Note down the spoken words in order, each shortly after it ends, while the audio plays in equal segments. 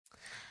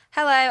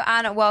Hello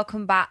and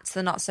welcome back to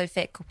the Not So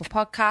Fit Couple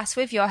podcast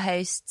with your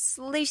hosts,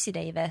 Lucy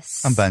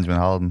Davis. And Benjamin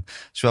Holden.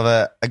 So we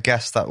have a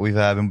guest that we've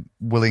been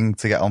willing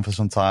to get on for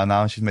some time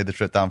now, and she's made the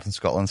trip down from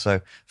Scotland,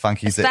 so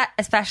thank you.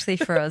 Especially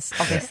for us,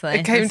 obviously.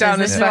 It came down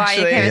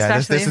especially.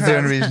 This is the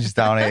only reason she's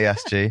down at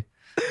ESG.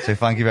 So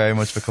thank you very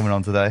much for coming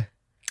on today.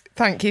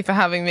 Thank you for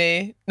having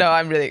me. No,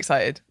 I'm really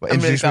excited. I'm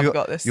really glad we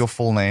got this. Your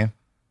full name,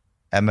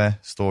 Emma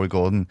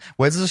Storey-Gordon.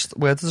 Where does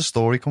the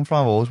story come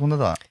from? I've always wondered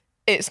that.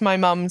 It's my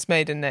mum's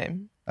maiden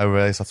name. Oh,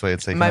 really? So that's where you're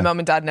taking My mum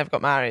and dad never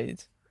got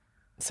married.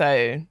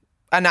 Actually,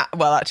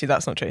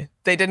 that's not true.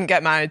 They didn't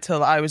get married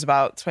till I was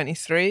about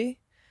 23.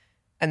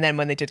 And then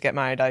when they did get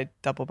married, I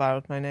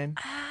double-barreled my name.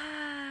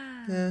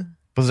 Yeah.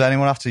 But does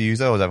anyone have to use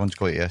it, or does everyone just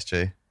call it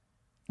ESG?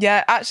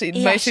 Yeah, actually,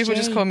 ESG. most people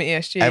just call me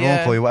ESG.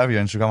 Everyone call you whatever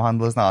your Instagram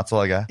handle is now. That's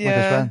all I get.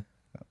 Yeah.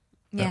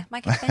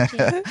 My kid's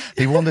Benji.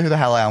 People wonder who the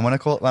hell I am when I'm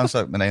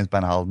like, my name's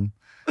Ben Holden.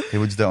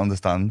 People just don't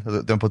understand.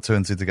 Don't put two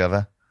and two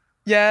together.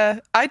 Yeah,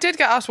 I did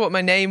get asked what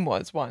my name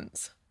was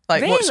once.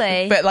 Like,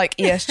 really? But like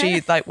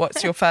ESG, like,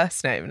 what's your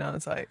first name? And I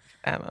was like,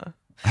 Emma.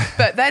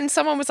 But then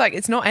someone was like,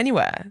 it's not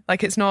anywhere.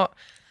 Like, it's not.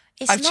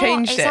 I've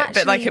changed it,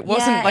 actually, but like it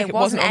wasn't it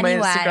wasn't on my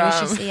anywhere, Instagram.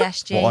 It was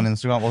just ESG. What, on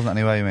Instagram wasn't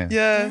anywhere, you mean?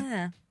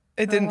 Yeah.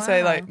 It didn't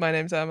say wow. like my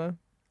name's Emma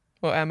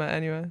or Emma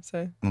anywhere.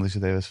 So Lucy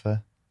Davis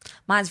fair.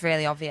 Mine's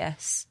really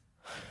obvious.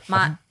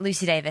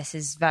 Lucy Davis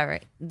is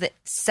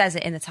says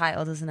it in the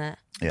title, doesn't it?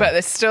 Yeah. But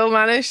they still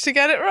managed to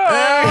get it wrong.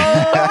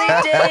 Oh,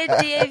 they did.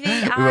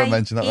 D-A-V-I-E-S. We won't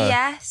mention that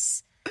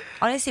though.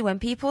 Honestly, when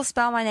people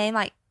spell my name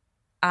like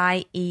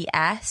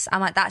I-E-S,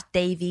 I'm like, that's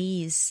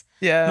Davies,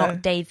 Yeah.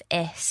 not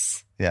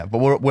Dave-is. Yeah, but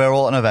we're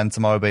all at an event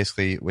tomorrow,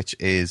 basically, which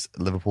is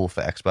Liverpool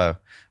Fit Expo,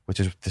 which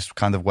is this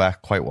kind of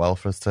worked quite well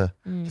for us to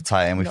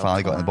tie in. We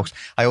finally got in the books.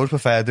 I always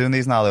prefer doing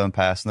these now, though, in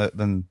person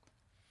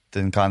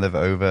than kind of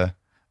over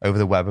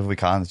the web if we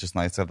can. It's just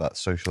nice to have that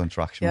social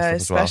interaction Yeah,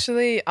 and stuff as well.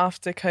 especially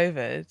after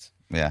COVID.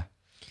 Yeah.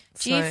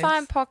 Do you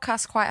find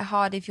podcasts quite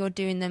hard if you're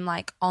doing them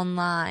like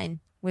online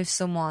with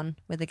someone,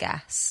 with a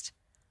guest?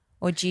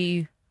 Or do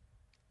you...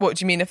 What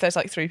do you mean if there's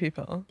like 3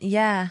 people?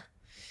 Yeah.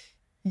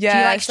 Yeah, do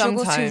you like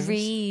struggle sometimes. to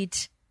read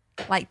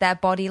like their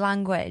body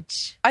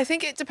language? I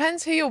think it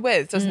depends who you're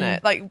with, doesn't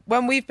it? Like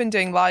when we've been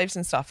doing lives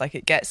and stuff, like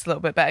it gets a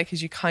little bit better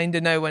because you kind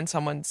of know when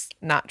someone's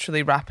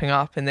naturally wrapping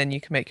up and then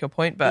you can make your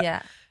point. But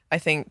yeah. I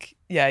think,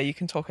 you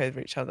can talk over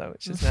each other,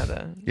 which is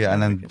never... Yeah,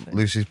 and then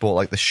Lucy's bought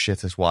like the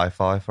shittest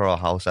Wi-Fi for our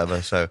house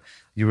ever. So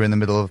you were in the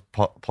middle of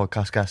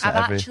podcast guests.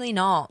 Actually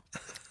not.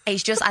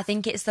 It's just, I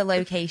think it's the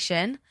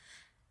location.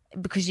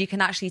 Because you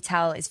can actually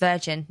tell it's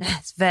virgin.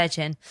 It's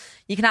virgin.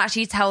 You can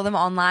actually tell them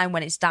online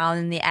when it's down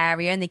in the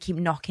area and they keep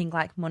knocking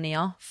like money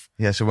off.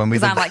 Yeah, so when we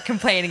Because I'm like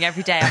complaining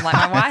every day. I'm like,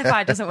 my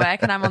Wi-Fi doesn't work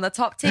and I'm on the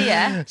top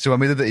tier. So when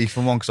we did the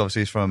Ethan one, because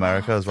obviously he's from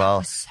America as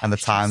well, so and the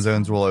time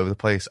zones were all over the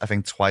place, I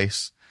think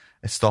twice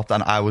it stopped,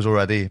 and I was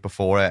already,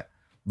 before it,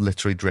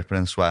 literally dripping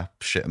in sweat,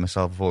 shitting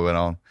myself before we went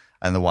on,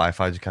 and the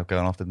Wi-Fi just kept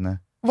going off, didn't it?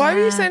 Why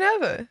were you so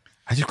nervous?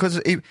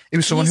 Because he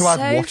was someone who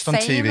I'd watched on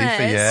TV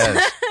for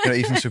years.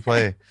 Ethan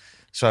Suplee.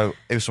 So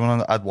it was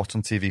someone I'd watched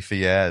on TV for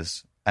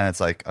years, and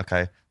it's like,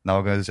 okay, now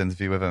we're going to do this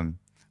interview with him,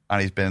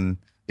 and we've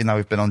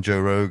been on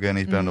Joe Rogan,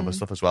 he's been on other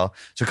stuff as well.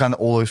 So kind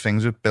of all those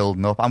things were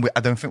building up, and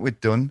I don't think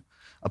we'd done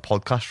a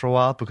podcast for a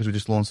while because we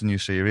just launched a new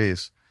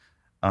series,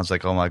 and I was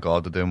like, oh my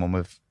god, they're doing one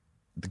with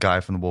the guy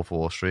from the Wolf of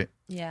Wall Street.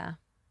 Yeah.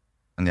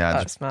 And yeah,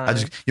 That's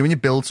mad. when you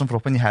build something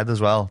up in your head as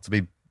well to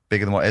be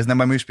bigger than what it is. And then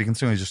when we were speaking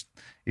to him,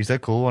 he's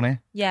dead cool, wasn't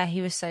he? Yeah,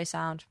 he was so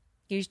sound.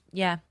 He was,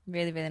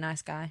 really, really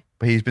nice guy.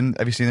 But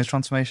have you seen his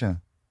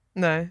transformation?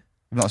 No.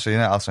 You've not seen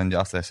it? I'll send you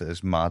after this. It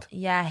is mad.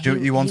 Yeah.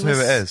 Do you want to know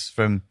who it is?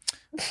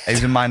 He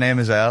was in My Name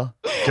Is Earl.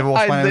 Do you ever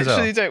watch My I Name Is Earl?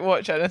 literally don't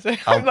watch anything.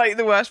 I'm like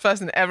the worst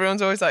person.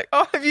 Everyone's always like,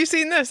 oh, have you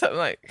seen this? I'm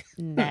like,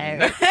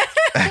 No.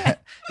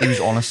 He was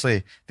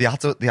honestly, they had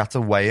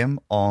to weigh him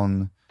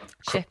on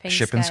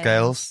shipping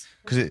scales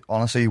because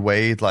honestly he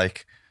weighed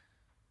like,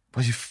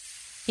 was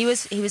he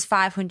was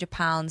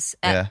 £500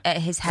 at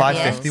his heaviest.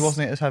 550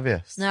 wasn't it his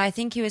heaviest? No, I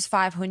think he was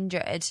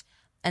 500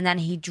 and then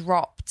he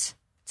dropped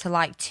to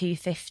like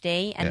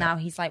 250 and now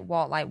he's like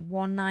what, like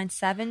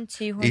 197,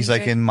 200. He's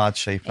like in mad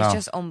shape now. It's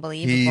just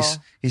unbelievable.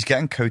 He's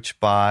getting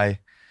coached by,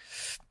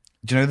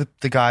 do you know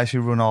the guys who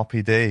run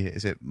RPD?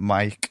 Is it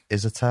Mike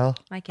Isatel?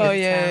 Oh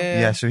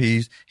yeah. So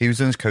he was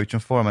doing his coaching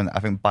for him, and I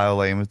think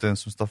BioLane was doing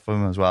some stuff for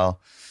him as well.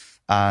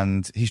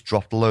 And he's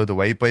dropped a load of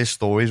weight, but his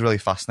story is really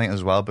fascinating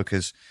as well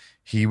because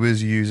he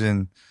was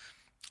using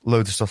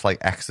loads of stuff like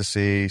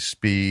ecstasy,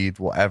 speed,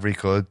 whatever he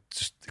could,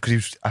 just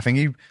because I think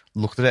he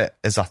looked at it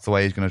as that's the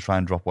way he's going to try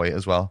and drop weight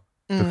as well.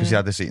 Because he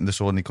had this eating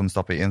disorder and he couldn't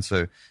stop eating,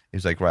 so he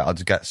was like, right, I'll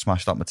just get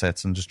smashed up my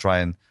tits and just try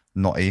and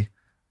not eat,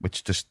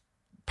 which just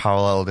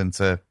paralleled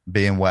into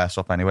being worse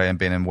off anyway and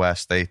being in worse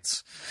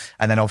states.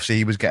 And then obviously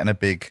he was getting a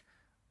big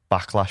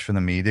backlash from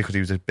the media because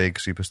he was a big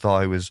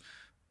superstar who was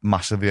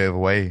massively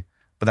overweight.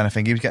 But then I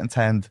think he was getting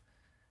turned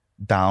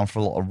down for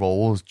a lot of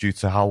roles due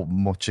to how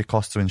much it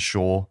cost to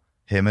insure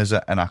him as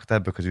an actor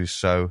because he was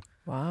so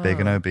big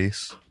and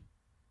obese.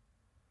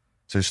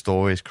 So his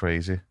story is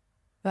crazy.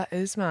 That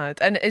is mad.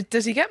 And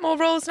does he get more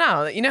roles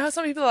now? You know how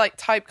some people are like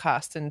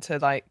typecast into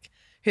like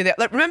who they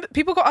like. Remember,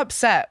 people got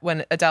upset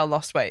when Adele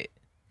lost weight.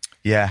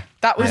 Yeah,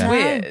 That was I know.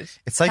 weird.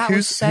 it's like That was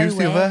who's so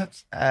the other?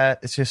 weird.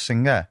 It's your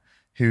singer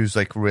who's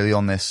like really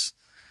on this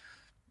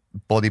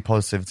body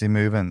positivity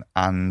movement,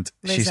 and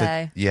she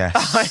said Lizzo. yes.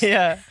 Oh,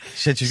 yeah. She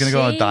said she's going to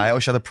go on a She- diet,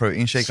 or she had a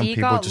protein shake, and She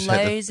people got just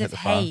loads hit of the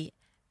fan. hate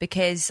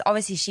because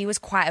obviously she was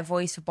quite a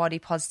voice for body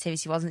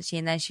positivity, wasn't she?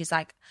 And then she's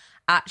like,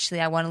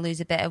 actually, I want to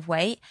lose a bit of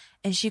weight.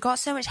 And she got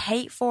so much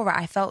hate for it.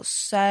 I felt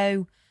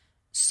so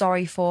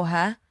sorry for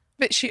her.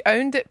 But she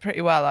owned it pretty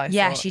well, I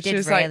Yeah, thought. she did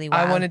was really like,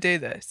 I well. want to do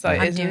this.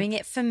 Like, I'm isn't- doing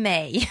it for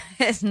me.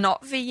 It's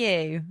not for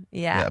you.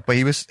 Yeah, Yeah. but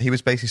he was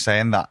basically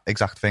saying that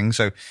exact thing.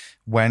 So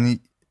when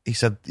he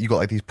said you got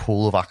like these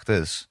pool of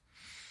actors,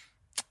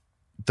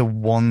 the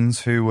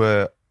ones who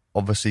were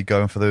obviously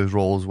going for those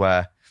roles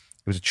where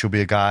it was a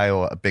chubbier guy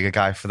or a bigger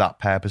guy for that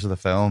purpose of the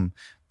film,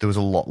 there was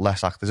a lot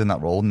less actors in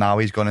that role. Now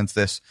he's gone into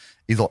this.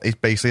 He's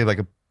basically like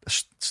a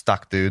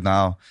stacked dude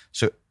now.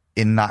 So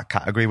in that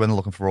category, when they're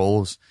looking for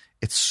roles,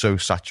 it's so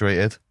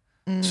saturated.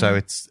 So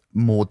it's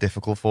more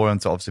difficult for him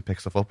to obviously pick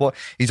stuff up. But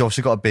he's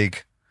obviously got a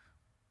big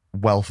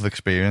wealth of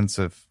experience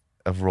of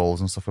roles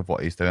and stuff with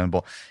what he's doing.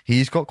 But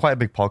he's got quite a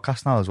big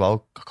podcast now as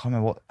well. I can't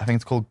remember what, I think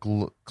it's called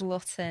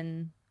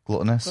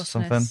Gluttonous or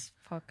something.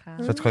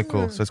 Podcast. So it's quite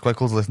cool. So it's quite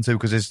cool to listen to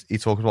because he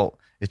talks about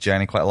his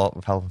journey quite a lot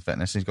with health and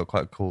fitness. He's got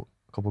quite a couple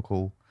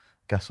cool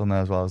guests on there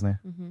as well, hasn't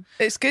he?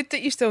 It's good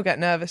that you still get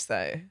nervous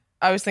though.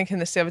 I was thinking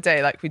this the other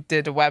day, like we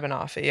did a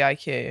webinar for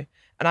EIQ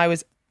and I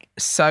was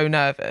so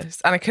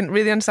nervous and I couldn't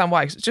really understand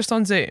why because it's just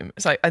on Zoom.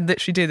 It's like I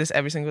literally do this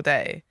every single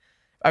day.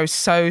 I was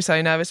so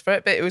nervous for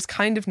it, but it was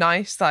kind of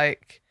nice.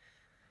 Like,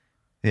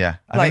 Yeah.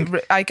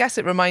 I guess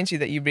it reminds you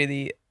that you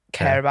really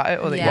care about it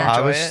or that Yeah. you Well, I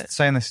enjoy was it.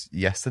 saying this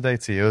yesterday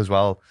to you as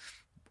well.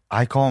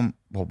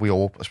 We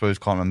all, I suppose,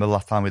 can't remember the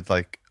last time we did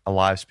like a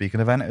live speaking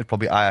event. It was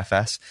probably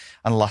IFS.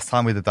 And the last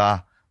time we did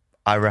that,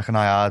 I reckon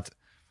I had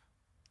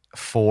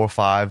 4 or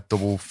 5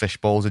 double fish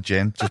bowls of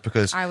gin just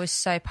because I was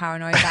so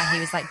paranoid that he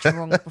was like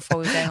drunk before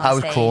we were going on I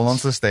was stage. crawling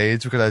onto the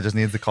stage because I just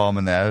needed to calm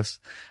my nerves.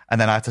 And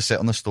then I had to sit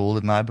on the stool,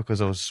 didn't I, because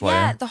I was sweating.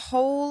 Yeah, the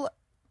whole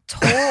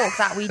talk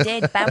that we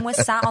did, Ben was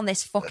sat on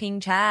this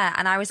fucking chair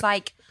and I was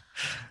like,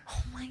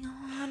 oh my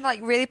God, like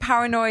really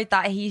paranoid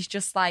that he's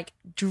just like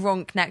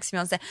drunk next to me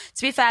on stage.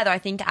 To be fair though, I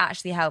think it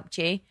actually helped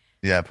you.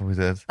 Yeah, probably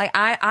did. Like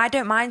I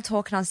don't mind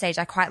talking on stage.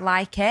 I quite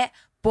like it.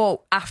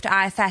 But after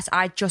IFS,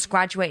 I just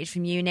graduated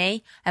from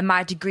uni and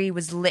my degree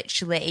was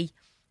literally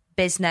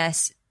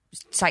business,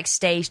 it's like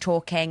stage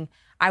talking.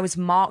 I was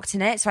marked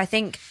in it. So I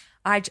think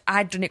I'd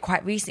done it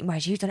quite recently,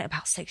 whereas you've done it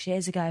about 6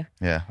 years ago.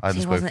 Yeah, I So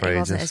just spoke for he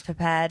wasn't ages. as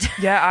prepared.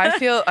 Yeah,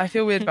 I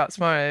feel weird about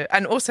tomorrow.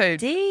 And also,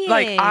 Do you?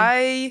 like,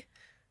 I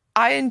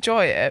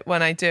enjoy it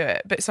when I do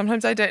it, but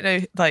sometimes I don't know,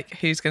 like,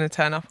 who's going to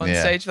turn up on Yeah.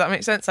 stage, if that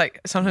makes sense.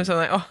 Like, sometimes I'm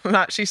like, oh, I'm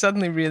actually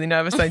suddenly really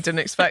nervous. I didn't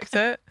expect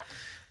it.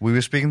 We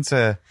were speaking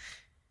to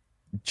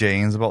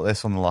James about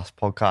this on the last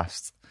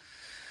podcast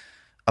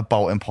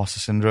about imposter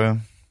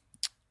syndrome.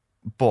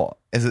 But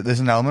there's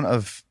an element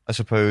of, I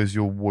suppose,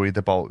 you're worried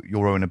about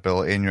your own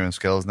ability and your own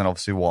skills, and then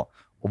obviously what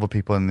other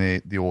people in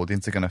the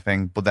audience are going to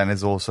think. But then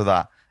there's also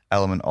that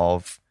element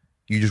of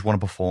you just want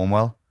to perform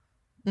well.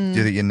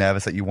 You're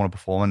nervous that you want to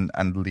perform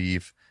and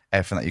leave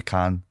everything that you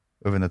can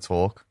within the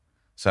talk.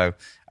 So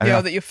I Yeah,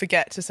 think that you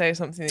forget to say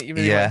something that you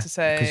really want to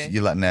say. because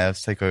you let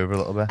nerves take over a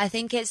little bit. I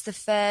think it's the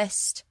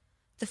first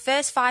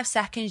 5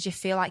 seconds you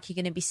feel like you're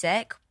going to be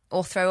sick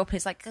or throw up and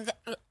it's like,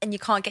 and you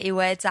can't get your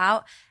words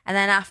out. And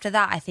then after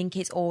that, I think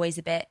it's always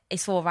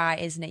it's all right,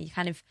 isn't it?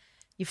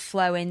 You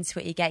flow into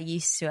it, you get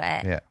used to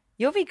it. Yeah.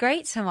 You'll be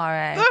great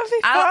tomorrow. That'll be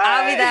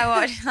I'll be fine. there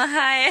watching.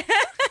 Hi.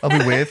 It'll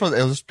be weird.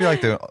 It'll just be like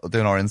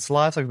doing our Insta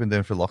lives like we've been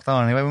doing for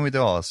lockdown anyway when we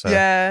do ours. So.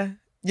 Yeah.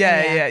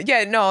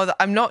 Yeah. No,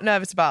 I'm not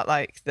nervous about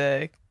like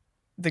the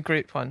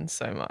group ones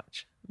so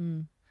much.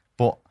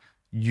 But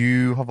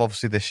you have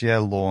obviously this year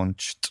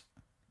launched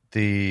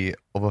the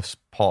other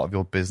part of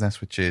your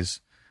business, which is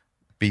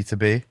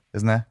B2B,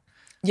 isn't it?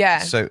 Yeah.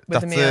 So with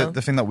that's Emil.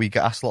 the thing that we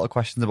get asked a lot of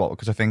questions about,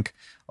 because I think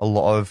a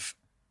lot of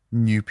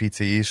new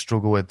PTs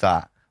struggle with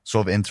that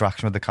sort of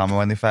interaction with the camera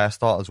when they first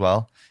start as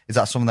well. Is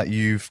that something that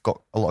you've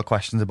got a lot of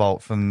questions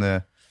about from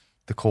the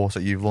course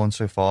that you've launched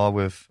so far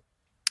within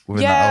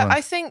that Yeah, element?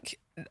 I think,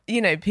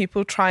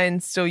 people try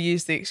and still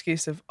use the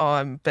excuse of, oh,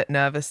 I'm a bit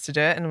nervous to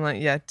do it. And I'm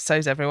like, yeah,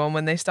 so's everyone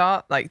when they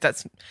start. Like,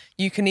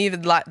 you can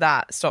even let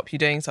that stop you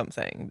doing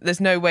something.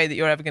 There's no way that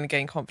you're ever going to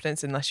gain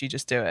confidence unless you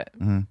just do it.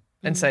 Mm-hmm.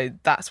 And so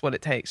that's what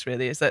it takes,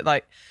 really, is that,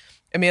 like,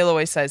 Emil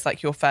always says,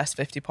 like, your first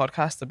 50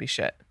 podcasts will be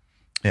shit,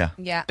 Yeah.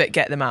 Yeah. but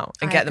get them out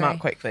and I get them out agree.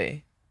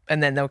 quickly.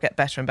 And then they'll get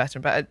better and better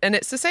and better. And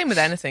it's the same with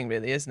anything,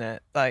 really, isn't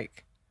it?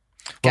 Like,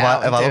 get Well,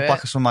 out if and I do look it. back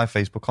at some of my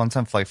Facebook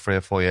content for like 3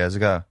 or 4 years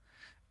ago,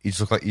 you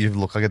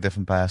look like a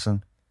different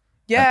person.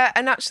 Yeah,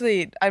 and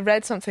actually, I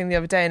read something the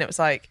other day, and it was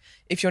like,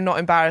 if you're not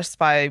embarrassed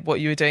by what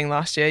you were doing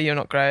last year, you're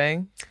not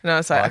growing. And I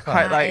was like, I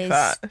quite like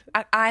that.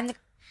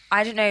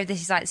 I don't know if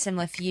this is like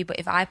similar for you, but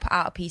if I put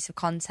out a piece of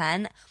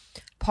content,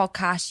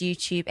 podcast,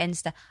 YouTube,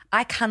 Insta,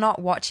 I cannot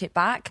watch it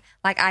back.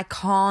 Like, I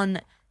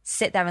can't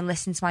sit there and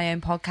listen to my own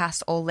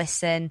podcast or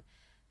listen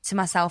to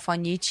myself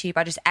on YouTube.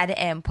 I just edit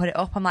it and put it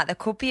up. I'm like, there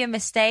could be a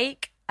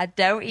mistake. I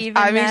don't even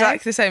know. I'm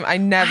exactly the same. I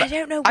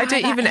don't know why I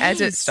don't that even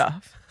edit is.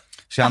 stuff.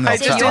 See, I'm the I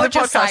opposite. just do You're the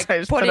just podcast, like, I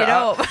just put it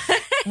up.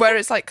 Where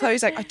it's like,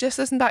 Chloe's like, I just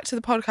listened back to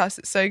the podcast.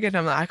 It's so good.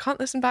 I'm like, I can't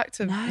listen back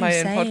to my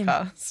own same.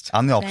 podcast.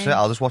 I'm the opposite. Same.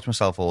 I'll just watch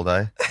myself all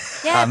day.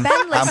 Yeah, I'm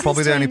Ben listens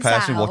probably the to only person who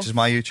himself. watches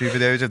my YouTube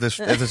videos. If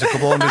there's a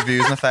couple hundred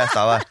views in the first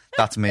hour,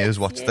 that's me who's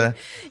watched it.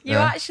 You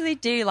actually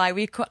do.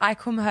 Like, I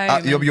come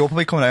home. You're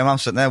probably coming home and I'm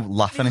sitting there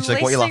laughing. And she's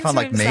like, what are you laughing at? I'm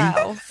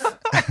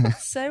like, me?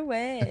 So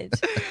weird.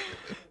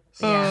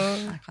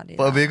 Yeah, I can't do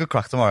But it'll that. be a good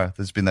crack tomorrow.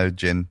 There's been no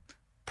gin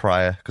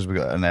prior because we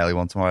got an early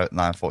one tomorrow at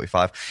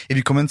 9:45. If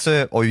you come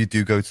into, or you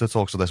do go to the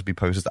talk, so this will be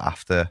posted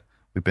after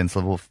we've been to the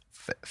Liverpool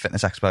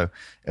Fitness Expo,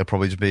 it'll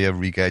probably just be a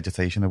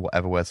regurgitation of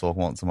whatever we're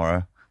talking about tomorrow.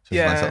 So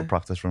it's a nice little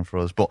practice run for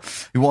us.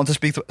 But we want to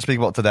speak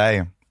about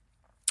today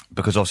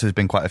because obviously there's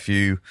been quite a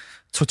few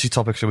touchy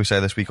topics, shall we say,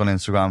 this week on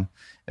Instagram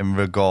in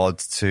regard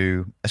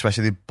to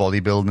especially the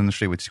bodybuilding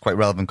industry, which is quite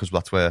relevant because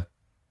that's where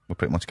we're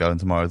pretty much going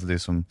tomorrow to do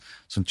some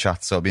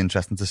chats. So it'll be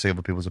interesting to see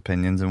other people's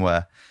opinions and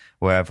where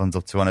everyone's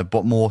up to on it.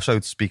 But more so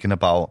speaking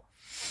about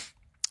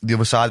the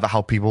other side, about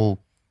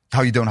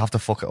how you don't have to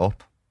fuck it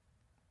up.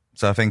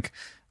 So I think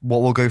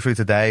what we'll go through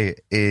today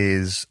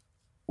is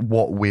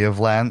what we have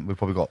learned. We've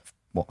probably got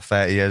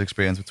 30 years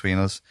experience between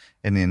us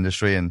in the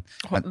industry, and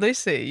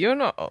Lucy, you're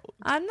not old.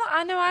 I'm not.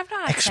 I know I've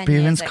not had 10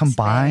 Experience years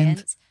combined.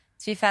 experience.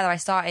 To be fair, though, I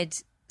started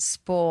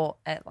sport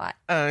at like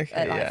 14,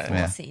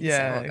 Yeah, so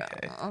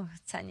okay.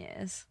 10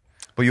 years.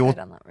 but Go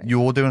down that route.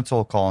 you're doing a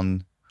talk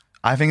on.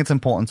 I think it's an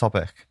important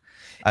topic.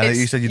 I know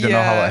you said you don't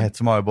know how it hit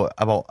tomorrow, but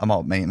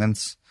about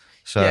maintenance.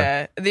 So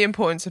Yeah, the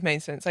importance of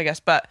maintenance, I guess.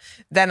 But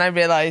then I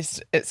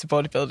realised it's a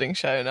bodybuilding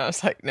show, and I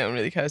was like, no one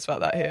really cares about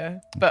that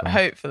here. But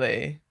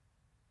hopefully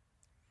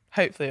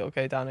it'll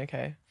go down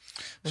okay.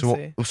 We'll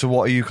see. So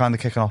what are you kind of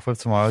kicking off with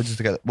tomorrow? Just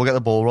to we'll get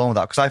the ball rolling with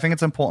that, because I think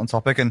it's an important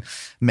topic, and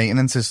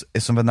maintenance is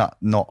something that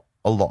not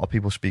a lot of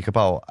people speak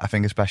about. I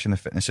think especially in the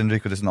fitness industry,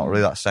 because it's not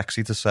really that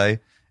sexy to say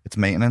it's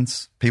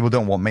maintenance. People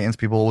don't want maintenance.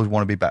 People always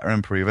want to be better and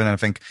improving, and I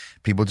think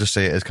people just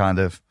see it as kind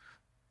of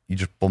you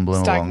just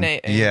bumbling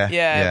Stagnating. along.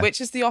 Yeah, which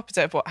is the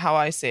opposite of how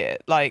I see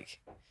it. Like,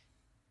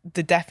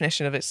 the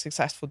definition of a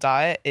successful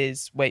diet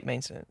is weight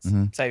maintenance.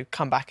 Mm-hmm. So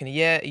come back in a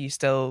year, are you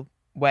still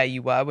where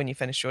you were when you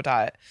finished your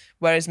diet?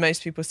 Whereas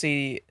most people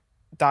see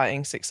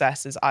dieting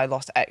success as I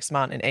lost X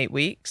amount in 8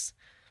 weeks.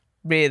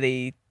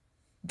 Really,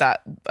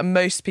 that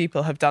most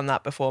people have done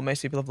that before.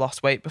 Most people have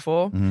lost weight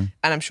before. Mm-hmm.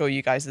 And I'm sure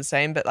you guys are the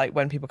same. But like,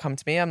 when people come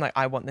to me, I'm like,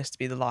 I want this to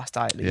be the last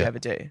diet that you ever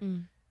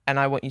do. And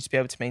I want you to be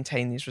able to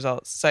maintain these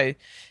results. So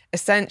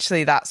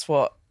essentially that's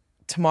what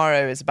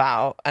tomorrow is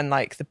about, and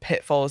like the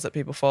pitfalls that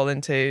people fall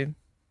into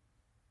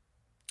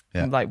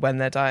like when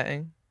they're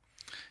dieting.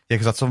 Yeah,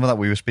 because that's something that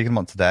we were speaking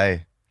about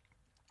today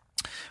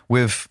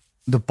with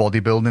the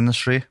bodybuilding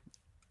industry,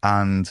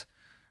 and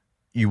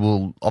you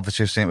will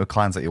obviously have seen it with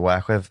clients that you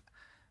work with.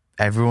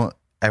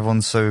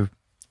 Everyone's so,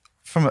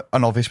 from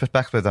an obvious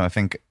perspective, and I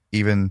think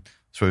even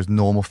suppose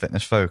normal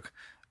fitness folk,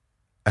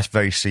 it's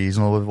very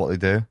seasonal with what they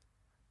do,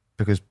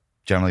 because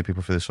generally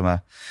people through the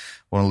summer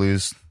want to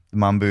lose the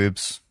man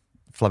boobs,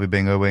 flabby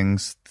bingo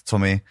wings, the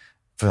tummy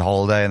for the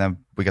holiday, and then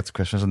we get to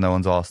Christmas and no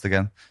one's asked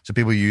again. So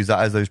people use that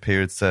as those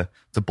periods to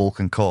bulk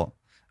and cut.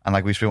 And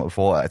like we've spoken about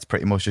before, it's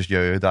pretty much just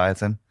yo-yo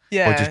dieting.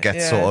 Or just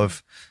gets sort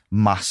of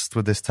masked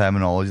with this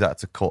terminology that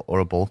it's a cut or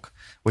a bulk,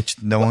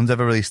 which no one's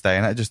ever really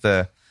staying at, just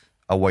a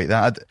weight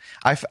there.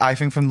 I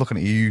think from looking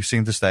at you, you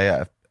seem to stay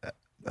at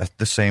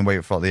the same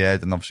weight throughout the year,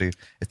 and obviously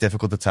it's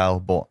difficult to tell,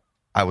 but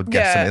I would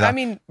guess that. I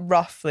mean,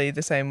 roughly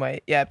the same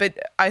weight. Yeah, but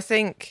I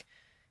think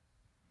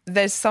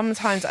there's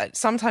sometimes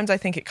I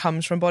think it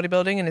comes from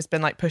bodybuilding and it's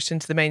been like pushed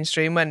into the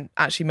mainstream when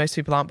actually most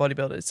people aren't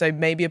bodybuilders. So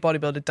maybe a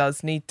bodybuilder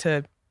does need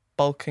to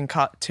bulk and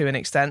cut to an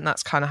extent.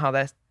 That's kind of how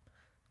their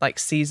like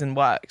season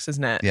works,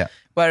 isn't it? Yeah.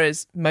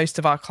 Whereas most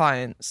of our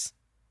clients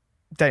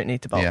don't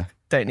need to bulk,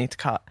 don't need to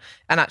cut.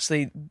 And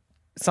actually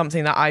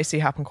something that I see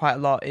happen quite a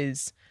lot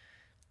is,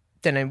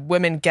 don't know,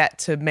 women get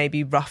to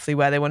maybe roughly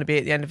where they want to be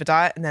at the end of a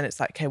diet, and then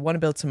it's like, okay, I want to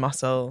build some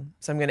muscle,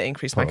 so I'm going to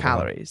increase my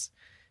calories.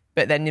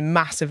 But then you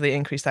massively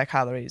increase their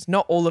calories.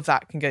 Not all of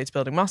that can go to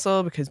building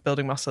muscle, because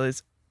building muscle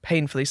is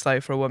painfully slow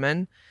for a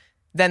woman.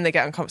 Then they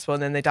get uncomfortable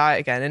and then they diet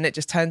again, and it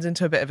just turns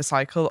into a bit of a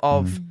cycle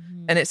of,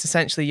 and it's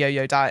essentially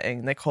yo-yo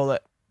dieting. They call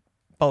it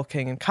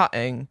bulking and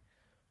cutting,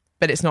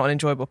 but it's not an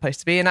enjoyable place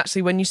to be. And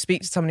actually, when you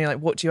speak to somebody like,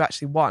 what do you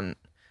actually want?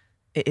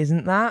 It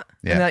isn't that.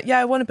 Yeah. And they're like, yeah,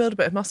 I want to build a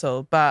bit of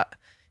muscle, but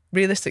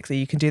realistically,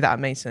 you can do that at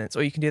maintenance,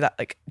 or you can do that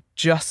like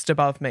just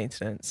above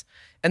maintenance.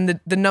 And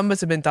the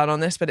numbers have been done on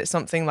this, but it's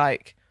something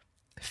like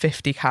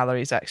 50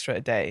 calories extra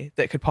a day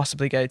that could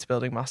possibly go to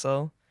building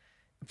muscle.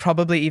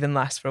 Probably even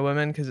less for a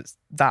woman, because it's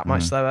that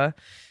much slower.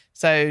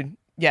 So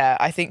yeah,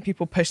 I think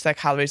people push their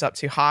calories up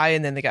too high,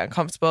 and then they get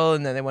uncomfortable,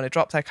 and then they want to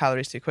drop their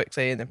calories too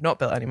quickly, and they've not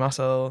built any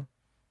muscle,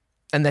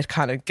 and they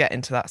kind of get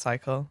into that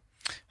cycle.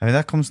 I mean,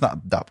 that comes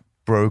that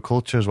bro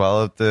culture as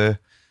well, of the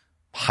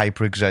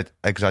hyper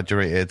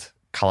exaggerated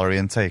calorie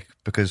intake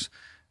because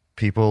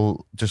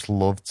people just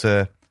love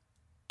to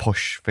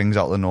push things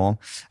out of the norm.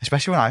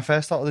 Especially when I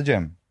first started the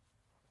gym,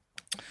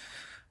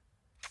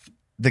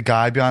 the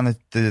guy behind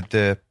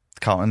the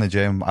counter in the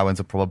gym, I went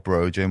to a proper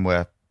bro gym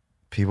where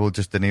people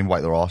just didn't even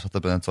wipe their arse after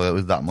being until it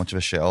was that much of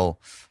a shithole.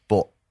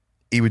 But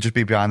he would just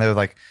be behind there with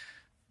like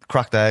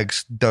cracked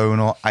eggs,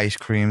 donut, ice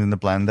cream in the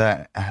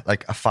blender,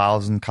 like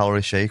 1,000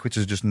 calorie shake, which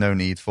is just no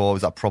need for. It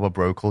was that proper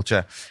bro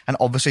culture. And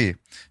obviously,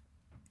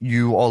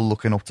 you are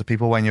looking up to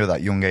people when you're at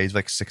that young age,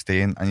 like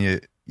 16, and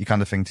you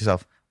kind of think to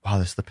yourself, wow,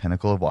 this is the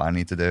pinnacle of what I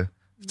need to do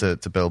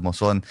to build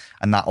muscle. And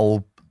that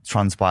all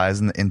transpires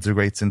and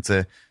integrates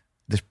into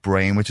this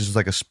brain, which is just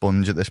like a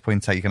sponge at this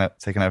point, taking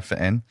everything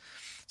in.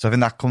 So I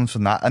think that comes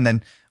from that. And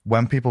then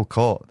when people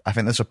cut, I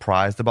think they're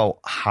surprised about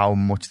how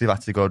much they've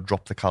actually got to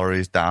drop the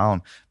calories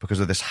down because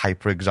of this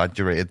hyper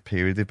exaggerated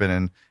period they've been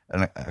in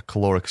a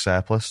caloric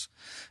surplus.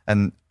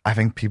 And I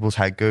think people's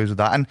head goes with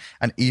that.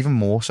 And even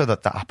more so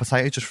that the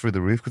appetite is just through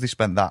the roof because they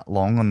spent that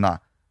long on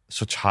that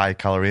such high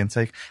calorie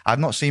intake. I've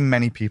not seen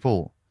many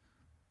people.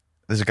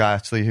 There's a guy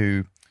actually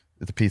who,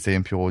 the PT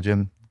in Pure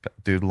Gym,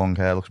 dude, long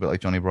hair, looks a bit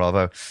like Johnny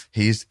Bravo.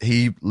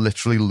 He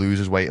literally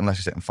loses weight unless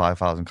he's hitting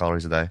 5,000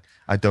 calories a day.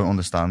 I don't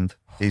understand.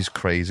 He's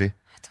crazy.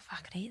 I don't know if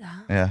I could eat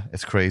that. Yeah,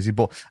 it's crazy.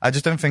 But I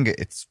just don't think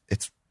it's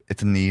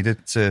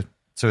needed to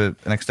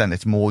an extent.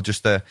 It's more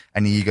just an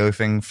ego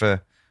thing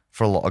for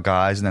a lot of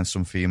guys, and then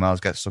some females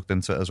get sucked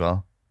into it as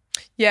well.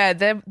 Yeah,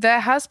 there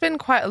has been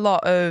quite a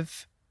lot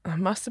of. It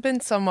must have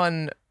been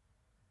someone.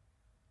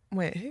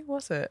 Wait, who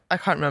was it? I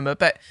can't remember,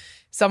 but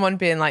someone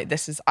being like,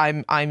 "This is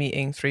I'm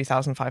eating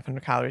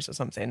 3,500 calories or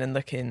something and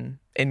looking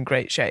in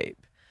great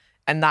shape,"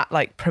 and that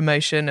like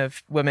promotion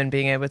of women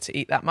being able to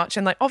eat that much,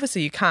 and like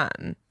obviously you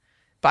can,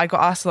 but I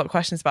got asked a lot of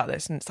questions about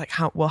this, and it's like,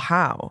 how?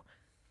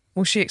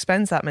 Well, she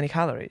expends that many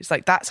calories.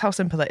 Like that's how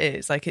simple it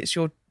is. Like it's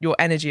your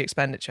energy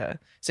expenditure.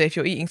 So if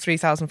you're eating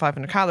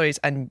 3,500 calories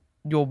and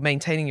you're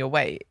maintaining your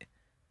weight,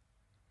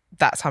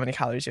 that's how many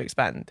calories you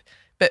expend.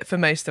 But for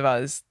most of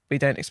us, we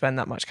don't expend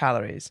that much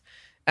calories.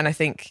 And I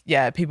think,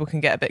 yeah, people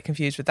can get a bit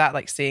confused with that,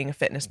 like seeing a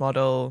fitness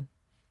model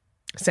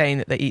saying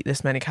that they eat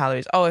this many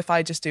calories. Oh, if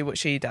I just do what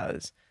she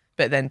does,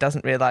 but then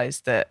doesn't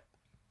realize that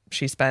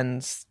she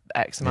spends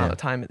X amount of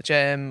time at the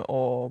gym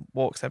or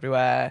walks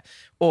everywhere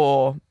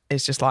or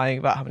is just lying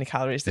about how many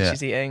calories that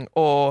she's eating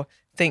or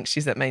thinks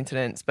she's at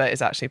maintenance but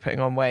is actually putting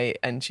on weight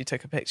and she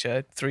took a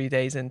picture 3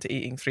 days into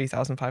eating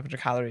 3,500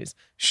 calories.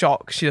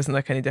 Shock, she doesn't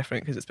look any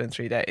different because it's been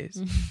 3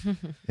 days.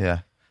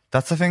 Yeah.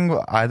 That's the thing.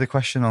 I had a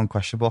question on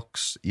Question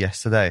Box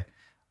yesterday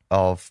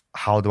of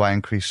how do I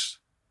increase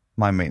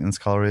my maintenance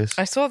calories?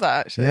 I saw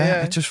that actually.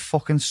 Yeah, it's just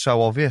fucking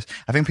so obvious.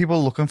 I think people are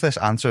looking for this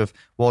answer of,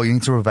 well, you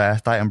need to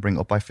reverse diet and bring it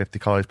up by 50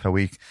 calories per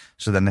week.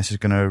 So then this is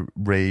going to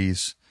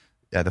raise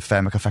the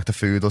thermic effect of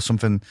food or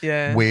something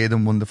weird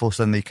and wonderful.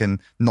 So then they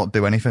can not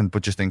do anything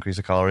but just increase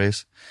the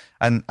calories.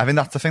 And I think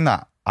that's the thing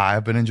that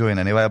I've been enjoying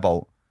anyway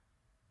about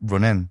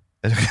running.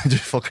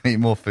 Just fucking eat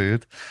more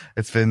food.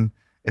 It's been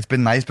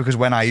nice because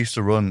when I used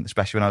to run,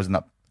 especially when I was in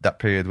that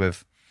period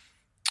with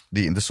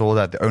the eating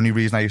disorder, the only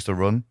reason I used to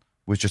run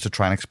was just to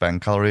try and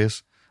expend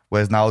calories.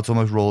 Whereas now it's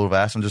almost role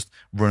reverse. I'm just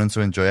running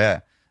to enjoy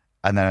it.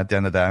 And then at the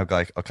end of the day, I'm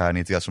like, okay, I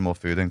need to get some more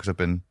food in because I've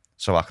been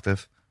so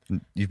active.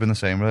 You've been the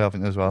same, really,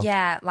 haven't you, as well?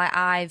 Yeah, like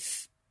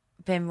I've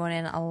been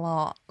running a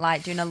lot,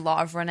 like doing a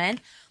lot of running.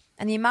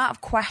 And the amount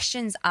of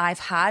questions I've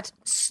had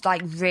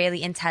like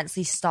really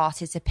intensely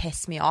started to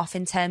piss me off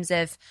in terms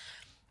of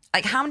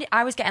like how many,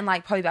 I was getting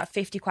like probably about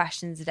 50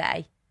 questions a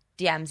day,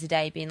 DMs a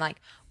day being like,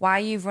 why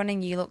are you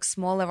running? You look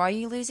smaller. Are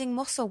you losing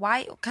muscle?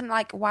 Why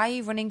are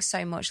you running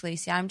so much,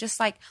 Lucy? I'm just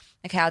like,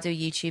 okay, I'll do a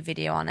YouTube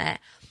video on it.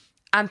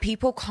 And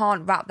people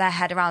can't wrap their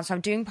head around. So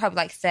I'm doing probably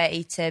like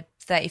 30 to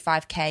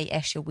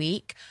 35K-ish a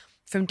week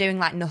from doing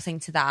like nothing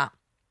to that.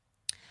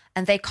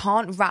 And they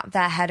can't wrap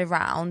their head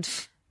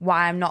around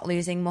why I'm not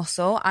losing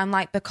muscle. I'm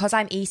like, because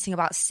I'm eating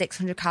about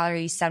 600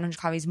 calories, 700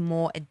 calories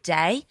more a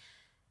day.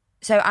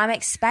 So I'm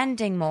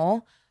expending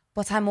more,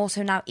 but I'm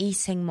also now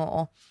eating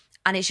more.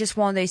 And it's just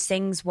one of those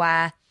things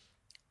where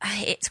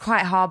it's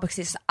quite hard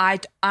because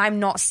I'm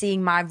not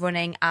seeing my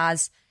running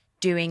as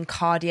doing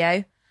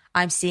cardio.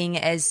 I'm seeing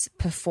it as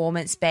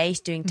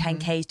performance-based, doing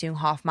 10Ks, doing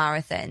half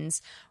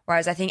marathons.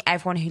 Whereas I think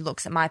everyone who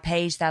looks at my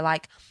page, they're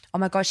like, oh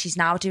my God, she's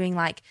now doing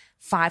like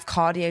 5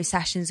 cardio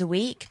sessions a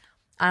week.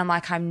 And I'm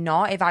like, I'm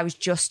not. If I was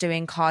just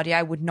doing cardio,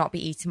 I would not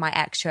be eating my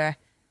extra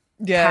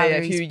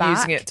calories if you're back.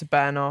 using it to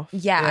burn off.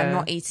 Yeah, I'm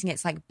not eating it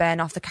to like burn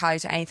off the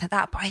calories or anything like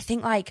that. But I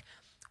think like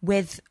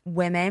with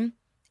women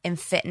in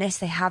fitness,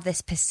 they have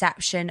this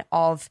perception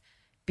of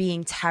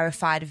being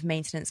terrified of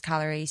maintenance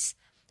calories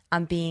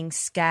and being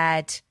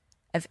scared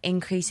of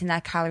increasing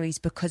their calories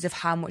because of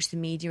how much the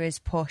media is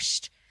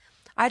pushed.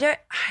 I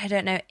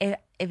don't know if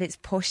it's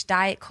push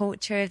diet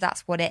culture, if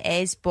that's what it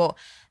is, but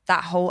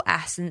that whole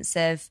essence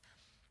of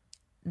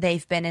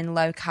they've been in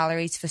low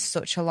calories for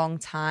such a long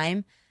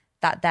time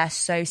that they're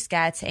so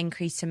scared to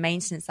increase to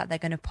maintenance that they're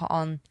going to put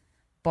on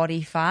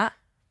body fat.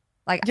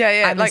 Like,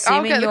 yeah. I'm like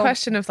I'll get the assuming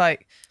question of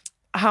like,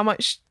 how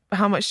much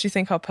how much do you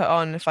think I'll put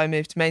on if I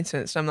move to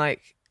maintenance? And I'm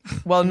like,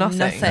 well, nothing.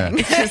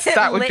 Nothing.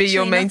 That would be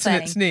your Literally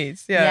maintenance nothing.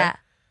 needs. Yeah.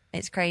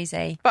 It's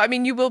crazy. But I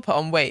mean, you will put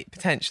on weight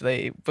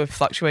potentially with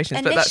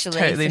fluctuations, but that's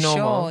Initially, totally for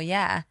normal. sure,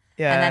 yeah.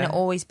 Yeah. And then it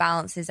always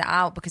balances it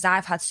out, because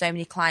I've had so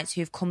many clients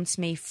who've come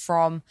to me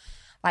from,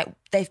 like,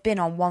 they've been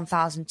on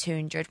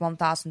 1,200,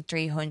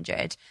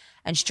 1,300,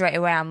 and straight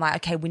away I'm like,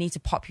 okay, we need to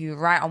pop you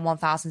right on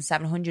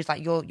 1,700.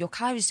 Like, your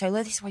calories are so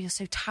low. This is why you're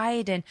so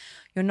tired and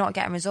you're not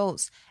getting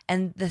results.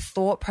 And the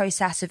thought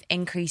process of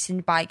increasing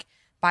by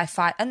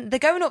 5, and they're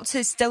going up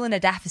to still in a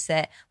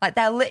deficit. Like,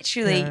 they're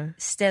literally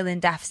still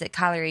in deficit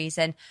calories,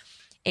 and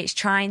it's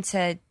trying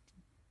to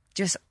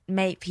just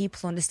make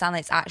people understand that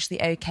it's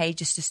actually okay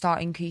just to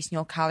start increasing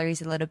your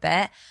calories a little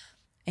bit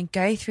and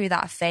go through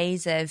that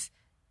phase of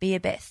be a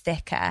bit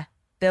thicker,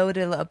 build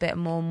a little bit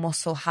more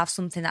muscle, have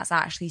something that's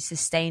actually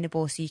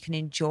sustainable so you can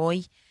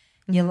enjoy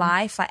your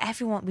life. Like,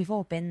 everyone, we've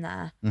all been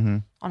there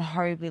on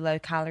horribly low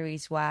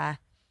calories where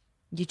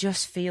you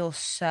just feel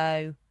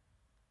so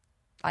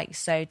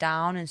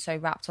down and so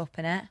wrapped up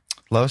in it.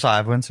 Lowest I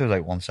ever went to was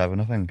like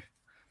 1.7, I think.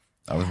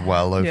 That was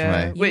well low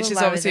for me. Which were is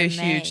lower obviously a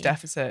than huge me.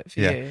 deficit for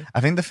you.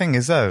 I think the thing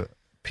is, though,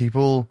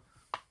 people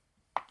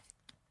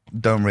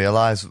don't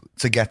realise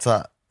to get to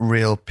that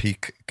real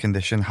peak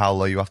condition how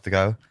low you have to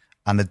go,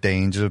 and the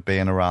dangers of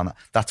being around that.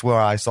 That's where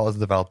I started to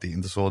develop the eating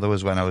disorder,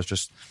 was when I was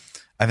just,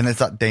 I think it's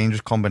that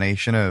dangerous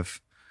combination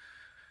of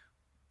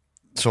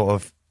sort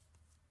of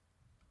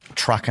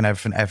tracking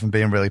everything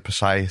being really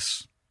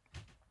precise,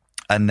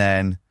 and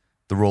then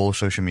the role of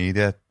social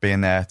media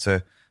being there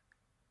to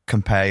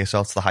compare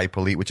yourself to the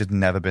hyper elite, which has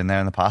never been there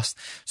in the past.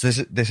 So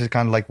this is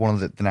kind of like one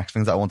of the next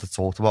things that I wanted to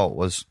talk about,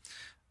 was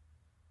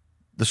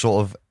the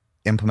sort of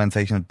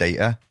implementation of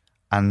data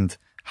and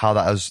how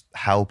that has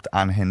helped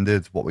and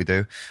hindered what we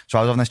do. So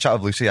I was having this chat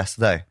with Lucy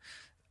yesterday.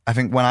 I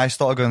think when I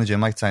started going to the gym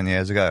like 10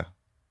 years ago,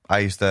 I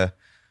used to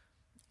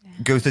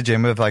go to the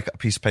gym with like a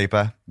piece of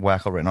paper,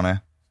 workout written on it.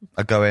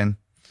 I'd go in,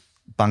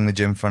 bang the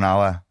gym for an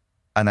hour,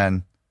 and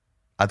then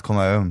I'd come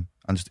home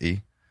and just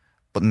eat.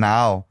 But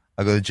now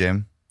I go to the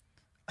gym,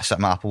 I set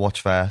my Apple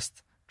Watch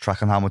first,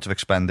 tracking how much I've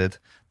expended.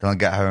 Then I'll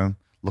get home,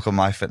 look at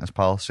my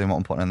MyFitnessPal, see what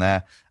I'm putting in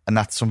there. And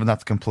that's something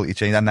that's completely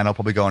changed. And then I'll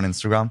probably go on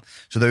Instagram.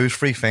 So those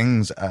three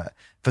things,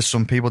 for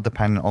some people,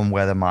 depend on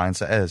where their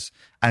mindset is.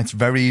 And it's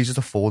very easy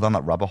to fall down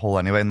that rabbit hole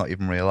anyway and not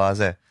even realise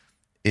it,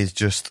 is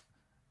just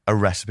a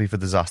recipe for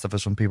disaster for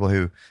some people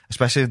who,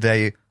 especially if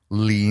they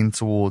lean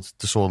towards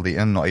disordered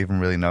eating and not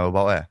even really know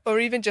about it. Or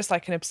even just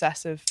like an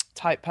obsessive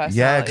type personality.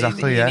 Yeah,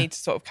 exactly, that you need to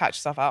sort of catch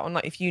yourself out on.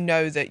 Like, if you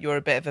know that you're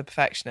a bit of a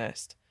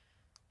perfectionist,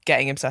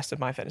 getting obsessed with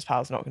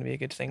MyFitnessPal is not going to be a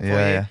good thing for you.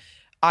 Yeah.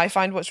 I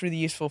find what's really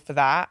useful for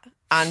that,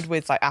 and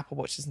with like Apple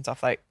Watches and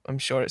stuff, like, I'm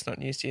sure it's not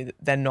news to you that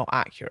they're not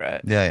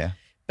accurate. Yeah.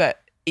 But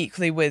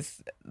equally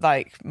with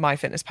like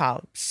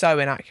MyFitnessPal, so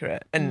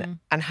inaccurate. And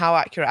how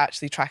accurate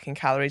actually tracking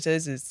calories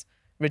is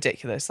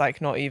ridiculous.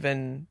 Like, not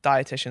even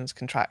dietitians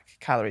can track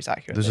calories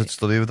accurately. There's a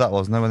study with that,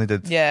 wasn't there, when they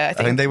did? Yeah,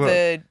 I think they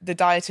were. the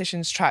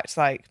dietitians tracked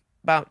like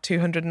about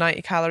 290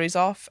 calories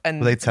off, and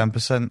Were they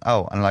 10%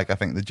 out? And like, I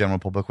think the general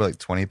public were like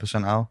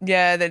 20% out.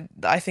 yeah,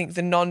 I think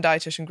the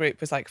non-dietitian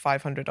group was like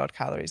 500 odd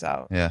calories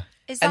out. Yeah.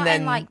 Is that And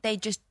then- in like they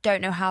just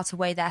don't know how to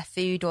weigh their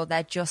food, or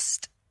they're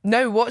just...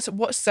 No,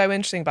 what's so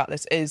interesting about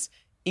this is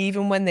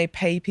even when they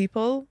pay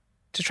people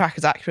to track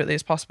as accurately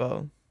as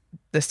possible,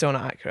 they're still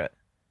not accurate.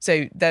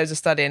 So there's a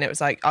study and it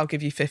was like, I'll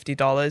give you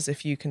 $50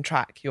 if you can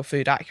track your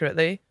food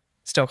accurately.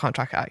 Still can't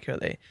track it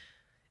accurately.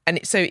 And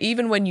so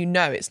even when you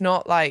know, it's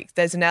not like,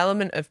 there's an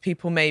element of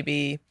people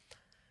maybe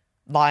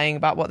lying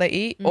about what they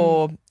eat,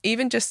 or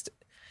even just,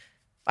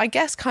 I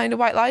guess, kind of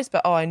white lies,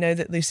 but I know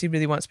that Lucy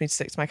really wants me to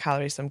stick to my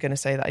calories, so I'm going to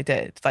say that I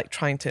did, like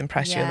trying to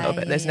impress you a little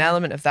bit. There's an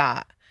element of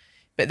that.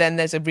 But then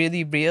there's a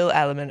really real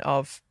element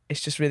of,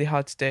 it's just really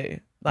hard to do.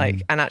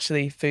 Like, and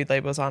actually food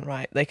labels aren't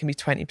right. They can be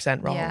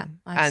 20% wrong. Yeah,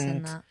 I've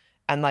seen that.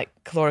 And like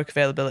caloric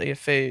availability of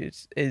food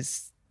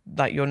is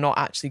like, you're not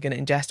actually going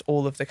to ingest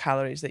all of the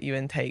calories that you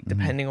intake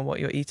depending on what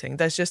you're eating.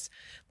 There's just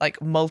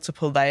like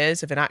multiple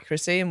layers of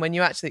inaccuracy. And when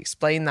you actually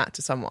explain that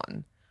to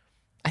someone,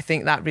 I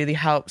think that really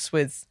helps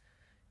with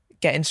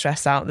getting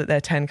stressed out that they're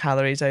 10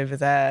 calories over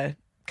their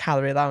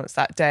calorie allowance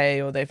that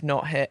day, or they've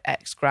not hit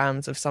X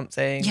grams of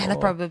something. Yeah, they're or-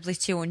 probably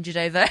 200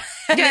 over.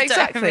 yeah,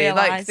 exactly.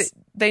 Like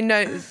they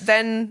know.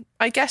 Then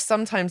I guess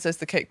sometimes there's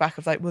the kickback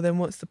of like, well, then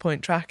what's the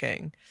point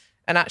tracking?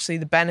 And actually,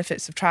 the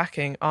benefits of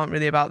tracking aren't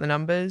really about the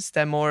numbers.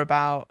 They're more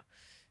about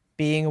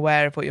being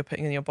aware of what you're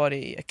putting in your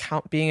body,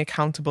 being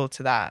accountable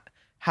to that,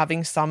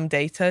 having some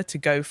data to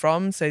go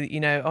from, so that you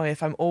know, oh,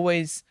 if I'm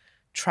always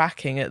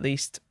tracking at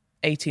least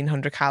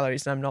 1,800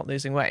 calories and I'm not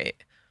losing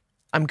weight,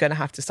 I'm going to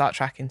have to start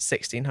tracking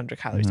 1,600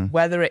 calories.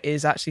 Whether it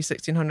is actually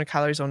 1,600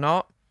 calories or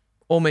not,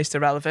 almost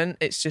irrelevant.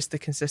 It's just the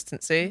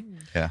consistency.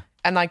 Yeah.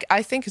 And like,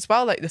 I think as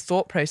well, like the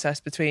thought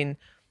process between,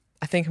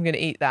 I think I'm going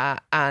to eat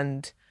that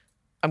and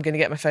I'm going to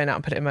get my phone out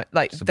and put it in my,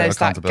 like, It's a bit there's of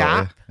that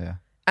accountability. gap. Yeah.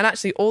 And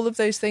actually all of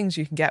those things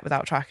you can get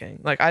without tracking.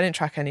 Like, I didn't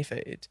track any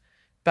food,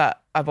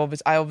 but I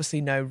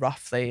obviously know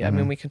roughly. I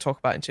mean, we can talk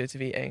about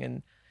intuitive eating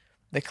and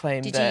the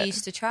claim Did that... you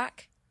used to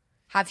track?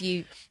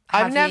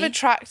 I've never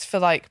tracked for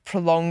like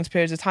prolonged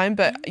periods of time,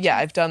 but yeah,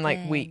 I've done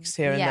like weeks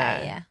here and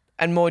there. Yeah.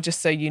 And more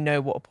just so you know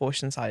what a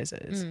portion size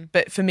is.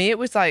 But for me, it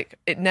was like,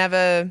 it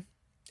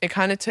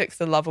kind of took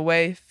the love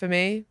away for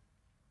me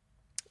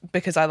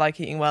because I like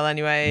eating well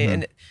anyway.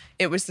 And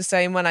it was the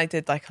same when I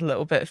did like a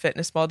little bit of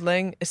fitness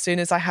modeling. As soon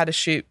as I had a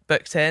shoot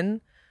booked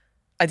in,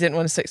 I didn't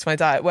want to stick to my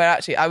diet, where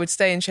actually I would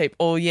stay in shape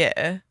all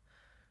year.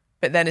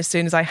 But then as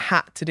soon as I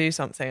had to do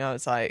something, I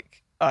was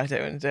like, oh, I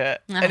don't want to do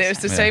it. And it was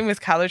the same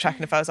with calorie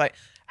tracking. If I was like,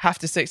 have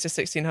to stick to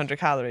 1,600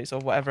 calories or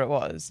whatever it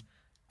was,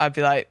 I'd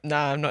be like,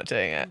 nah, I'm not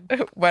doing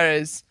it.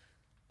 Whereas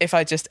if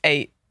I just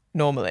ate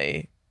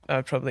normally, I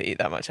would probably eat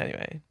that much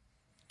anyway.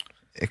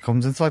 It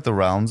comes into like the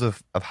realms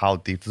of how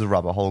deep does a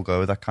rabbit hole go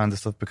with that kind of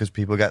stuff, because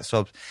people get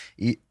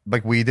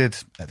like we did,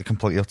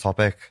 completely off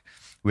topic.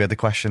 We had the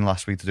question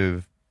last week to do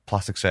with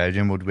plastic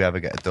surgery and would we ever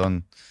get it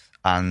done,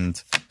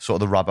 and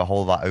sort of the rabbit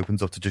hole that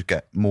opens up to just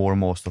get more and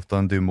more stuff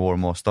done, do more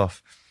and more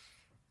stuff.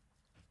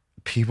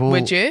 People,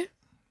 would you?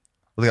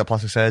 Will they get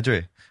plastic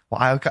surgery?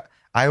 Well,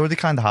 I already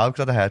kind of have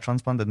because I had a hair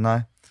transplant, didn't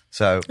I?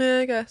 So yeah,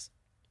 I guess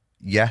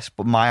yes,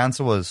 but my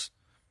answer was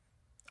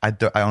I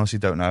honestly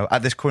don't know.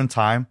 At this current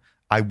time,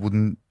 I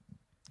wouldn't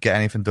get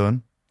anything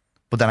done,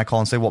 but then I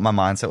can't say what my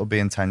mindset would be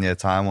in 10-year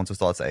time once I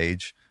start to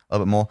age a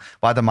little bit more.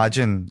 But I'd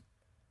imagine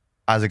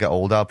as I get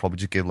older, I'll probably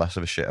just give less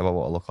of a shit about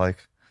what I look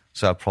like.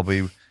 So I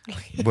probably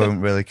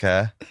won't really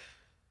care.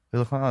 You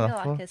look like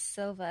that. Like a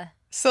silver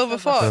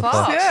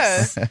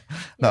fox. Yeah.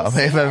 No, I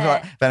mean,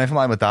 if anything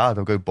like my dad,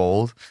 I'll go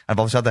bald. I've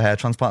obviously had the hair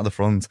transplant at the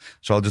front,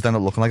 so I'll just end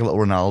up looking like a little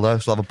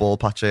Ronaldo. So I'll have a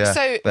bald patch here.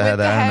 So with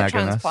the hair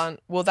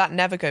transplant, will that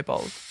never go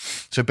bald?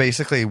 So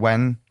basically,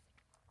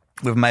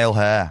 with male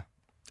hair,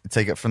 you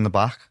take it from the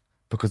back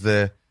because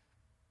the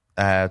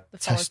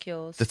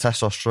follicles, the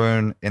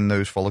testosterone in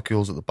those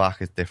follicles at the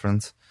back is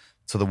different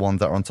to the ones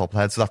that are on top of the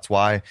head. So that's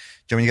why, do you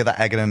know when you get that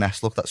egg in a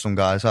nest look that some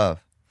guys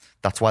have?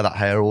 That's why that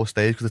hair all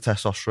stays, because the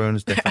testosterone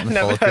is different. I've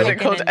never heard it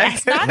called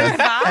egg in a nest.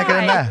 Egg in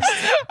a nest.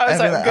 I was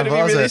like, I'm going to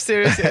be really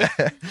serious here.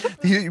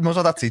 You must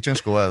have that teacher in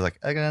school where I was like,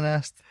 egg in a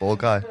nest, bald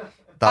guy.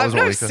 I've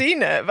never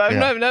seen it, but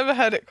I've never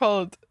heard it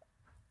called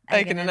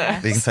egg in a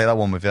nest. You can take that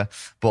one with you.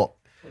 But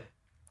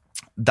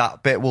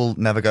that bit will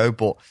never go.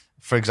 But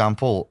for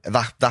example,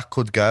 that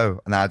could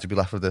go, and I'd just be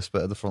left with this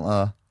bit at the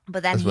front.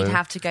 But then you'd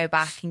have to go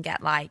back and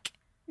get like,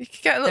 you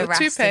could get a little the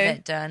rest toupee. of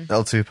it done.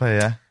 Little toupee,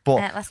 yeah.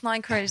 But let's not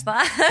encourage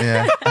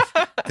that.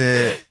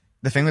 Yeah.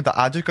 The thing with that,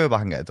 I'd just go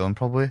back and get it done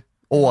probably.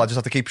 Or I just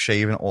have to keep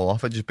shaving it all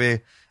off. It'd just be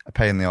a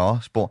pain in the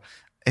arse. But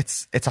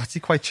it's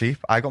actually quite cheap.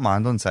 I got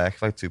mine done Turkey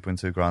for like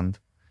 2.2 grand.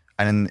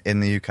 And in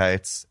the UK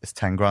it's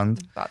 10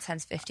 grand. About 10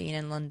 to 15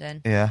 in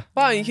London. Yeah.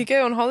 Wow, you could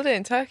go on holiday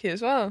in Turkey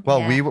as well. Well,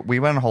 yeah. we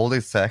went on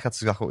holiday to Turkey.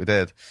 That's exactly what we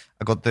did.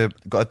 I got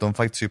it done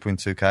for like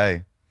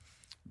 2.2k.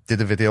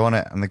 Did a video on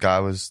it, and the guy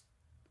was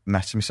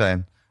messaging me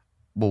saying,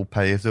 we'll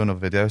pay you to do another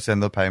video. So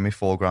they'll pay me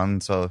 4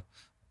 grand. So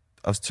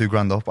I was 2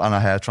 grand up, and a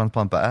hair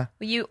transplant better.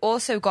 Well, you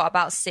also got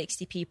about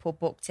 60 people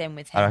booked in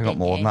with him. I reckon got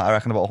more than that. I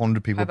reckon about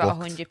 100 people booked.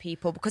 100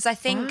 people, because I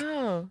think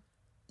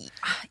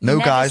no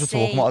guys were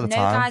talking about it at the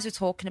time. No guys were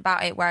talking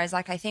about it. Whereas,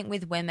 like, I think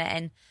with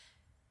women,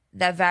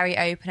 they're very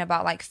open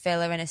about like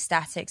filler and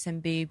aesthetics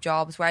and boob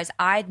jobs. Whereas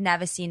I'd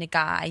never seen a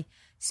guy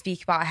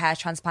speak about a hair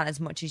transplant as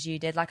much as you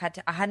did. Like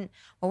I hadn't.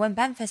 Well, when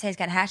Ben first said he's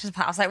getting a hair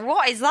transplant, I was like,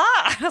 "What is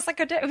that?" I was like,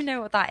 "I don't even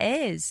know what that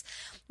is."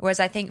 Whereas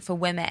I think for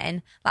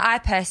women, like I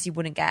personally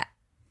wouldn't get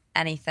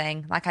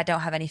anything. Like I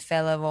don't have any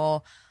filler,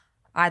 or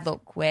I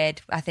look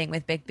weird. I think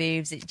with big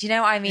boobs. Do you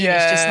know what I mean?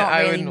 Yeah, it's just not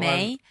really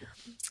me.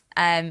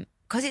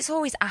 Because it's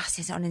always asked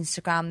it on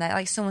Instagram. That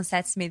like someone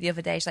said to me the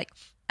other day, she's like,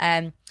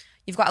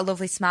 "You've got a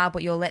lovely smile,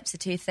 but your lips are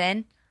too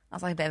thin." I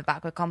was like, a bit of a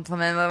backward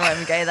compliment. I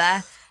won't go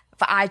there,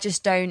 but I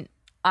just don't.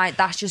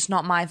 That's just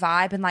not my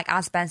vibe. And like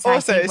as Ben said,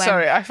 also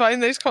sorry, I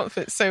find those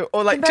comments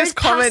or like just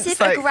comments passive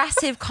like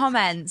aggressive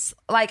comments.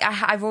 Like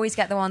I've always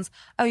get the ones,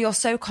 "Oh, you're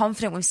so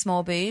confident with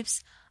small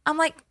boobs." I'm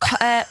like,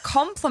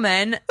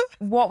 compliment?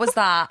 What was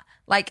that?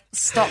 Like,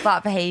 stop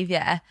that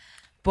behaviour.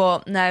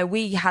 But no,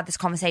 we had this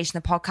conversation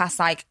in the podcast.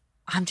 Like,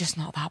 I'm just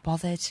not that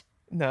bothered.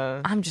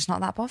 No, I'm just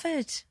not that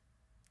bothered.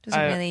 Doesn't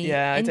really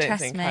I interest don't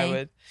think me. I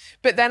would.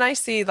 But then I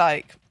see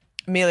like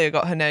Amelia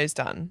got her nose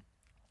done,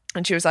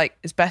 and she was like,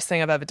 "It's the best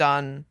thing I've ever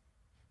done."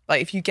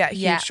 Like, if you get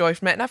huge joy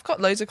from it, and I've got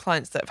loads of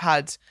clients that have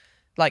had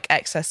like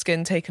excess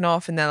skin taken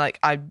off, and they're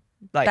like,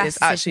 best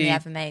it's actually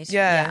ever made.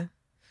 Yeah.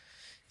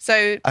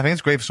 So I think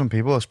it's great for some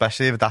people,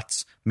 especially if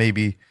that's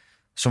maybe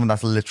someone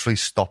that's literally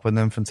stopping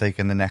them from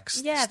taking the next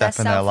step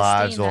in their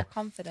lives, or their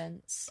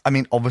confidence. I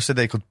mean, obviously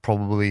they could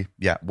probably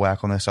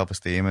work on their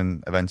self-esteem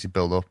and eventually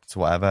build up to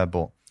whatever.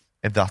 But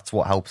if that's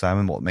what helps them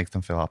and what makes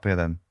them feel happier,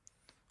 then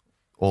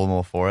all the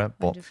more for it.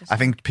 But 100%. I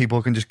think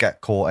people can just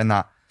get caught in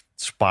that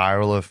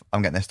spiral of,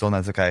 I'm getting this done, and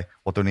it's okay,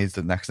 what do I need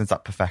to do next? And it's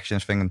that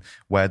perfectionist thing, and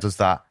where does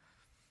that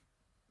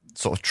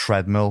sort of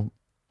treadmill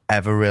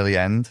ever really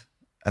end?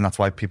 And that's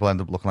why people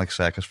end up looking like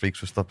circus freaks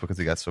with stuff, because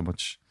they get so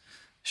much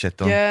shit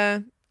done. yeah,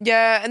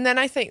 Yeah, and then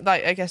I think,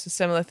 like, I guess a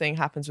similar thing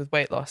happens with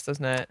weight loss,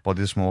 doesn't it?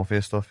 Body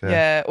dysmorphia stuff, yeah.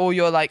 Yeah, or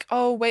you're like,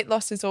 oh, weight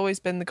loss has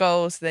always been the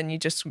goal, so then you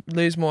just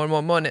lose more and more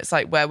and more. And it's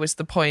like, where was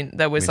the point?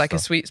 There was like a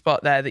sweet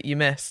spot there that you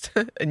missed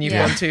and you've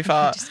gone too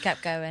far. Just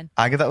kept going.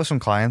 I get that with some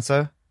clients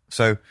though.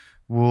 So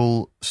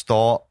we'll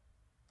start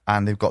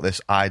and they've got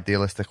this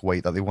idealistic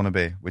weight that they want to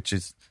be, which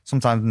is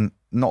sometimes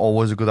not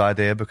always a good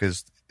idea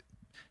because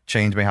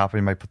change may happen,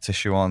 you may put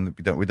tissue on,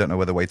 we don't know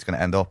where the weight's going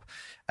to end up.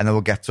 And then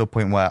we'll get to a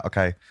point where,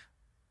 okay,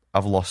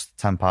 I've lost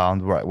 10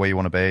 pounds, right where you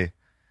want to be.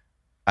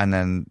 And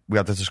then we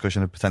had this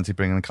discussion of potentially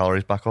bringing the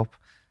calories back up.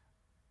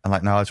 And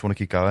like, no, I just want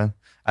to keep going.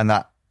 And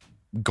that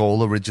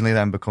goal originally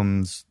then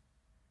becomes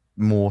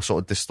more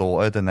sort of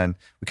distorted. And then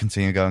we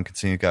continue going.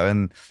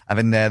 And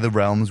then they're the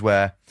realms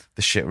where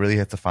the shit really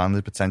hits the fan.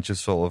 The potential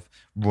sort of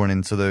run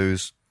into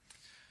those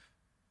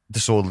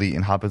disorderly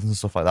eating habits and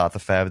stuff like that, the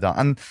further down.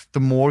 And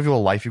the more of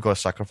your life you've got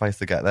to sacrifice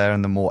to get there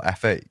and the more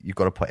effort you've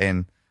got to put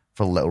in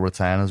for little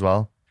return as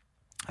well.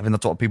 I think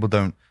that's what people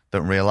don't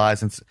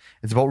realize. It's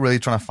about really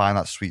trying to find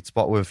that sweet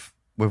spot with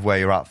where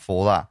you're at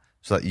for that,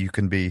 so that you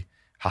can be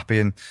happy.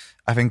 And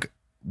I think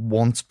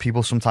once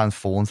people sometimes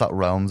fall into that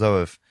realm though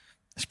of,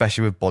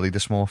 especially with body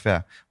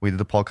dysmorphia, we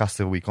did a podcast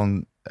the other week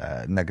on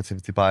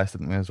negativity bias,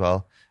 didn't we, as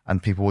well?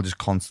 And people will just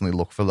constantly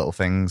look for little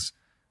things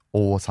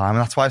all the time.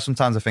 And that's why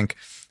sometimes I think,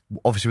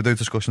 obviously with those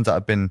discussions that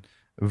have been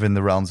within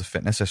the realms of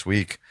fitness this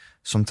week,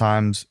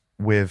 sometimes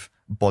with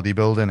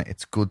bodybuilding,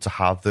 it's good to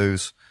have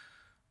those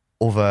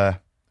other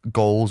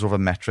goals or other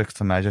metrics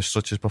to measure,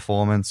 such as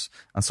performance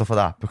and stuff like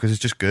that, because it's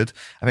just good.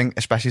 I think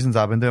especially since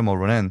I've been doing more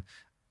running,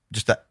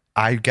 just that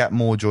I get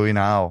more joy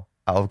now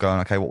out of going,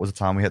 okay, what was the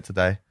time we hit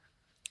today?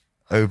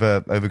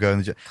 Over going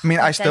the gym. I mean,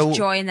 I still there's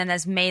joy, and then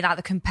there's me, like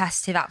the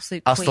competitive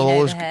absolute queen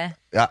over here.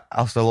 Yeah,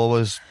 I'll still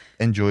always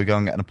enjoy going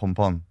and getting a pump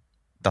on.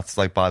 That's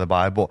like by the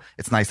by, but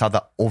it's nice to have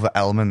that other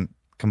element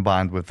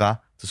combined with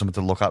that, to something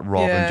to look at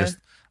rather than just,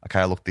 okay,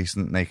 I look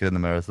decent naked in the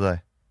mirror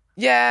today.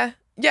 Yeah,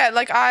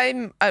 like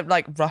I'm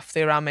like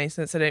roughly around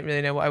maintenance. I don't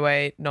really know what I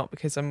weigh, not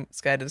because I'm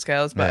scared of the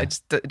scales, but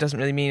it doesn't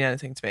really mean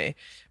anything to me.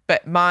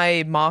 But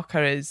my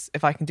marker is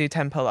if I can do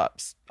 10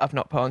 pull-ups, I've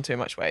not put on too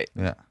much weight.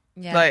 Yeah.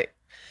 Like,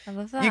 I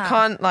love that. you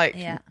can't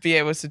be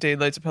able to do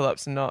loads of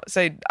pull-ups and not.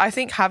 So I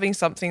think having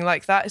something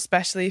like that,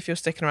 especially if you're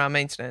sticking around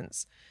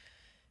maintenance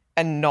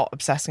and not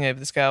obsessing over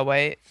the scale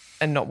weight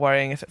and not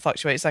worrying if it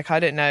fluctuates. Like, I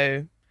don't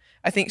know.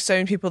 I think so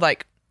many people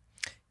like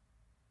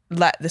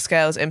let the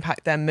scales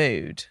impact their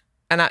mood.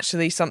 And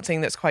actually something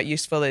that's quite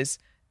useful is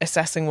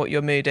assessing what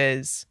your mood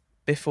is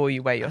before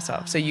you weigh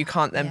yourself. So you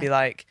can't then be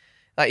like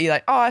you're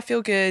like, oh, I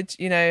feel good.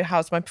 You know,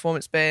 how's my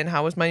performance been?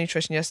 How was my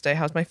nutrition yesterday?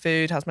 How's my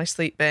food? How's my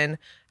sleep been?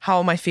 How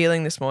am I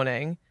feeling this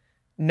morning?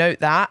 Note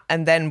that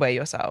and then weigh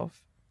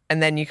yourself.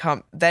 And then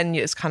then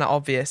it's kind of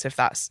obvious if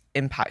that's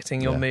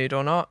impacting your mood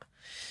or not.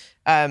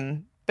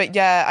 But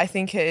yeah, I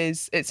think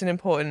it's an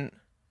important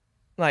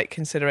like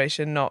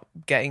consideration, not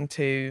getting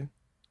too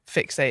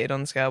fixated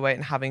on scale weight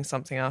and having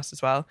something else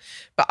as well.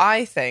 But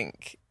I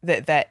think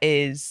that there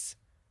is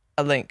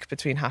a link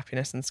between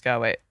happiness and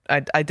scale weight.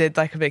 I did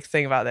like a big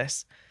thing about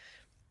this,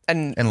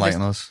 and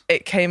enlighten us.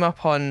 It came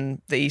up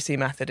on the EC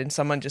method and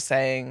someone just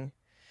saying,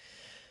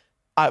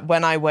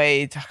 when I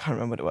weighed, I can't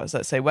remember what it was,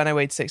 let's say when I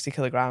weighed 60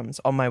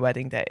 kilograms on my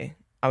wedding day,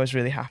 I was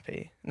really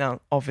happy.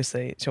 Now,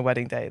 obviously, it's your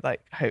wedding day.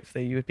 Like,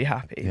 hopefully you would be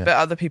happy. Yeah. But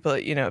other people,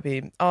 you know, it'd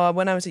be, oh,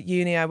 when I was at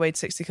uni, I weighed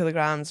 60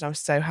 kilograms and I was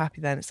so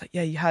happy then. It's like,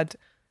 yeah, you had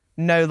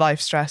no life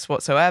stress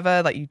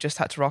whatsoever. Like, you just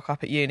had to rock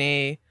up at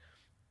uni.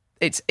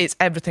 It's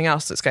everything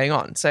else that's going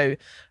on. So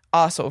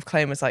our sort of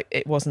claim was like,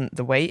 it wasn't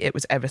the weight, it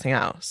was everything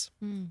else.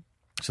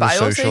 So the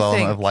social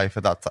element of life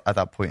at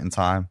that point in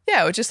time.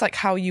 Yeah, or just like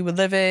how you were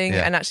living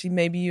and actually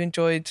maybe you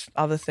enjoyed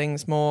other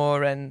things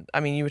more. And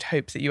I mean, you would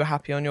hope that you were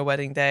happy on your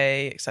wedding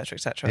day, etc.,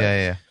 etc.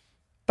 Yeah.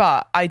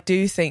 But I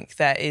do think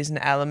there is an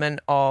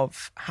element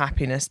of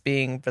happiness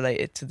being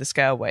related to the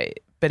scale weight,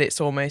 but it's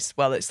almost,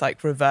 it's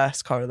like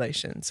reverse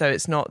correlation. So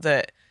it's not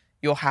that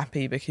you're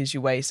happy because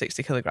you weigh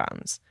 60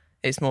 kilograms.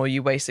 It's more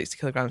you weigh 60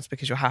 kilograms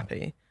because you're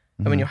happy.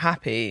 And when you're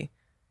happy,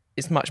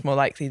 it's much more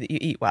likely that you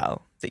eat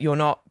well, that you're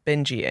not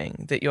binge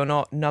eating, that you're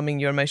not numbing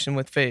your emotion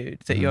with food,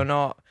 that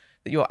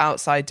you're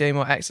outside doing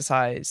more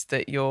exercise,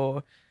 that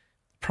you're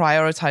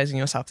prioritizing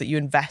yourself, that you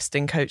invest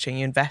in coaching,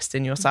 you invest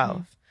in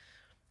yourself.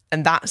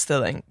 And that's the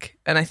link.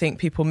 And I think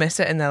people miss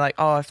it and they're like,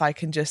 oh, if I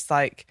can just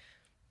like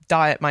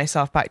diet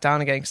myself back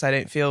down again because I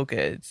don't feel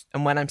good,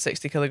 and when I'm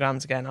 60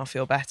 kilograms again, I'll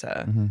feel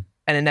better.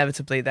 And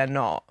inevitably they're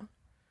not,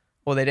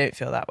 or they don't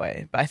feel that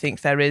way. But I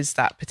think there is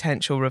that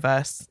potential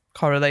reverse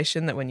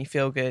correlation that when you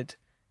feel good,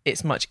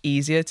 it's much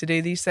easier to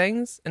do these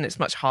things, and it's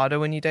much harder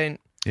when you don't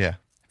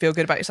feel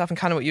good about yourself. And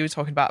kind of what you were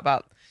talking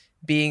about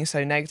being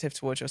so negative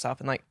towards yourself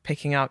and like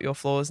picking out your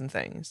flaws and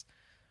things,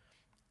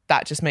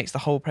 that just makes the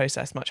whole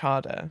process much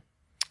harder.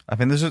 I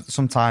think there's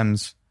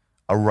sometimes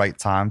a right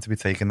time to be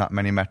taking that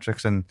many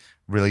metrics and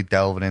really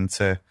delving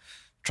into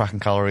tracking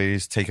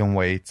calories, taking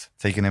weight,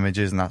 taking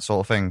images and that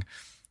sort of thing.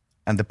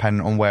 And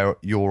depending on where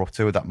you're up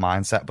to with that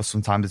mindset, but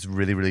sometimes it's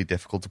really, really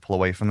difficult to pull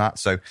away from that.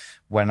 So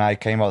when I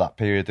came out that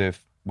period of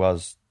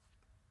was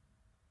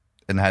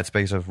in the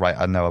headspace of, right,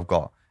 I know I've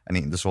got an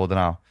eating disorder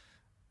now.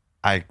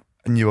 I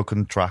knew I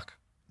couldn't track,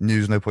 knew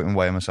there's no point in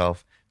weighing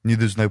myself, knew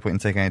there's no point in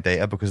taking any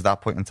data, because at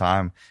that point in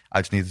time,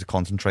 I just needed to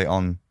concentrate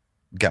on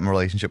getting my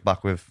relationship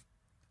back with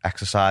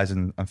exercise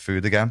and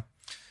food again.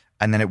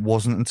 And then it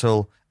wasn't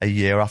until a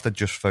year after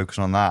just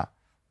focusing on that,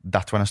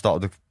 that's when I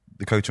started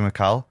the coaching with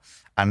Cal.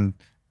 And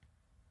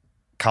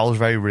Cal's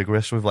very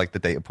rigorous with like the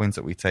data points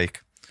that we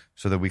take.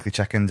 So the weekly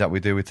check-ins that we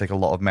do, we take a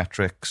lot of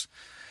metrics,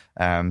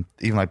 even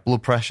like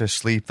blood pressure,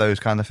 sleep, those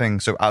kind of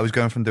things. So I was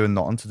going from doing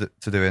nothing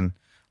to doing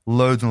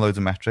loads and loads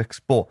of metrics,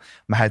 but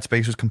my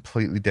headspace was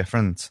completely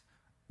different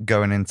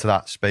going into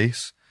that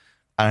space.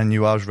 And I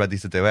knew I was ready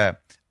to do it.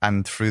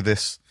 And through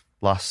this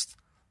last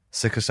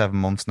 6 or 7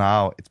 months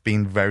now, it's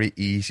been very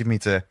easy for me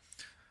to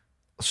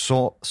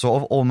sort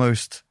of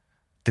almost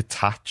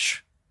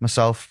detach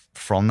myself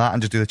from that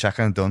and just do the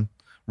check-in and done,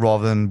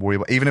 rather than worry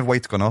about, even if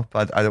weight's gone up,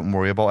 I don't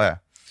worry about it.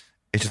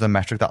 It's just a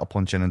metric that I'll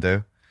punch in and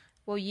do.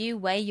 Well, you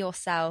weigh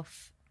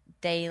yourself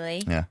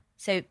daily. Yeah.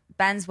 So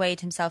Ben's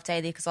weighed himself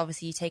daily because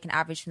obviously you take an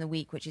average from the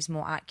week, which is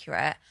more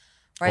accurate.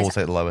 I'll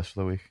take the lowest for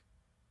the week.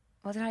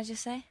 What did I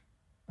just say?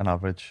 An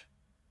average.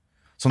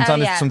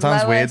 Sometimes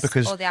it's weird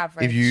because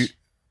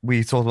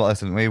we talked about this,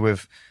 didn't we?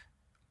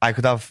 I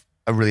could have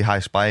a really high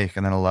spike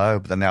and then a low,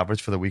 but then the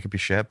average for the week would be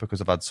shit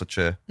because I've had such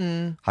a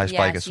high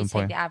spike at some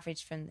point. Take the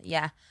average from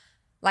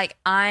like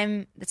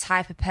I'm the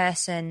type of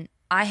person,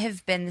 I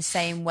have been the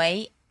same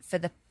weight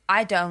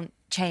I don't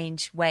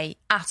change weight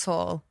at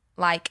all.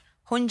 Like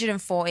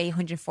 140,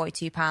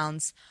 142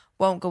 pounds,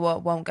 won't go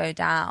up, won't go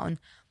down.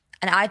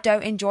 And I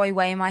don't enjoy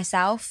weighing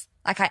myself.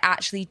 Like I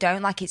actually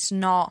don't. Like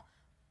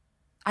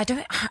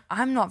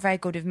I'm not very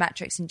good with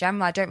metrics in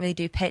general. I don't really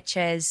do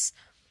pictures.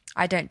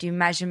 I don't do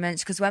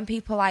measurements, because when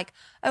people are like,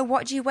 oh,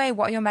 what do you weigh?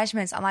 What are your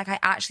measurements? I'm like, I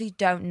actually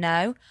don't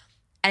know.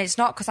 And it's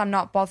not because I'm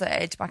not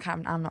bothered. Like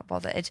I'm not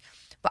bothered.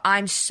 But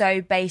I'm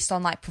so based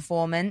on like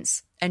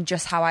performance and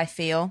just how I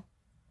feel.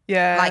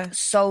 Yeah. Like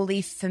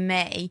solely for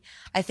me.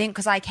 I think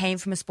because I came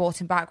from a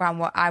sporting background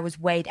where I was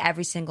weighed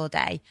every single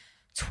day,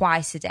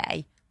 twice a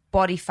day,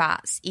 body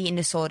fats, eating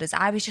disorders.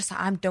 I was just like,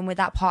 I'm done with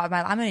that part of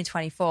my life. I'm only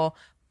 24,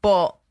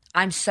 but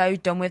I'm so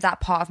done with that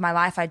part of my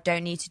life. I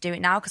don't need to do it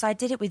now, because I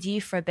did it with you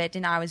for a bit,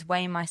 didn't I? I was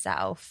weighing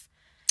myself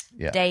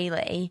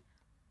daily.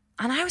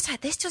 And I was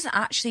like, this doesn't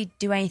actually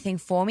do anything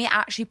for me. It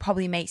actually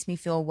probably makes me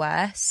feel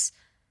worse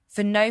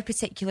for no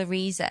particular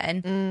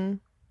reason.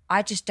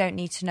 I just don't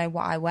need to know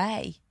what I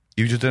weigh.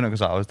 You were just doing it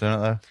because I was doing it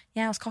though.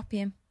 Yeah, I was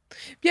copying.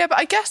 Yeah, but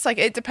I guess like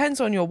it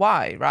depends on your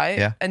why, right?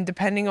 Yeah. And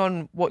depending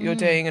on what you're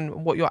doing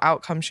and what your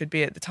outcome should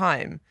be at the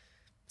time,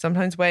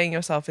 sometimes weighing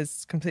yourself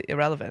is completely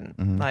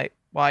irrelevant. Like,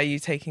 why are you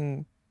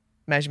taking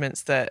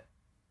measurements that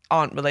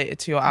aren't related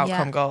to your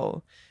outcome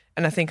goal?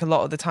 And I think a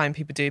lot of the time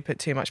people do put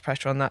too much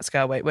pressure on that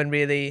scale weight when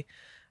really,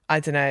 I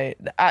don't know.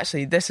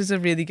 Actually, this is a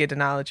really good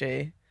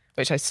analogy,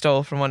 which I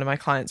stole from one of my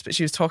clients, but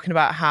she was talking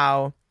about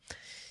how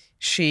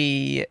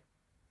she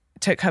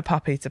took her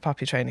puppy to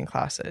puppy training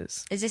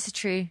classes. Is this a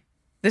true?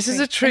 This is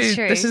a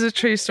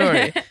true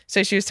story.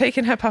 So she was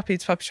taking her puppy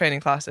to puppy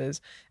training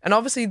classes, and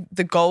obviously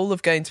the goal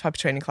of going to puppy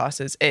training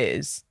classes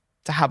is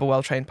to have a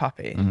well-trained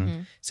puppy.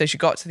 So she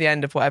got to the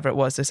end of whatever it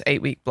was, this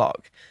 8-week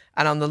block,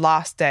 and on the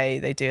last day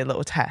they do a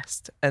little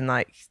test, and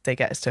like they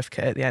get a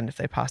certificate at the end if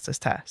they pass this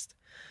test.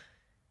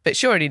 But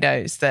she already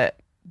knows that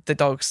the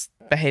dog's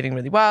behaving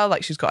really well,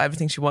 like she's got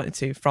everything she wanted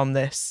to from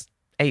this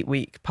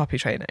 8-week puppy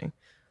training,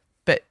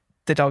 but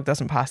the dog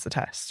doesn't pass the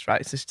test,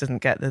 right? So she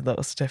doesn't get the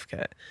little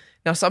certificate.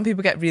 Now, some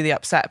people get really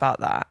upset about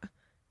that,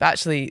 but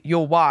actually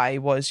your why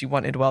was you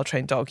wanted a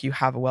well-trained dog. You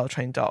have a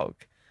well-trained dog.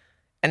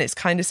 And it's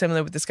kind of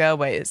similar with the scale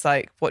weight. It's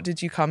like, what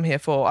did you come here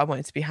for? I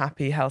wanted to be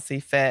happy,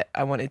 healthy, fit.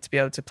 I wanted to be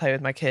able to play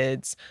with my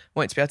kids. I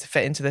wanted to be able to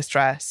fit into this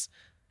dress.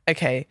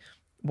 Okay,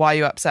 why are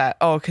you upset?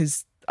 Oh,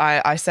 because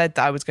I said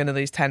that I was going to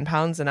lose 10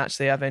 pounds and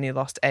actually I've only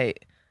lost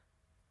 8.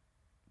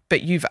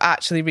 But you've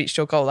actually reached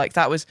your goal. Like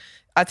that was,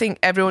 I think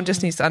everyone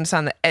just needs to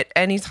understand that at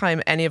any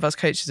time any of us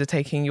coaches are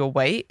taking your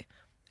weight,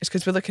 it's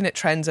because we're looking at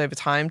trends over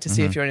time to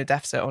see if you're in a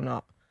deficit or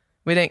not.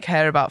 We don't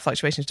care about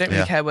fluctuations. Don't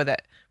really care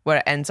where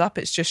it ends up.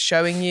 It's just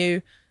showing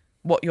you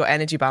what your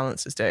energy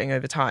balance is doing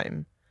over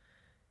time.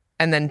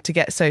 And then to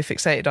get so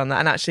fixated on that,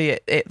 and actually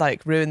it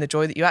like ruined the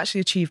joy that you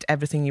actually achieved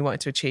everything you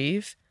wanted to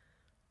achieve,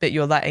 but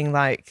you're letting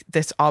like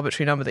this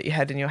arbitrary number that you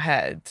had in your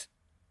head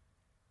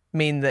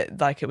mean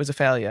that like it was a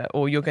failure,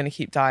 or you're going to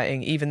keep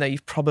dieting even though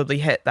you've probably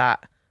hit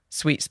that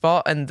sweet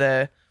spot and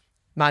the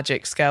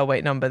magic scale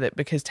weight number that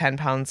because 10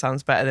 pounds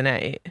sounds better than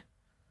 8.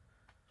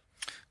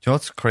 Do you know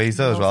what's crazy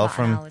though, as well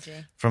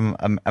from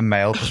a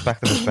male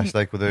perspective, especially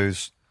like with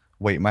those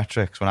weight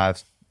metrics, when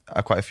I've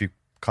quite a few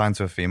clients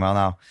who are female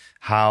now,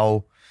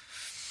 how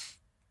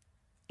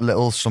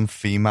little some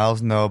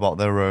females know about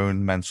their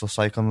own menstrual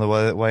cycle and the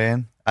way they weigh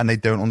in, and they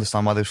don't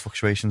understand why those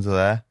fluctuations are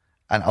there.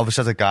 And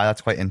obviously as a guy,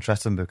 that's quite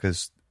interesting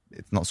because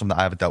it's not something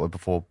that I ever dealt with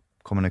before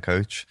becoming a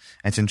coach.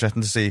 And it's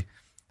interesting to see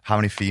how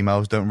many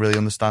females don't really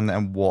understand it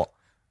and what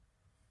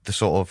the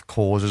sort of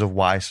causes of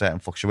why certain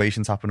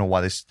fluctuations happen or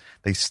why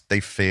they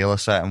feel a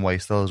certain way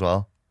still as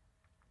well.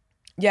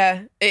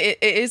 Yeah,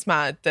 it is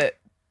mad that,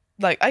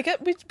 like,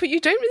 but you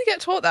don't really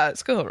get taught that at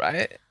school,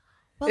 right?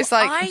 Well, it's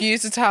like,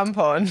 use a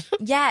tampon.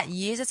 Yeah,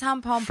 use a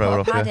tampon, Throw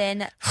it put a up, pad yeah.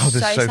 in. Oh, this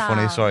is so sound.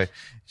 funny. Sorry.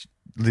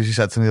 Lucy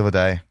said to me the other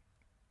day,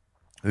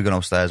 we were going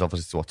upstairs,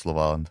 obviously, to watch Love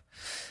Island.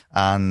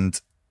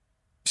 And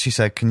she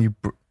said,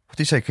 what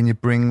do you say? Can you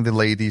bring the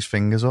ladies'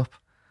 fingers up?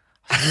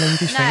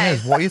 Ladies'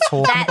 fingers? What are you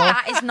talking about?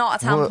 That is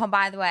not a tampon,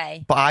 by the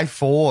way. But I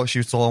thought she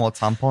was talking about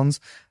tampons.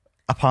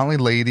 Apparently,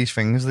 ladies'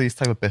 fingers are these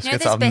type of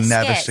biscuits that I've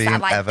never seen that are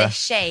like ever. this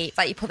shape,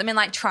 like you put them in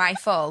like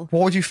trifle.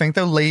 What would you think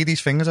though?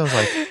 Ladies' fingers? I was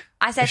like,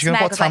 I said is she to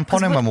going Meg, to put a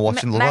tampon in when we're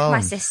watching Love Meg, my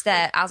Island?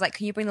 sister, I was like,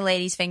 can you bring the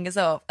ladies' fingers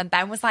up? And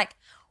Ben was like,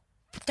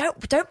 don't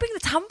bring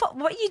the tampon.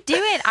 What are you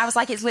doing? I was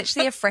like, it's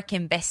literally a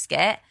freaking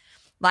biscuit.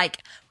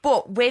 Like,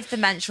 but with the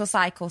menstrual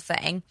cycle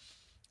thing,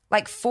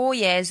 like 4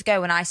 years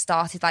ago when I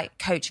started like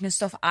coaching and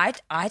stuff, I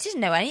didn't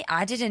know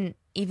I didn't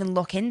even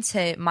look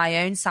into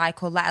my own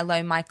cycle, let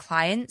alone my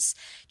clients.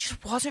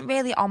 Just wasn't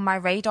really on my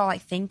radar,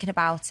 like thinking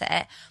about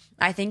it.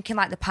 I think in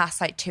like the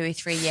past like 2 or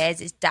 3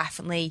 years, it's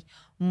definitely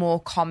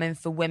more common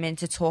for women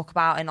to talk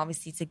about, and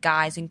obviously to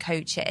guys and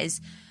coaches,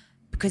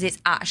 because it's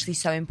actually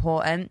so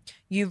important.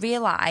 You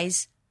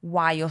realize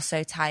why you're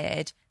so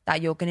tired,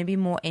 that you're going to be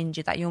more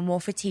injured, that you're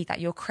more fatigued, that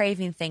you're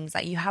craving things,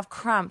 that you have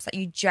cramps, that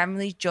you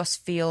generally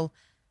just feel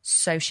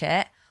so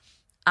shit.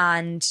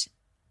 And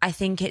I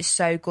think it's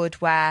so good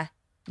where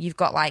you've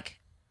got like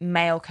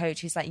male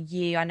coaches like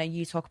you. I know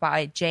you talk about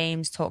it.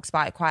 James talks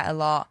about it quite a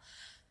lot.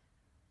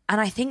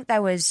 And I think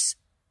there was,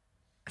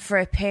 for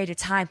a period of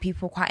time,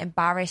 people were quite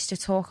embarrassed to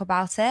talk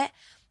about it.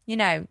 You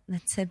know, the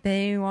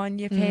taboo on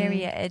your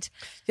period.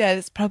 Yeah,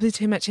 it's probably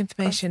too much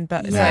information,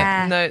 but it's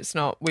Yeah. like, no, it's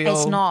not.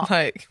 It's not.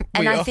 Like,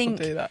 And we I all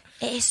think do that.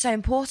 it is so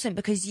important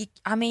because you're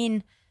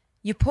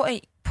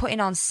putting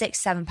on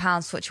 6-7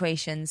 pounds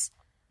fluctuations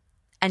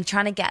and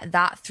trying to get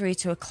that through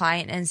to a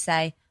client and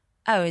say,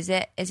 oh, is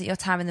it your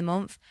time in the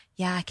month?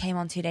 Yeah, I came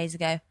on 2 days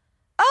ago.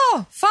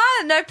 Oh,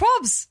 fine, no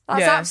probs.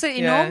 That's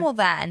absolutely normal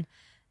then.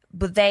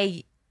 But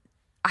I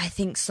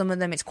think some of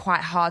them, it's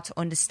quite hard to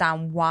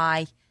understand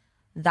why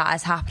that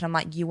has happened. I'm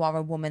like, you are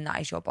a woman,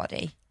 that is your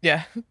body.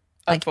 Yeah,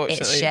 Like,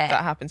 unfortunately, it's shit.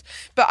 that happens.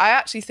 But I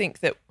actually think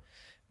that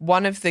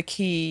one of the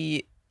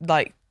key,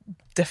 like,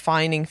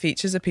 defining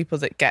features of people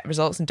that get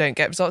results and don't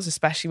get results,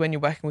 especially when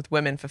you're working with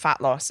women for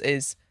fat loss,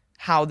 is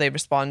how they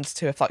respond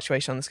to a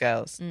fluctuation on the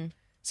scales.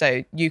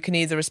 So you can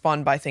either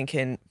respond by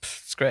thinking,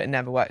 screw it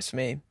never works for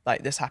me,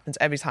 like this happens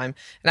every time.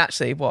 And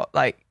actually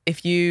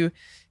if you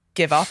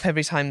give up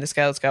every time the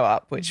scales go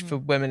up, which for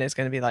women is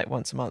going to be like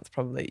once a month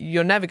probably,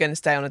 you're never going to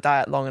stay on a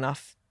diet long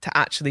enough to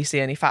actually see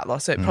any fat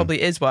loss. So it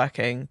probably is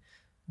working,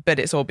 but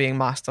it's all being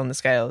masked on the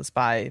scales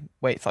by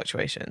weight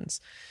fluctuations.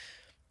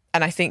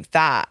 And I think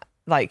that,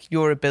 like,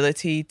 your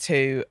ability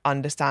to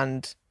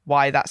understand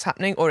why that's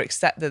happening or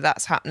accept that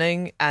that's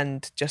happening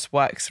and just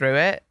work through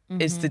it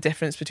is the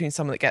difference between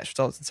someone that gets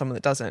results and someone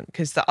that doesn't.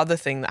 Because the other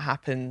thing that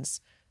happens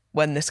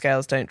when the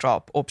scales don't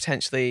drop, or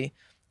potentially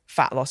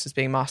fat loss is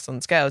being masked on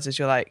the scales, is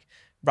you're like,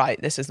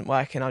 right, this isn't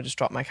working, I'll just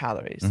drop my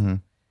calories.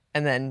 And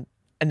then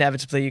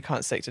inevitably you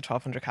can't stick to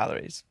 1,200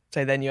 calories.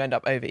 So then you end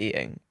up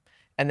overeating.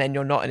 And then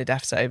you're not in a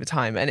deficit over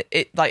time. And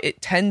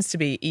it tends to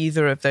be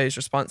either of those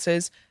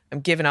responses. I'm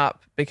giving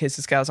up because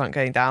the scales aren't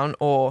going down,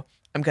 or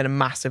I'm going to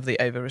massively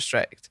over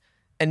restrict.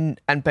 And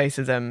both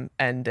of them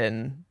end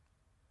in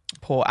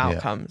poor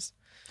outcomes.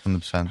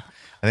 100%.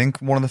 I think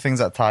one of the things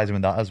that ties in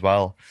with that as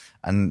well,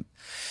 and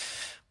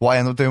what I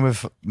end up doing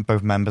with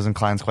both members and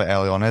clients quite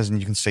early on is, and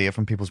you can see it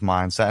from people's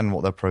mindset and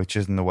what their approach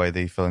is and the way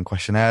they fill in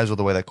questionnaires or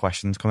the way their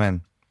questions come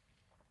in,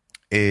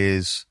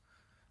 is,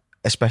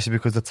 especially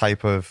because the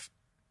type of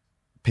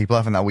people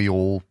I think that we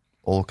all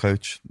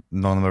coach,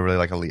 none of them are really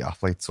like elite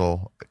athletes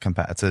or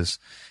competitors,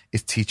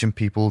 is teaching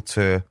people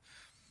to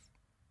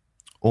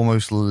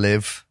almost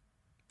live,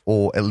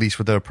 or at least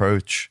with their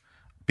approach,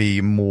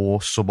 be more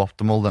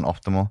suboptimal than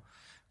optimal.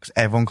 Because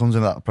everyone comes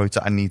in with that approach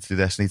that I need to do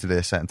this, I need to do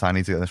this certain time, I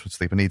need to get this much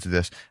sleep, I need to do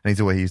this, I need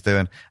to do what he's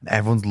doing. And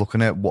everyone's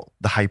looking at what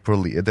the hyper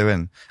elite are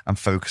doing and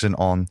focusing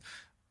on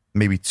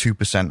maybe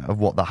 2% of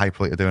what the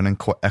hyper elite are doing and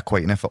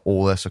equating it for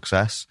all their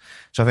success.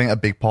 So I think a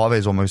big part of it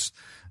is almost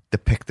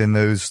depicting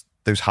those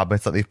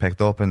habits that they've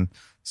picked up and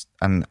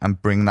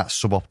bring that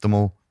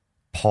suboptimal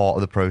part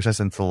of the process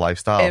into the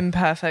lifestyle.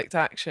 Imperfect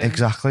action.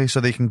 Exactly. So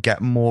they can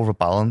get more of a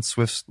balance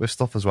with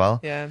stuff as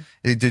well. Yeah.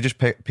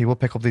 People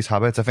pick up these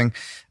habits. I think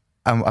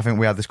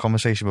we had this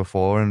conversation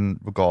before in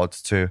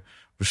regards to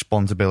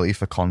responsibility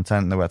for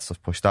content and the way that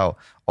stuff's pushed out.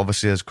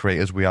 Obviously, as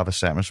creators, we have a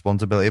certain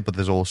responsibility, but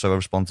there's also a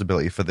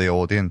responsibility for the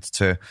audience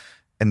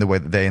in the way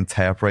that they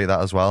interpret that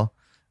as well.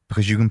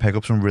 Because you can pick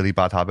up some really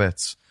bad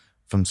habits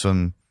from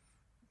some,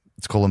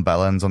 let's call them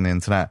bellends on the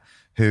internet,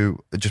 who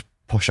just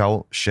push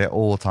out shit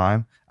all the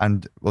time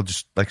and will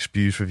just like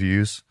spew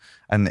reviews.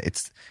 And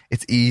it's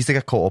easy to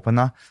get caught up in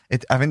that.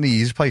 I think the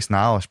easiest place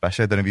now,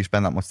 especially, I don't know if you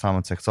spend that much time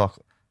on TikTok,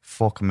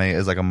 fuck me,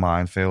 it's like a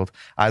minefield.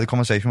 I had a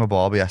conversation with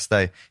Barbie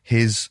yesterday.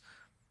 His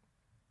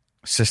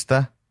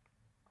sister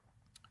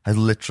has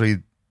literally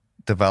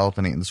developed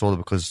an eating disorder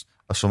because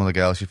of some of the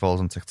girls she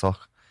follows on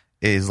TikTok.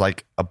 is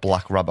like a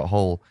black rabbit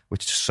hole,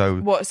 which is so...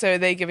 What? So are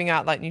they giving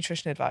out like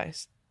nutrition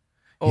advice?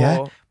 Or...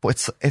 Yeah,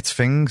 but it's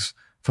things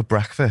for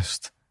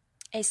breakfast.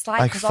 It's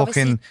like 'cause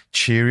fucking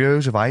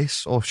Cheerios with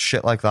ice or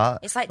shit like that.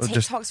 It's like Or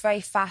TikTok's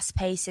very fast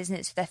paced, isn't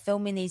it? So they're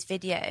filming these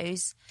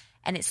videos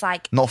and it's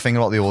like... Not thinking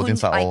about the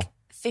audience at all.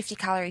 50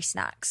 calorie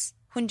snacks,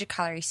 100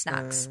 calorie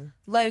snacks,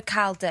 low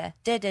cal da.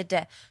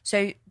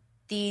 So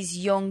these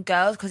young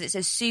girls, because it's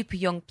a super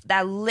young,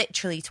 they're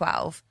literally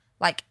 12.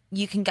 Like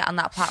you can get on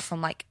that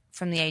platform like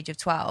from the age of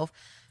 12.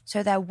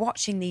 So they're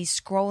watching these,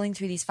 scrolling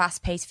through these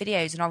fast-paced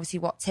videos. And obviously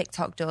what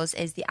TikTok does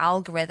is the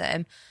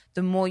algorithm,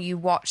 the more you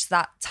watch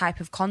that type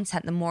of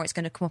content, the more it's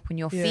going to come up on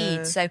your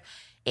feed. So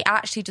it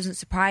actually doesn't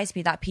surprise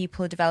me that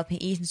people are developing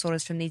eating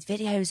disorders from these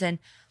videos. And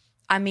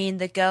I mean,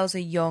 the girls are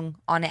young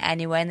on it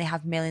anyway, and they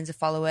have millions of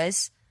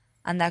followers,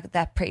 and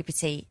they're pretty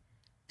petite.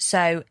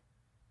 So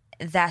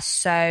they're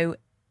so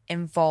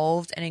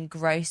involved and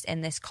engrossed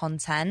in this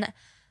content.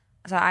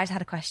 So I just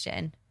had a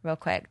question real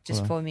quick,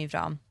 just before we moved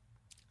on.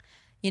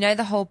 You know,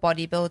 the whole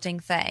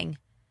bodybuilding thing,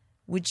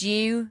 would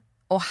you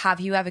or have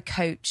you ever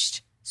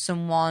coached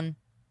someone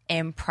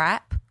in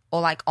prep or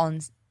like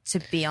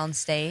to be on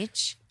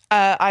stage?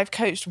 I've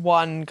coached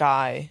one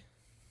guy.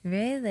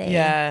 Really?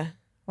 Yeah.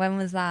 When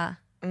was that?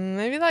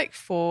 Maybe like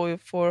 4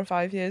 or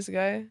 5 years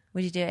ago.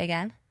 Would you do it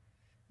again?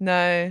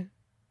 No.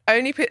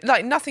 Only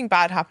like nothing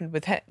bad happened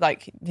with him.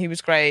 Like he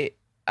was great.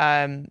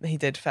 He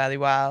did fairly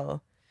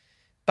well.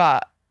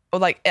 But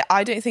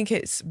I don't think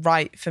it's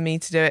right for me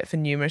to do it for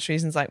numerous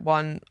reasons. Like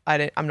one,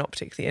 I'm not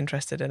particularly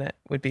interested in it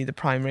would be the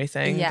primary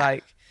thing. Yeah.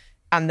 Like,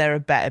 and there are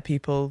better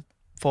people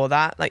for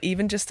that. Like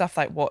even just stuff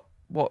like what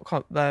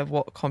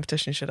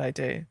competition should I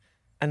do?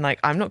 And like,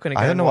 I'm not going to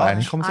go. I don't know what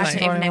any I competition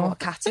don't even know anymore. what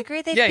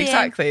category they'd Yeah, be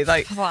exactly. in.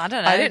 Like, Well, I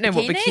don't know. I don't know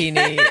what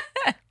bikini.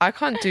 I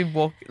can't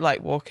do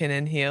walking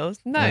in heels.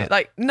 No,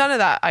 like none of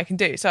that I can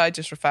do. So I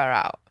just refer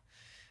out.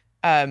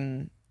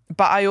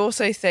 But I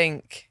also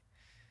think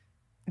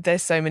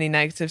there's so many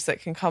negatives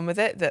that can come with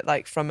it that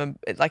like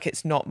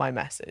it's not my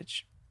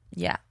message.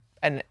 Yeah.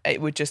 And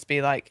it would just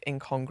be like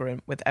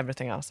incongruent with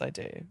everything else I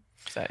do.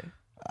 So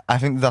I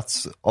think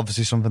that's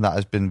obviously something that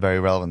has been very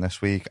relevant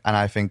this week. And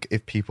I think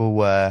if people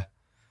were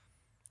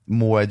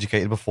more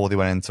educated before they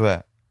went into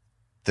it,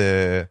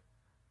 the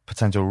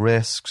potential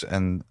risks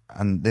and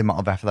the amount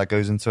of effort that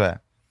goes into it,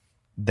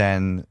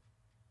 then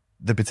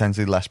there'd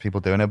potentially less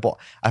people doing it. But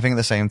I think at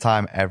the same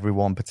time,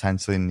 everyone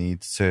potentially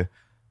needs to,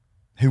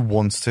 who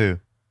wants to,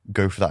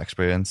 go for that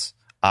experience.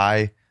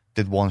 I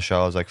did one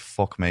show, I was like,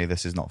 fuck me,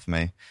 this is not for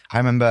me. I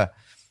remember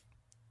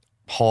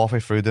halfway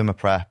through doing my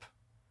prep,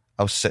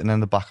 I was sitting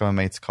in the back of my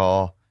mate's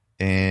car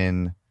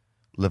in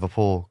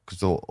Liverpool,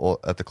 because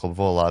at the club of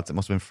all lads, it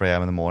must have been 3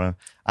 a.m. in the morning,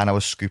 and I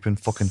was scooping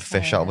fucking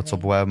fish out of a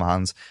Tupperware with my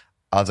hands.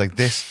 I was like,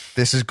 this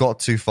has got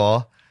too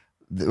far.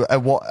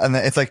 And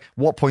it's like,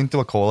 what point do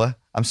I call it?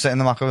 I'm sitting in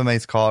the back of my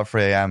mate's car at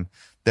 3 a.m.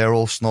 They're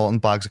all snorting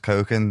bags of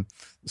coke and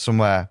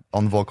somewhere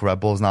on the vodka Red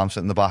Bulls. Now I'm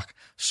sitting in the back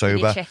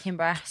sober. Chicken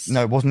breast.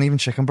 No, it wasn't even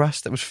chicken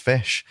breast. It was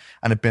fish,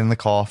 and I'd been in the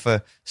car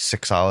for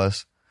 6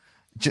 hours.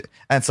 And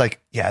it's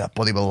like, yeah, that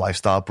bodybuilder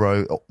lifestyle,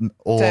 bro.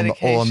 All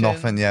or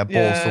nothing. Yeah,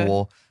 balls to the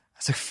wall.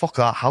 It's like, fuck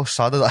that. How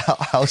sad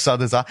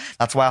is that?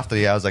 That's why after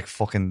the year I was like,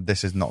 fucking,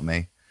 this is not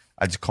me.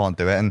 I just can't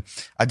do it. And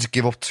I just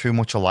give up too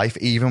much of life.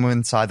 Even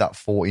inside that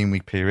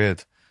 14-week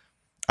period,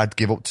 I'd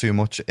give up too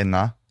much in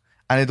that.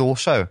 And it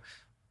also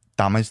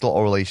damaged a lot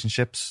of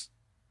relationships.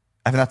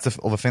 I think that's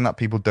the other thing that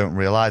people don't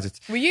realise.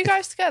 Were you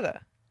guys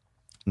together?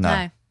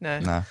 No.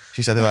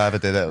 She said if I ever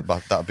did it,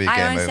 that'd be a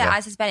game over. I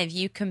suspect if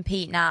you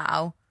compete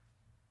now,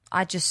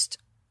 I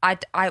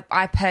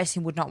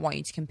personally would not want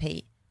you to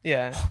compete.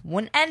 Yeah.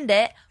 Wouldn't end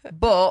it,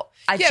 but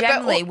I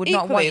generally would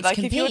not want you to like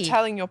compete. if you're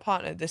telling your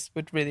partner this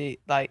would really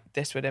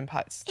this would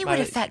impact it would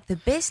affect the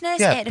business,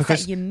 yeah, it'd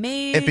affect your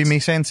mood. It'd be me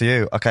saying to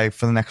you, okay,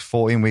 for the next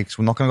 14 weeks,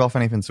 we're not going to go off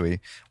anything to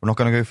eat. We're not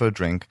going to go for a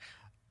drink.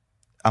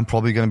 I'm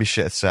probably going to be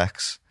shit at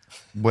sex.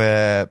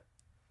 Where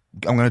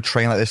I'm going to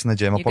train like this in the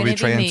gym. I'll probably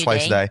train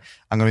twice a day.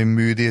 I'm going to be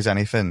moody as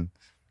anything.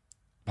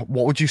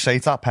 What would you say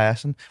to that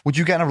person? Would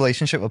you get in a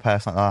relationship with a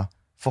person like that?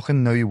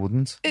 Fucking no, you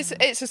wouldn't. It's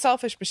a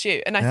selfish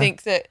pursuit. And I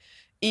think that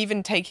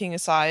even taking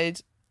aside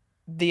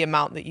the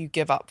amount that you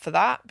give up for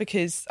that,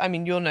 because I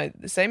mean, you'll know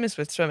the same as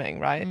with swimming,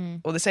 right?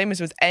 Or the same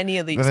as with any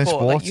elite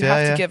sport. Like you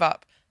have to give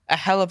up a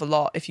hell of a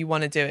lot if you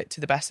want to do it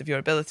to the best of your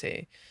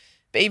ability.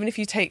 But even if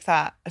you take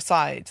that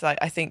aside, like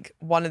I think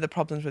one of the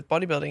problems with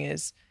bodybuilding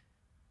is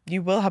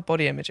you will have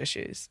body image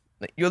issues.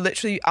 Like you're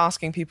literally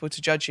asking people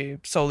to judge you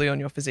solely on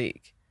your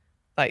physique.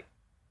 Like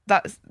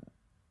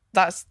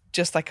that's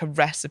just like a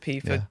recipe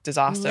for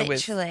disaster.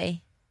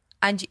 Literally.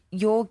 And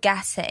you're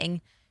getting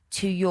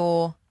to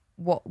your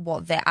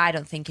what they, I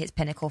don't think it's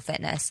pinnacle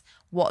fitness.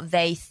 What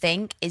they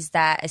think is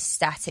their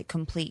aesthetic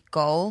complete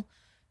goal.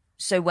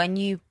 So when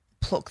you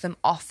pluck them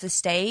off the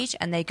stage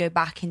and they go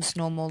back into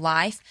normal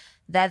life,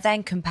 they're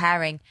then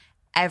comparing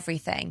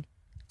everything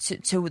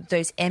to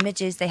those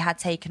images they had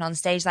taken on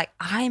stage. Like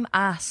I'm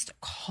asked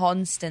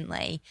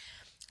constantly,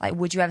 like,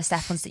 would you ever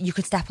step on stage? You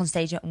could step on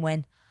stage and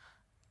win.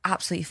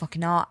 Absolutely fucking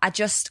not.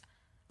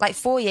 Like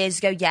 4 years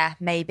ago, yeah,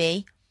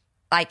 maybe.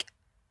 Like,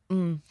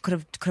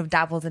 could have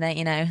dabbled in it,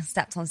 you know,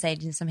 stepped on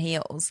stage in some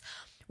heels.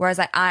 Whereas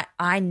like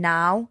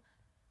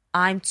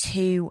I'm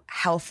too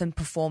health and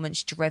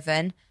performance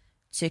driven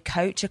to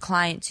coach a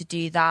client to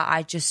do that.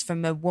 I just,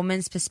 from a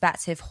woman's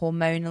perspective,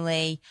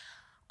 hormonally,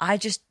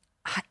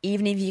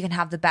 even if you can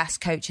have the best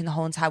coach in the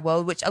whole entire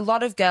world, which a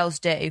lot of girls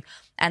do,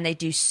 and they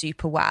do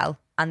super well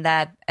and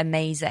they're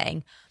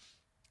amazing,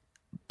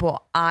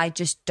 but I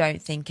just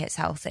don't think it's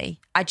healthy.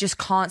 I just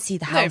can't see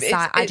the health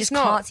side. I just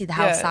can't see the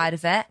health side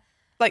of it.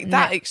 Like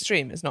that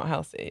extreme is not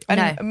healthy.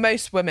 And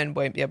most women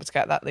won't be able to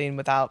get that lean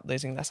without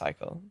losing their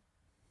cycle.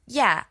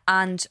 Yeah,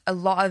 and a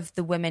lot of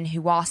the women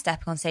who are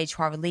stepping on stage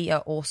who are elite are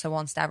also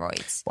on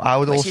steroids, I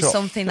would which also, is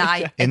something that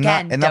I, in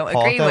again, that don't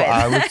part, agree though, with.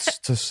 I would,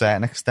 to a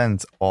certain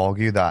extent,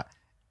 argue that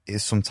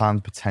it's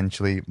sometimes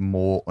potentially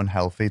more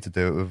unhealthy to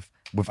do it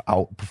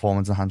without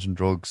performance-enhancing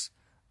drugs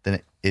than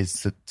it is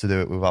to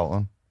do it without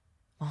them.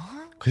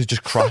 Because it's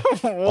just crap.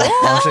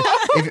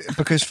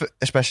 Honestly,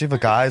 especially for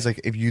guys,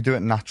 like if you do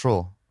it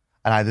natural,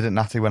 and I did it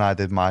naturally when I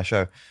did my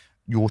show,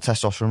 your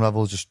testosterone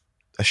level is just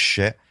a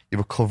shit. Your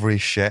recovery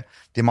is shit.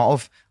 The amount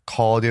of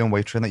cardio and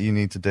weight training that you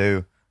need to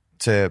do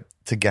to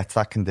get to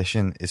that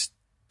condition is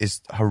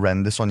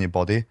horrendous on your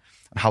body,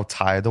 and how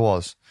tired I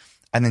was.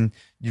 And then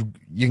you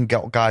can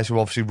get guys who are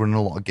obviously running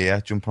a lot of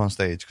gear jumping on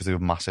stage because they were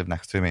massive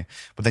next to me.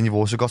 But then you've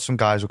also got some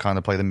guys who kind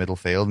of play the middle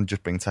field and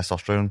just bring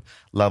testosterone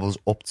levels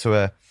up to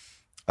a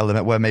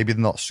limit where maybe they're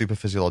not super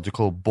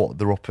physiological, but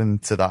they're up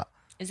into that.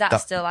 Is that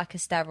still like a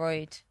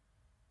steroid?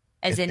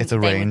 It's a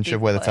range of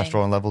where the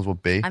testosterone levels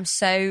would be. I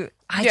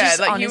just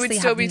like you would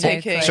still be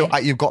taking. So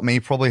you've got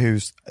me probably who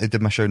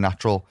did my show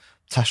natural,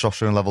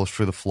 testosterone levels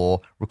through the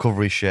floor,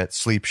 recovery shit,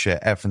 sleep shit,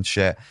 everything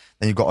shit.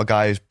 Then you've got a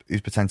guy who's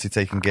potentially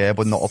taking gear,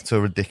 but not up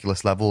to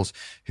ridiculous levels,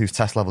 whose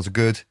test levels are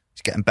good.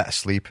 He's getting better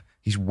sleep.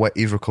 He's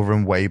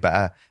recovering way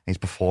better. He's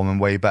performing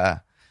way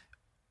better.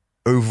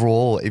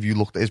 Overall, if you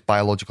looked at his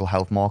biological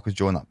health markers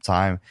during that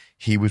time,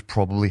 he was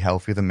probably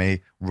healthier than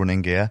me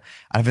running gear.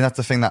 And I think that's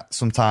the thing that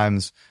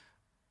sometimes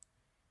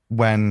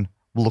when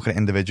we're looking at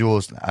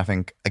individuals, I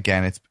think,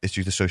 again, it's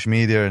due to social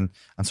media and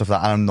stuff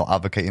like that. And I'm not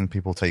advocating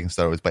people taking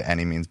steroids by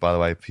any means, by the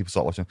way. People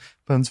start watching,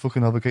 Ben's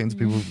fucking advocating to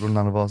people running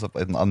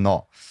anabols. I'm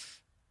not.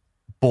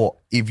 But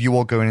if you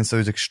are going into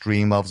those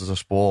extreme levels as a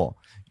sport,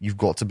 you've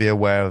got to be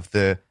aware of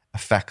the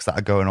effects that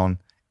are going on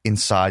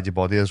inside your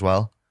body as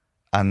well.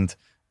 And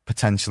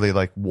potentially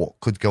like what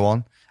could go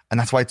on. And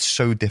that's why it's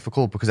so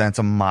difficult, because then it's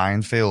a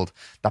minefield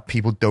that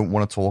people don't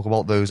want to talk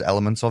about those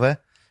elements of it.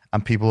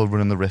 And people are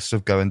running the risk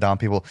of going down.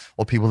 People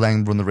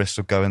then run the risk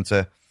of going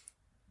to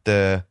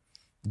the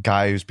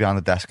guy who's behind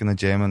the desk in the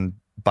gym and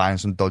buying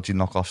some dodgy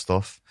knockoff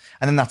stuff.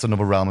 And then that's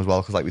another realm as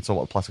well, because like we talk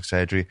about plastic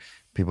surgery,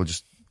 people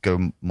just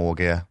go more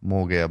gear.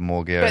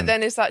 But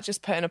then is that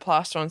just putting a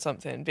plaster on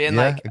something? Being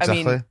exactly. I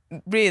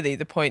mean, really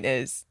the point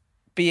is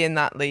being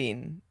that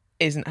lean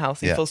isn't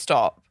healthy, full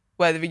stop.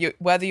 Whether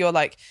you're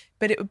like,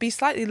 but it would be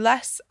slightly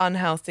less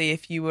unhealthy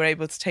if you were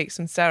able to take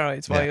some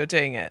steroids while you're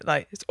doing it.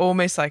 Like it's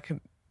almost like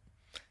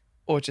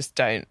or just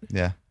don't.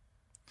 Yeah.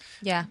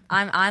 Yeah,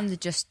 I'm the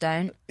just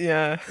don't.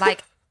 Yeah.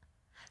 Like,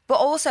 but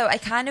also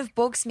it kind of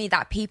bugs me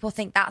that people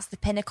think that's the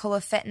pinnacle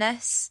of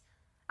fitness.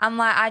 I'm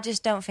like, I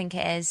just don't think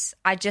it is.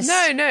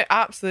 No,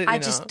 absolutely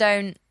not. Just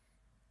don't.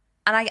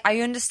 And I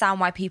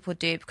understand why people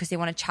do it, because they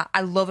want to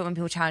I love it when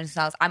people challenge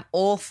themselves. I'm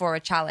all for a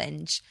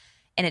challenge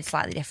in a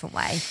slightly different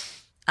way.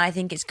 And I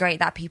think it's great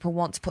that people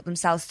want to put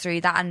themselves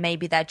through that, and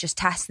maybe they're just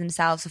testing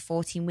themselves for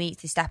 14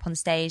 weeks. They step on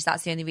stage.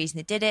 That's the only reason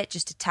they did it,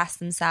 just to test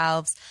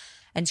themselves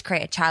and to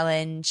create a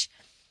challenge.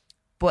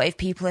 But if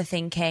people are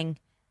thinking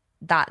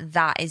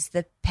that is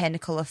the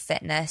pinnacle of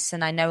fitness,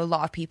 and I know a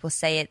lot of people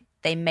say it,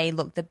 they may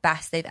look the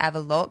best they've ever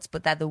looked,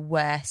 but they're the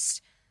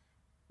worst,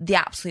 the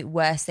absolute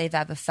worst they've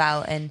ever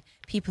felt. And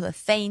people are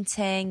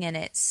fainting, and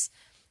it's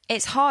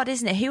hard,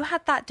 isn't it? Who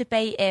had that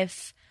debate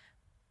if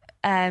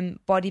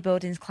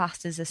bodybuilding's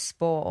classed as a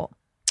sport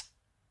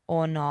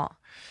or not?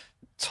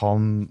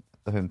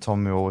 I think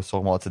Tom we were always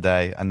talking about it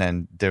today, and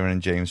then Darren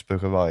and James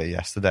spoke about it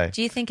yesterday.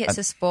 Do you think it's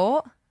a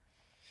sport?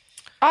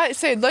 I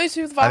say loads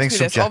of people have asked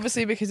me this,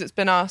 obviously because it's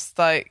been asked.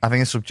 Like, I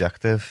think it's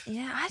subjective.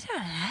 Yeah, I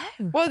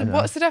don't know.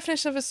 What's the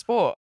definition of a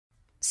sport?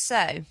 So,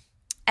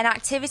 an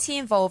activity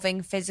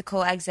involving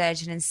physical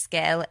exertion and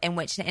skill in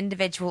which an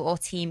individual or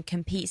team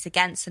competes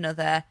against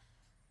another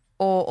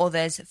or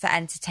others for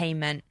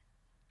entertainment.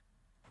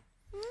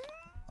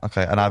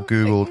 Okay, and I've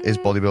Googled, is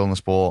bodybuilding a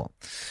sport?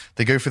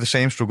 They go through the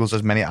same struggles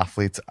as many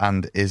athletes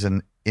and is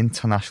an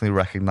internationally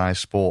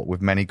recognised sport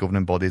with many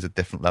governing bodies at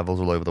different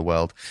levels all over the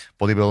world.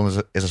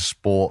 Bodybuilding is a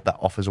sport that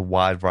offers a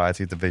wide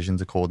variety of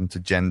divisions according to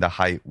gender,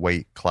 height,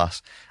 weight,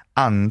 class,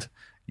 and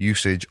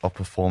usage of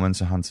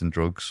performance-enhancing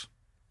drugs.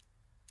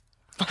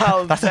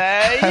 Well,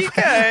 there you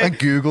go. And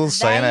Google's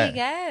saying there it.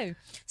 There you go.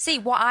 See,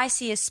 what I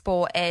see as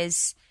sport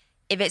is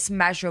if it's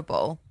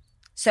measurable.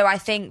 So I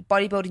think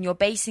bodybuilding, you're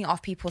basing it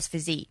off people's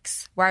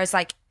physiques. Whereas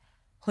like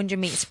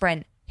 100-meter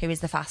sprint, who is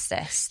the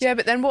fastest? Yeah,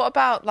 but then what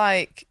about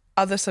like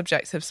other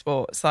subjective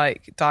sports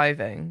like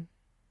diving?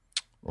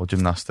 or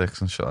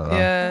gymnastics and shit like that.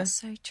 Yeah. That's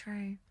so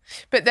true.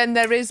 But then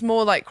there is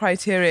more like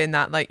criteria in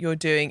that, like you're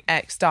doing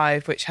X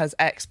dive, which has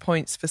X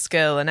points for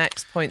skill and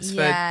X points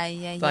for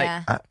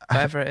like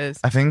whatever it is.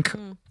 I think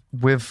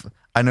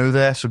I know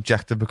they're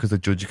subjective because the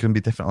judges can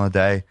be different on a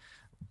day,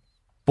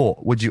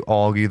 but would you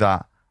argue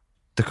that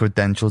the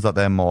credentials that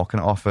they're marking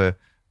it off are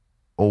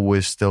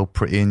always still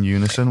pretty in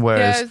unison,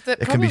 whereas it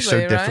can be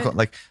so difficult.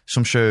 Like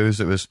some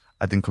shows,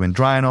 I didn't come in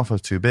dry enough, I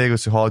was too big, it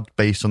was too hard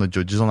based on the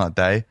judges on that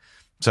day.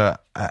 So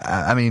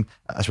I mean,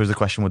 I suppose the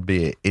question would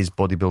be: is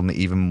bodybuilding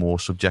even more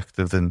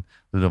subjective than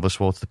other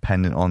sports,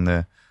 depending on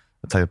the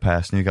type of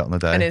person you get on the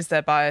day? And is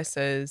there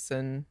biases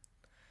and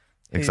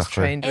who's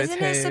trained with who?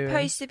 Isn't it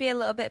supposed to be a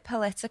little bit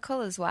political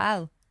as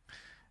well?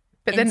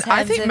 But then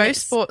I think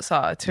most sports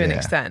are to an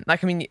extent.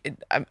 Like, I mean,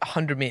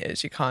 100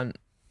 meters, you can't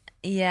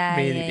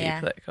really be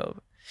political.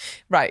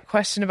 Right,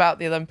 question about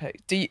the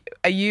Olympics.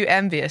 Are you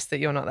envious that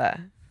you're not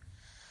there?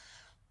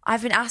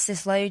 I've been asked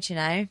this loads, you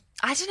know.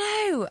 I don't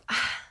know.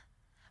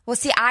 Well,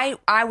 see,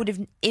 I would have,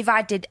 if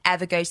I did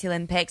ever go to the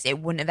Olympics, it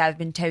wouldn't have ever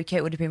been Tokyo,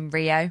 it would have been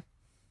Rio.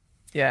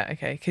 Yeah,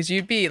 okay. Because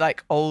you'd be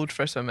like old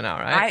for a swimmer now,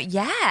 right?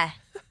 Yeah.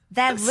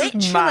 They're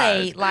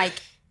literally like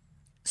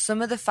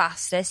some of the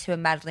fastest who are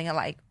medaling are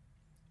like,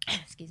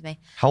 excuse me.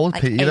 How old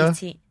like Peter?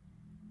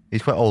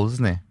 He's quite old,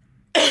 isn't he?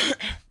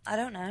 I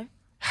don't know.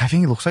 I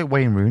think he looks like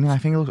Wayne Rooney. I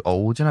think he looks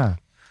old, you know.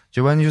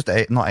 Do you know when he's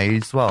just not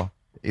aged well?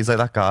 He's like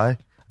that guy. I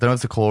don't know if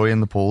it's the chlorine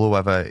in the pool or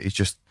whether he's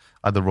just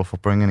had the rough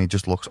upbringing. He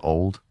just looks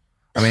old.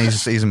 I mean,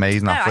 he's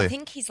amazing athlete. I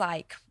think he's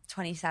like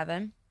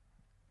 27,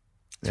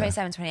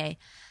 28.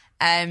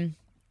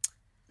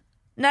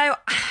 No,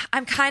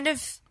 I'm kind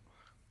of,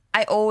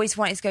 I always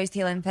wanted to go to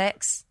the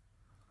Olympics.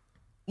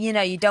 You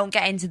know, you don't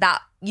get into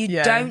that. You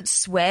don't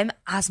swim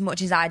as much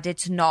as I did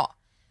to not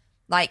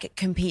like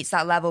compete to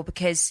that level,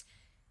 because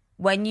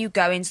when you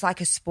go into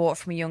like a sport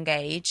from a young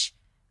age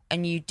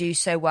and you do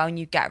so well and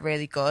you get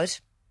really good,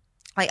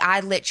 like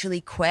I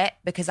literally quit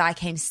because I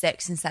came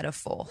 6th instead of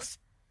 4th.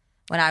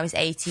 When I was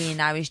 18,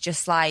 I was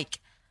just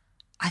like,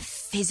 I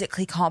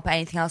physically can't put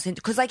anything else in.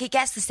 Because like it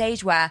gets to the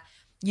stage where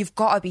you've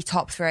got to be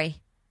top 3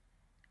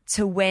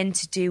 to win,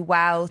 to do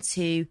well,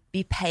 to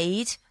be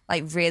paid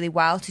like really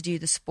well, to do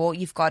the sport.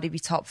 You've got to be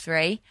top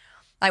 3.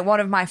 Like one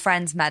of my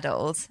friends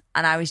medaled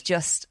and I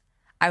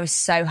was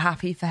so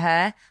happy for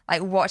her.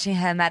 Like watching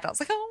her medal, I was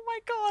like, oh my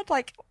God,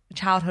 like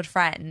childhood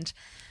friend.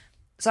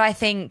 So I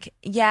think,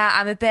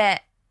 I'm a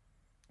bit.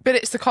 But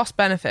it's the cost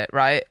benefit,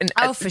 right? And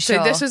for sure.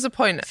 So this is a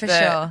point for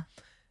that sure.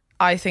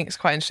 I think is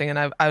quite interesting,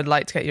 and I would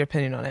like to get your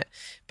opinion on it.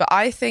 But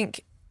I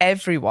think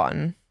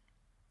everyone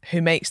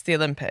who makes the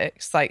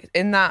Olympics, like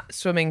in that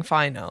swimming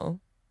final,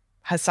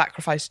 has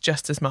sacrificed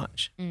just as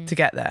much to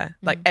get there.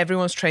 Like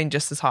everyone's trained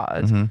just as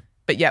hard,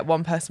 but yet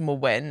one person will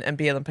win and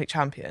be Olympic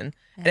champion.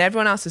 And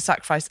everyone else has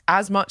sacrificed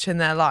as much in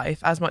their life,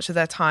 as much of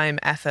their time,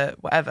 effort,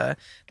 whatever.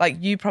 Like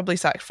you probably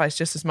sacrificed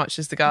just as much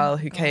as the girl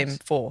who came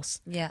 4th.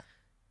 Yeah.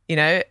 You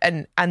know,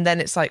 and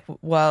then it's like,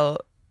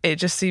 well, it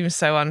just seems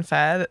so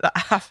unfair that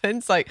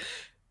happens. Like,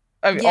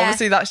 I mean,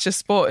 obviously that's just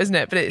sport, isn't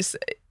it? But it's,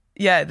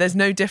 there's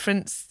no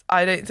difference,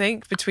 I don't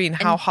think, between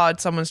how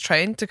hard someone's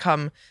trained to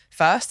come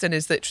first and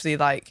is literally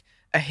like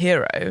a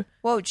hero.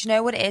 Well, do you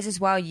know what it is as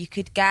well? You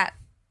could get,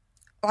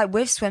 like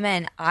with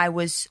swimming,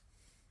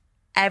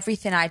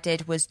 everything I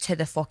did was to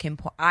the fucking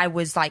point. I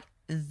was like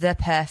the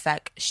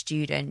perfect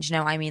student. Do you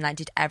know what I mean? Like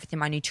did everything,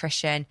 my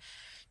nutrition,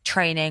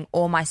 training,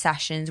 all my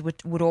sessions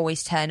would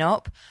always turn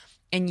up.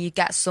 And you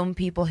get some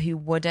people who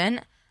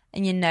wouldn't,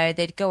 and you know,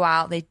 they'd go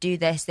out, they'd do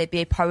this, they'd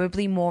be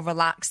probably more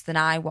relaxed than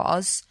I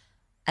was,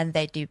 and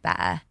they'd do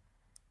better.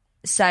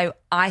 So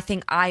I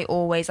think I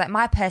always, like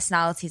my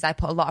personalities, I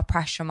put a lot of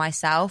pressure on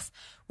myself,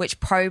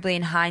 which probably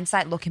in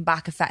hindsight, looking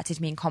back,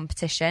 affected me in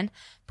competition,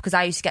 because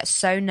I used to get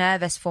so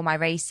nervous for my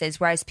races,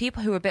 whereas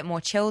people who were a bit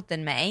more chilled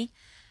than me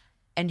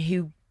and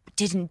who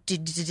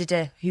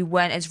who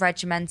weren't as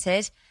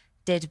regimented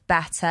did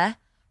better,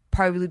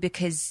 probably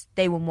because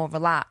they were more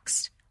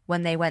relaxed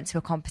when they went to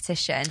a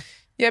competition.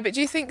 Yeah, but do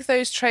you think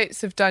those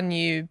traits have done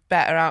you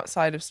better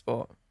outside of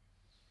sport?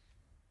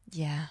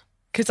 Yeah.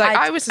 Because like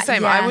I was the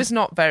same. I was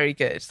not very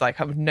good.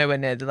 Like I was nowhere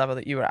near the level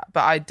that you were at.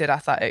 But I did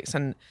athletics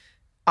and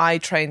I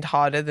trained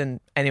harder than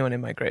anyone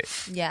in my group.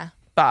 Yeah.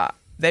 But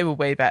they were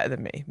way better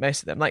than me,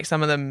 most of them. Like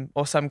some of them,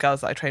 or some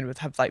girls that I trained with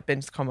have like been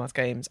to the Commonwealth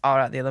Games,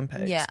 are at the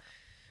Olympics. Yeah.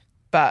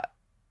 But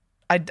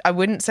I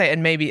wouldn't say,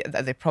 and maybe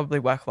they probably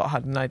work a lot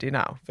harder than I do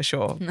now, for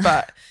sure.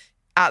 But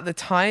at the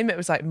time, it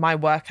was like my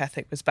work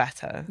ethic was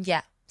better.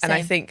 Yeah. Same. And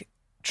I think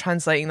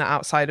translating that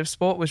outside of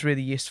sport was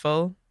really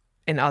useful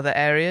in other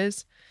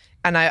areas.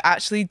 And I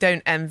actually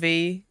don't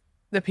envy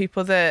the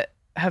people that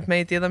have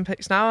made the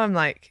Olympics now. I'm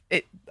like,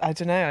 I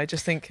don't know. I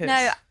just think it's...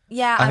 No,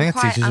 yeah. I think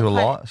it teaches you a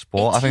lot,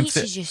 sport. It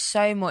teaches you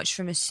so much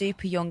from a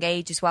super young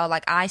age as well.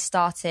 Like I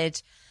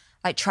started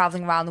like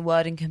traveling around the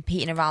world and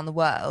competing around the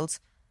world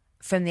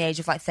from the age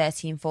of like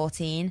 13,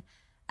 14.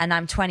 And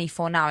I'm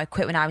 24 now. I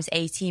quit when I was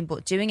 18,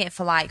 but doing it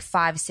for like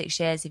 5 or 6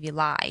 years of your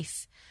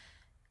life,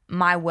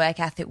 my work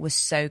ethic was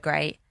so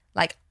great.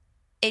 Like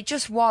it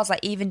just was like,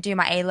 even doing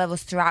my A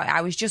levels throughout,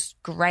 I was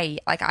just great.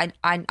 Like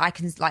I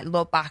can like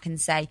look back and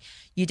say,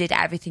 you did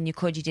everything you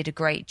could. You did a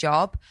great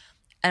job.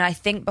 And I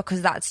think because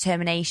of that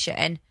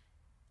determination,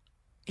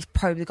 it's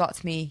probably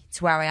got me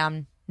to where I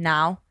am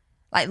now.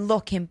 Like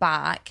looking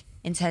back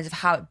in terms of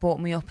how it brought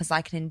me up as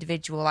like an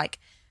individual, like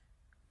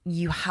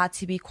you had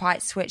to be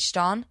quite switched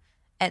on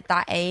at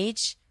that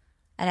age.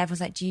 And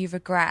everyone's like, do you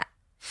regret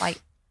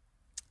like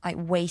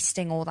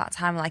wasting all that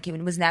time? Like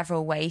it was never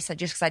a waste. Like,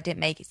 just because I didn't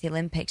make it to the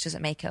Olympics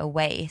doesn't make it a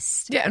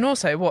waste. Yeah, and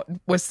also, what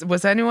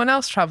was anyone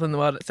else traveling the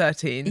world at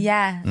 13?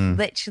 Yeah,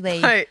 literally.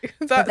 Like,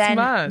 that's but then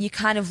mad. You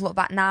kind of look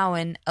back now,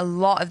 and a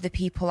lot of the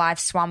people I've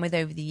swam with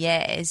over the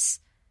years,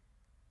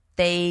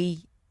 they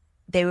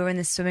were in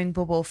the swimming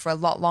bubble for a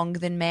lot longer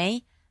than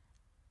me,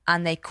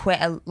 and they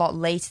quit a lot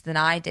later than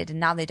I did, and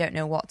now they don't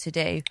know what to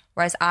do.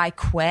 Whereas I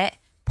quit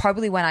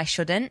probably when I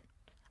shouldn't.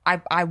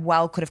 I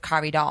well could have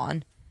carried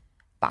on,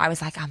 but I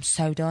was like, I'm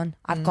so done.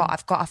 I've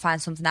got to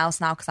find something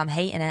else now because I'm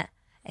hating it.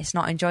 It's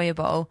not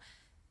enjoyable.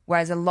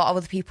 Whereas a lot of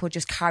other people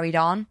just carried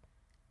on,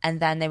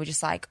 and then they were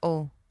just like,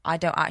 oh, I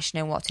don't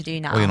actually know what to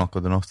do now. Well, you're not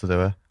good enough to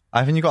do it.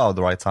 I think you got out at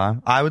the right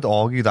time. I would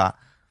argue that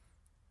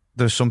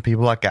there's some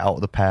people that get out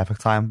at the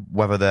perfect time,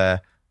 whether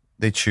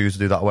they choose to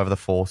do that or whether they're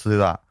forced to do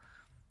that,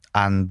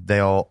 and they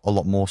are a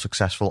lot more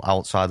successful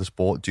outside the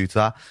sport due to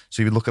that.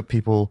 So if you look at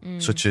people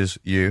such as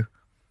you,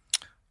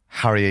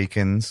 Harry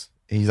Akins,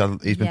 he's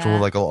been through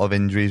like a lot of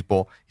injuries,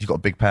 but he's got a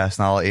big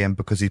personality, and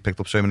because he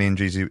picked up so many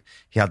injuries, he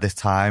had this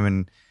time,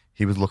 and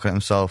he was looking at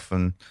himself,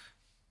 and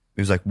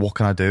he was like, what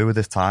can I do with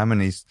this time?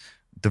 And he's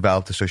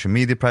developed a social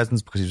media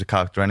presence because he's a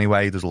character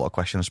anyway. There's a lot of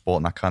questions of sport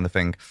and that kind of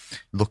thing.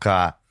 Look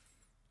at,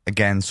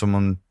 again,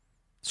 someone,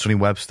 Sonny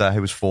Webster,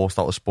 who was forced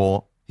out of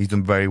sport. He's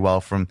done very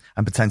well from,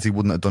 and potentially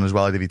wouldn't have done as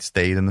well if he'd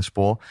stayed in the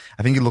sport.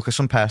 I think you look at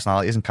some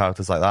personalities and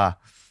characters like that,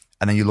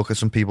 and then you look at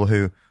some people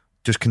who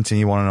just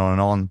continue on and on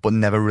and on, but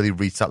never really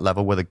reach that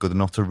level where they're good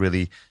enough to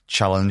really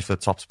challenge for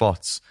the top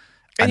spots.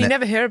 And you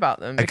never hear about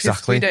them because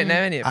exactly. we don't know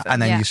any of them.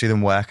 And then you see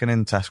them working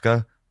in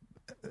Tesco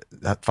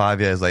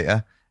 5 years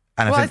later.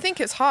 And I think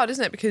it's hard,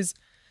 isn't it? Because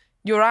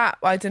you're at,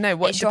 I don't know,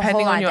 what,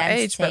 depending on your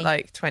age, but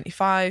like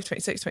 25,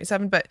 26,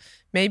 27, but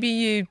maybe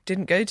you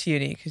didn't go to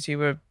uni because you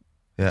were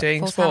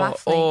doing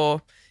sport,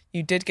 or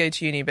you did go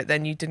to uni, but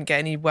then you didn't get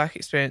any work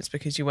experience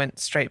because you went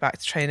straight back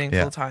to training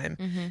full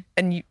time.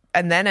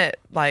 And then at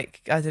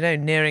like, I don't know,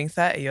 nearing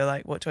 30, you're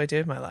like, what do I do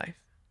with my life?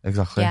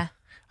 Exactly. Yeah.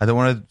 I don't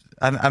want to,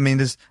 I mean,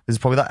 there's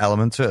probably that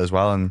element to it as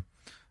well. And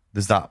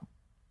there's that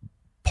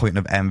point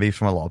of envy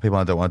from a lot of people.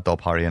 I don't want to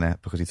dob Harry in it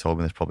because he told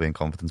me this probably in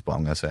confidence, but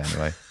I'm going to say it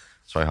anyway.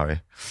 Sorry,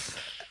 Harry.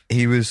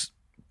 He's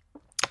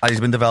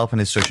been developing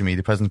his social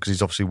media presence because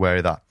he's obviously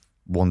wary that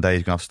one day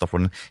he's going to have to stop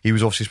running. He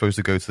was obviously supposed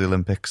to go to the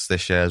Olympics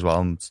this year as well,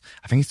 and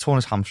I think he's torn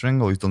his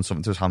hamstring, or he's done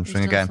something to his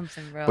hamstring again.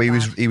 But he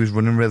was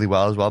running really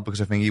well as well,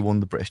 because I think he won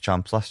the British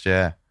Champs last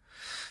year,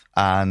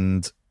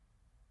 and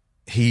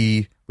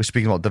he was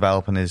speaking about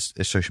developing his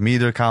social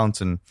media account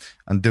and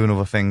doing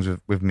other things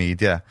with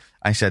media.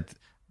 And he said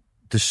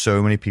there's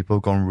so many people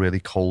who've gone really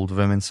cold with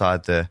him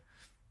inside the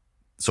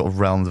sort of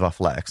realms of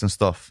athletics and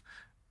stuff,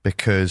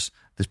 because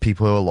there's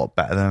people who are a lot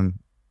better than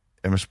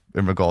him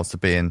in regards to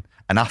being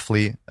an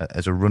athlete,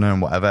 as a runner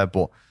and whatever,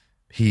 but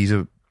he's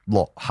a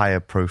lot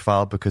higher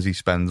profile because he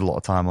spends a lot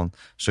of time on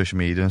social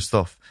media and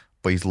stuff,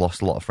 but he's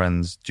lost a lot of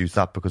friends due to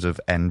that because of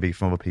envy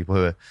from other people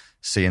who are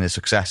seeing his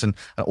success. And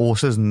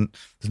also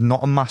there's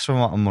not a massive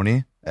amount of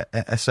money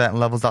at certain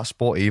levels of that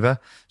sport either.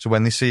 So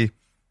when they see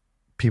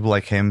people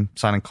like him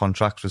signing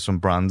contracts with some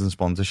brands and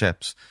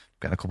sponsorships,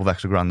 getting a couple of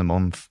extra grand a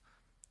month,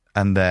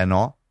 and they're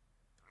not,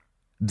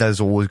 there's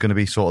always going to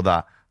be sort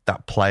of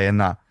that play in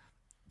that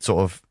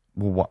sort of,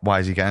 well, why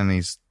is he getting?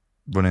 He's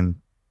running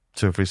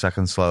 2 or 3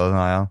 seconds slower than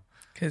I am.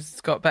 Because it's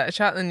got better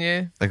chat than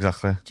you.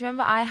 Exactly. Do you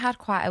remember I had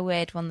quite a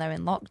weird one though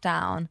in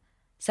lockdown?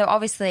 So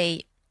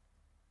obviously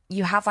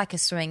you have like a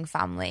swimming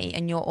family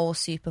and you're all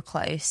super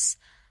close.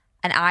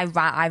 And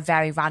I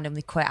very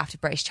randomly quit after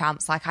British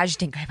Champs. Like I just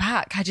didn't go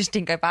back.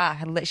 I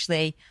had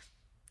literally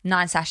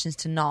 9 sessions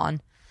to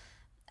none.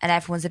 And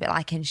everyone's a bit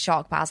like in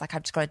shock, but I was like,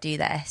 I've just got to do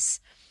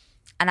this.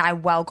 And I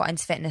got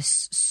into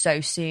fitness so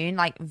soon,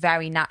 like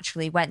very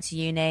naturally, went to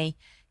uni,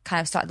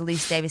 kind of started the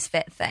Lucy Davis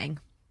Fit thing.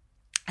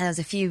 And there was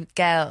a few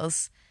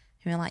girls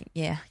who were like,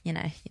 yeah, you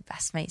know, your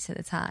best mates at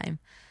the time,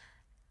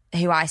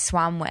 who I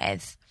swam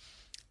with.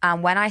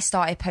 And when I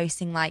started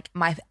posting like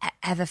my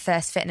ever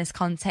first fitness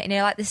content, you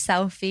know, like the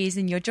selfies,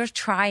 and you're just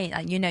trying,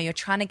 like, you know, you're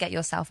trying to get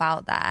yourself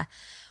out there.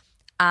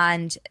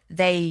 And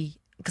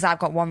because I've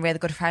got one really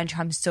good friend who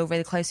I'm still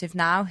really close with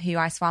now, who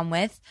I swam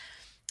with.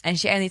 And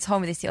she only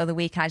told me this the other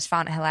week, and I just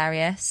found it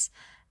hilarious.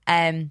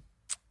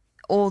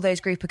 All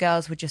those group of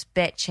girls were just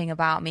bitching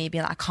about me,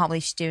 being like, I can't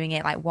believe she's doing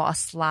it. Like, what a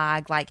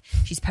slag. Like,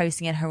 she's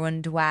posting in her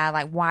underwear.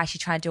 Like, why is she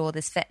trying to do all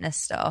this fitness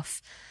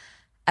stuff?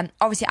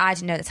 Obviously, I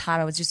didn't know at the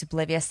time. I was just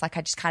oblivious. Like,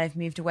 I just kind of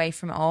moved away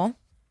from it all.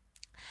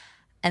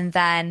 And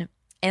then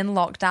in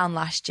lockdown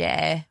last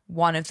year,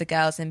 one of the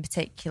girls in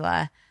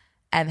particular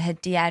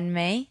had DM'd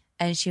me.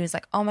 And she was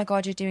like, oh my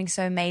God, you're doing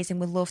so amazing.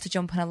 We'd love to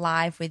jump on a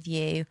live with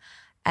you.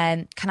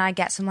 can I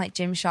get some like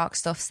Gymshark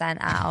stuff sent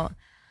out?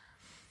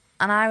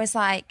 And I was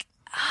like,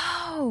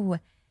 oh,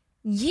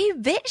 you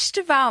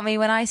bitched about me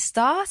when I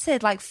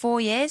started like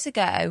 4 years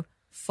ago.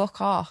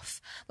 Fuck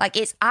off. Like,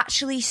 it's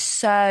actually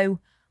so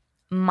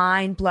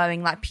mind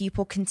blowing. Like,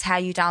 people can tear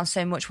you down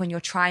so much when you're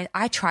trying.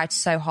 I tried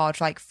so hard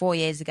like 4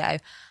 years ago.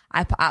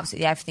 I put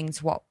absolutely everything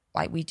to what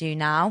like we do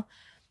now.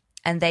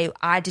 And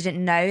I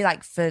didn't know,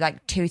 like for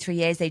like 2-3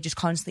 years, they just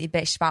constantly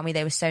bitched about me.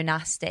 They were so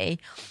nasty.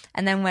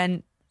 And then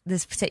when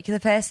this particular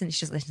person,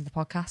 she doesn't listen to the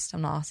podcast,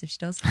 I'm not asked if she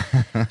does,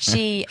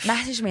 she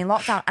messaged me in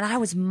lockdown and I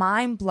was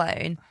mind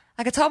blown.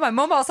 Like, I told my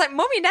mum, I was like,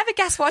 Mum, you never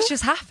guess what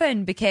just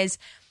happened, because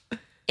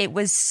it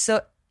was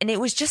so, and it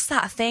was just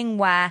that thing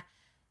where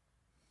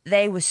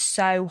they were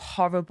so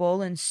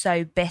horrible and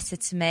so bitter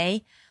to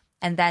me.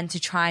 And then to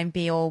try and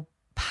be all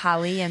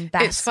pally and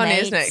best It's funny,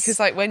 mates, isn't it? Because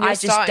like when you're I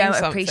just starting don't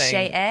something,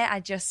 appreciate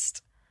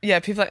it. yeah,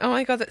 people are like, oh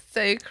my God, that's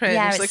so cringe.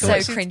 Yeah, it's like, so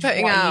what's she cringe.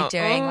 putting What are you out?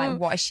 doing? Oh. Like,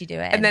 what is she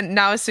doing? And then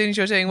now, as soon as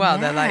you're doing well,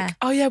 they're Yeah. like,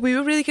 oh yeah, we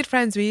were really good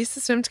friends. We used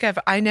to swim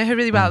together. I know her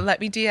really well. Let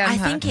me DM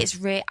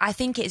her. I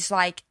think it's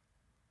like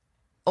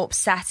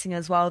upsetting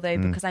as well though,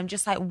 because I'm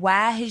just like,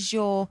 where has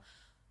your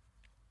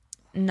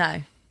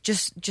you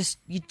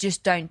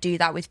just don't do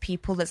that with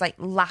people. There's like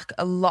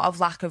a lot of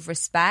lack of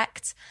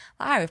respect.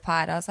 Like, I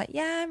replied, I was like,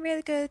 yeah, I'm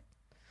really good.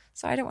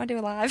 Sorry, I don't want to do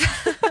a live.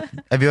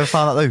 Have you ever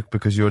found that, though,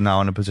 because you're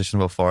now in a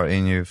position of authority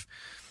and you've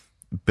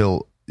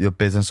built your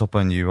business up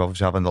and you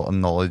obviously have a lot of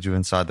knowledge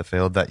inside the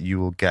field, that you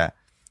will get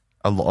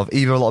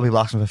either a lot of people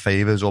asking for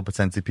favours or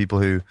potentially people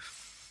who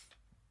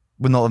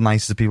were not the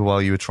nicest people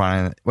while you were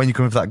trying, when you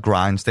come into that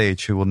grind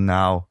stage, who will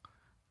now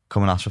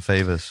come and ask for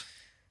favours?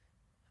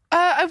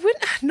 I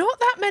wouldn't, not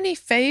that many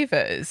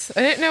favours.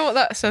 I don't know what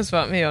that says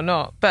about me or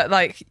not. But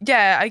like,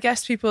 yeah, I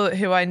guess people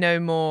who I know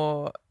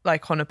more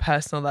like on a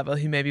personal level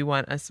who maybe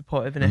weren't as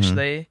supportive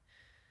initially.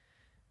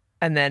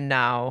 And then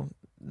now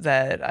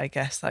they're, I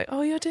guess, like,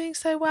 oh, you're doing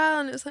so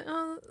well. And it's like,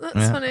 oh,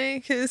 that's funny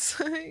because,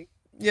 like,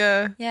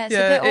 yeah, it's a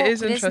bit awkward, it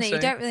is isn't interesting. it?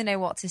 You don't really know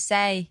what to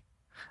say.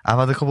 I've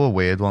had a couple of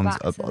weird ones.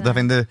 Back to I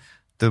think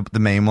the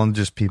main one,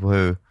 just people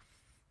who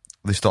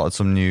they started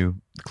some new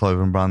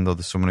clothing brand, or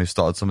there's someone who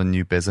started some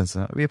new business.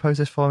 And, will you post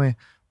this for me?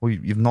 Well,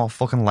 you've not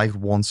fucking liked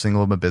one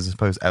single of my business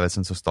posts ever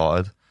since I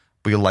started.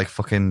 But you're like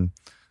fucking,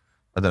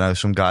 I don't know,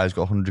 some guy's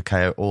got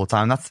 100k all the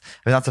time. That's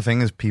the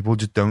thing, is people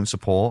just don't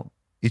support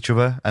each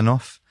other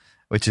enough,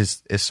 which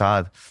is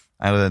sad.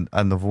 I had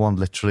another one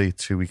literally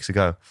 2 weeks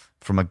ago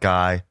from a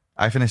guy.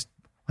 When did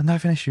I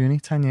finish uni?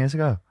 10 years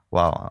ago.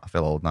 Wow, I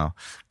feel old now.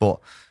 But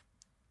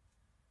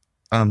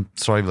I'm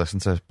sorry if you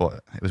listened to this,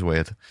 but it was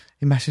weird.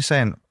 He messaged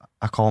saying,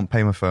 I can't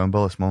pay my phone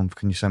bill this month.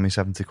 Can you send me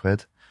 70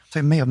 quid? It's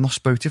like, mate, I've not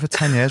spoke to you for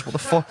 10 years. What the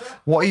fuck?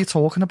 What are you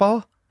talking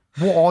about?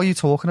 What are you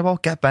talking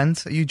about? Get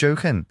bent. Are you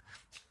joking?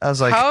 I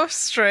was like, how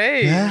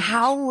strange. Yeah.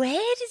 How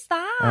weird is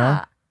that?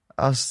 Yeah.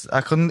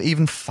 I couldn't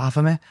even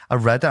fathom it. I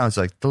read it. I was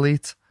like,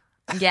 delete.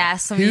 Yeah,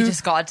 you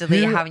just got to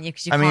delete, haven't you?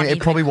 Because you can't it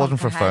probably even wasn't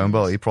for a phone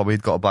bill. comprehend. He probably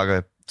got a bag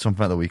of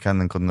something at the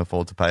weekend and couldn't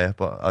afford to pay it.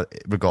 But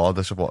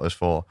regardless of what it was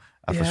for,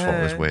 I just thought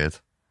it was weird.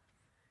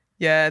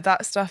 Yeah,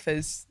 that stuff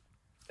it's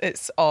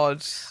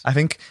odd. I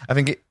think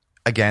it,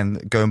 again,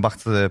 going back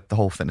to the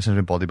whole fitness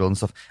and bodybuilding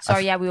stuff.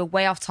 Sorry, we were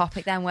way off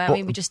topic then, weren't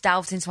we? We just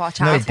delved into our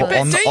childhood. but But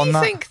on don't you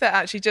that- think that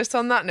actually, just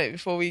on that note,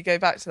 before we go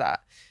back to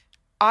that,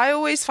 I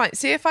always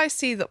if I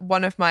see that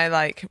one of my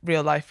like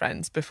real life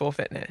friends before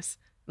fitness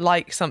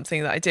like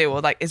something that I do, or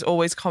like is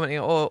always commenting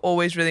or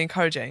always really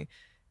encouraging,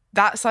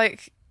 that's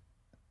like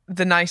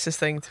the nicest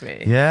thing to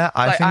me. Yeah,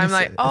 I think I'm it's,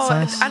 like, it's oh,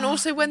 nice. and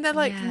also when they're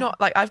like not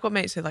like, I've got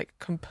mates who are like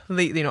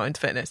completely not into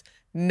fitness,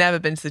 never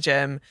been to the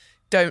gym,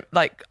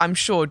 I'm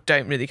sure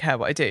don't really care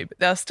what I do, but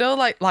they'll still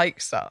like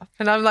stuff,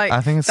 and I'm like,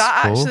 I think it's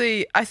that cool.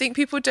 actually, I think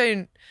people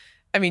don't.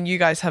 I mean, you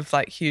guys have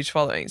like huge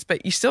followings,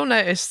 but you still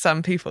notice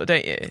some people,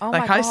 don't you? Oh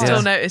like my I God. still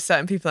Yeah. notice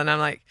certain people, and I'm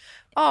like,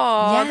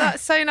 oh, Yeah.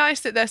 that's so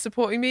nice that they're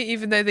supporting me,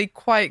 even though they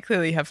quite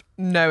clearly have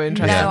no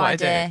interest in No what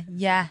idea.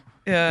 Yeah.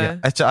 I do. Yeah.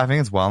 I think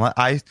it's well. Like,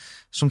 I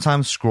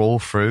sometimes scroll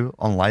through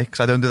on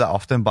likes. I don't do that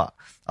often, but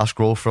I'll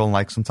scroll through on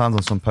likes sometimes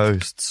on some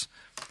posts,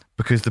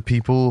 because the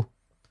people,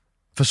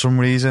 for some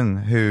reason,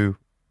 who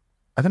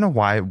I don't know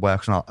why it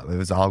works or not, it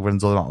was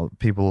algorithms all about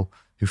people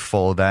who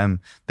follow them,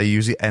 they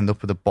usually end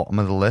up at the bottom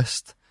of the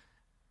list.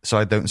 So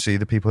I don't see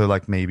the people who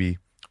like maybe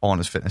aren't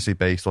as fitnessly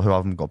based or who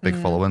haven't got big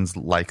followings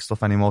like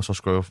stuff anymore. So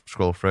I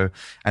scroll through,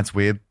 and it's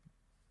weird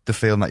the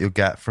feeling that you'll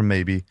get from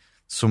maybe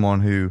someone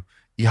who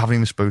you haven't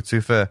even spoke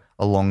to for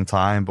a long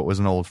time but was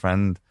an old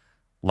friend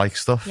like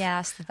stuff. Yeah,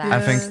 that's the best.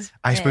 I think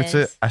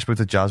I spoke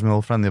to Jasmine,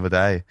 old friend, the other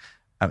day,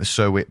 and it was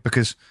so weird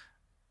because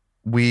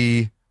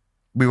we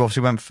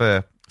obviously went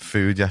for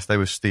food yesterday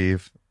with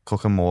Steve,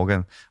 Cook and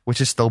Morgan,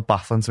 which is still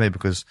baffling to me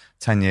because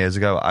 10 years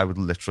ago I would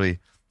literally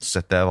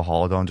sit there with a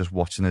hard on just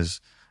watching his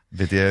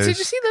videos. So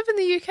does he live in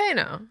the UK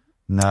now?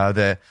 No,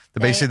 they're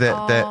basically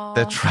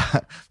they're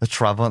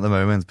traveling at the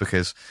moment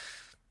because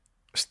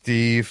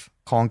Steve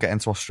can't get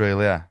into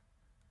Australia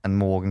and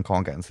Morgan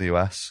can't get into the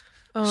US.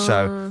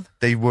 So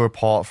they were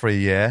apart for a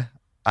year,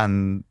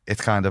 and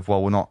it's kind of,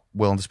 well, we're not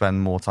willing to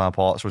spend more time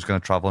apart, so we're just going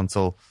to travel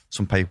until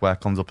some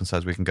paperwork comes up and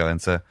says we can go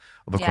into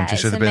other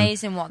countries. It's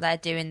amazing what they're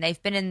doing.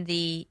 They've been in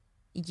the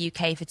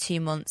UK for 2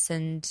 months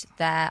and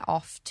they're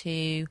off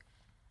to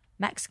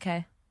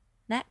Mexico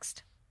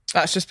next.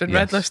 That's just been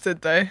red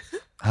listed though.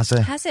 Has it?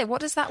 Has it?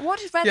 What does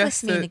red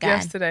list mean again?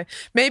 Yesterday.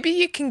 Maybe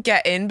you can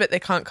get in, but they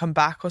can't come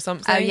back or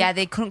something. Oh yeah,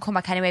 they couldn't come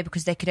back anyway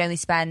because they could only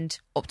spend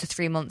up to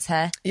 3 months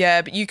here.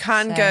 Yeah, but you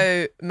can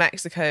go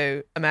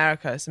Mexico,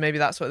 America, so maybe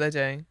that's what they're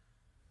doing.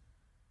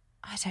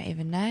 I don't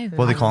even know.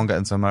 Well, they can't get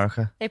into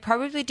America. They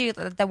probably do.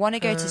 They want to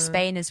go to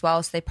Spain as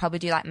well, so they probably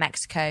do like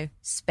Mexico,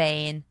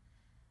 Spain,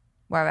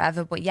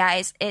 wherever. But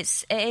yeah,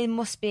 it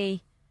must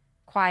be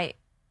quite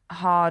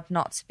hard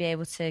not to be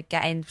able to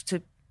get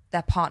into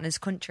their partner's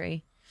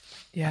country.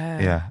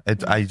 Yeah.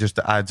 I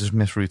just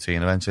miss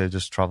routine eventually,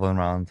 just traveling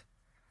around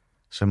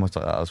so much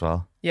like that as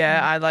well.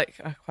 Yeah,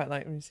 I quite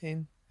like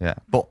routine. Yeah,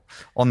 but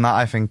on that,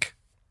 I think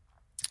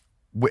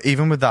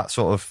even with that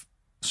sort of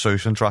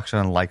social interaction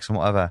and likes and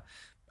whatever,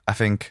 I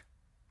think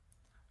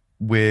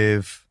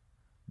with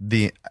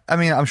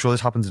I'm sure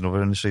this happens in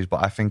other industries,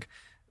 but I think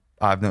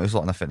I've noticed a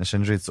lot in the fitness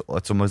industry.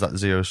 It's almost that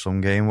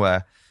zero-sum game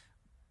where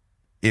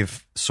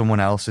if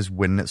someone else is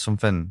winning at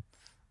something,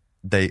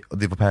 the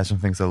other person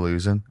thinks they're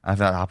losing. I think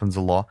that happens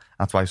a lot.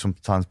 That's why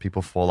sometimes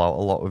people fall out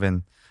a lot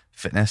within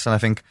fitness. And I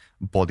think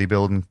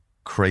bodybuilding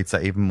creates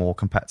that even more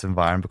competitive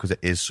environment because it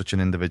is such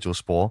an individual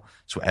sport.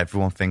 So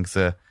everyone thinks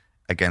they're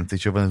against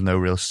each other. There's no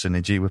real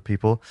synergy with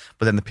people.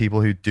 But then the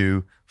people who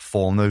do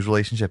form those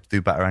relationships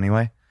do better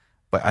anyway.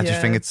 But I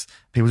just think it's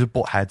people who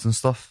butt heads and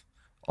stuff.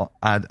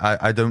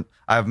 I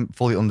haven't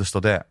fully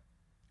understood it,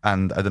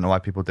 and I don't know why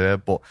people do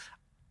it. But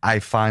I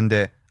find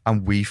it,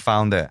 and we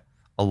found it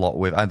a lot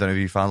with, I don't know if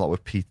you found a lot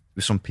with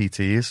some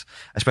PTs,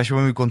 especially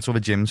when we've gone to other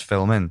gyms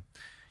filming.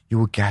 You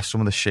will get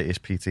some of the shittiest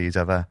PTs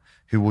ever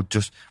who would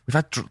just, we've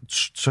had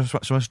so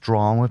much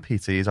drama with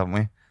PTs, haven't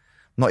we?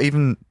 Not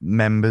even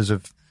members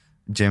of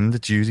gyms,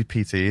 it's usually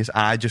PTs.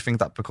 And I just think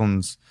that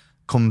comes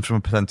from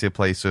a potential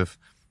place of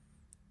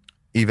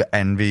either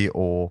envy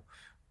or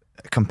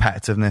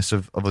competitiveness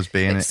of us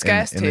being it's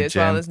scarcity in the as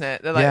gym. well, isn't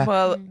it? They're like,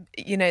 well,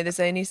 there's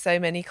only so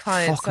many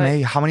clients. Fuck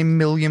me, how many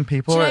million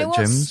people are at what's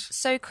gyms?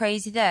 So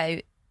crazy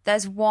though?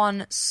 There's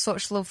one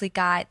such lovely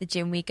guy at the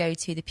gym we go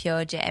to, the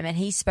Pure Gym, and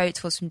he spoke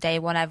to us from day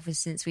one ever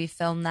since we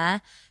filmed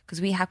there,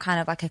 because we have kind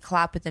of like a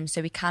collab with them so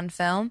we can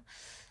film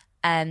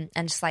and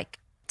just like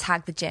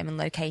tag the gym and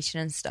location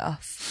and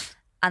stuff.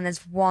 And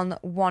there's one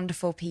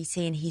wonderful PT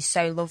and he's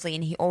so lovely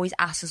and he always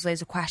asks us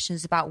loads of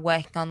questions about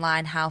working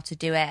online, how to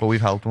do it. But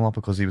we've helped him a lot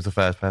because he was the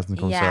first person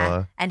to come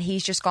solo. And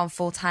he's just gone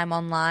full-time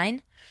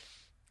online,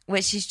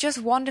 which is just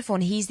wonderful.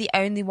 And he's the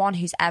only one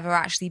who's ever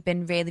actually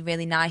been really,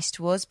 really nice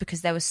to us,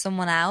 because there was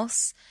someone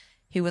else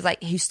who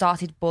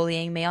started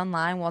bullying me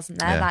online, wasn't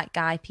there? That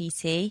guy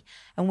PT.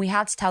 And we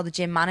had to tell the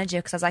gym manager,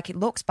 because I was like, it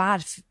looks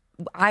bad.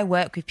 I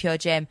work with Pure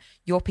Gym.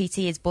 Your PT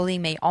is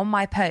bullying me on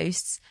my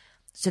posts.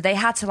 So they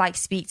had to like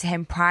speak to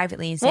him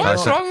privately and say,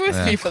 what's wrong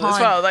with people as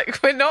well? Like,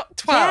 we're not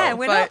 12. Yeah,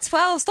 we're not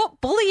 12.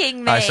 Stop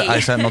bullying me. I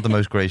sent not the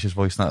most gracious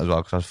voice note as well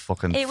because I was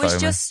fucking It was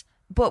just,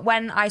 but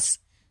when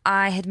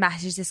I had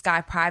messaged this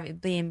guy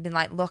privately and been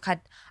like, look,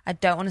 I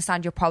don't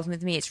understand your problem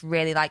with me. It's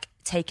really like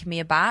taking me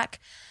aback.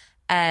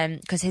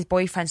 Because his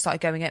boyfriend started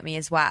going at me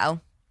as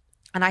well.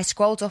 And I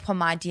scrolled up on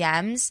my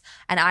DMs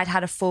and I'd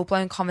had a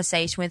full-blown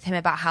conversation with him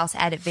about how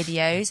to edit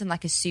videos, and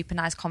like a super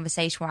nice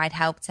conversation where I'd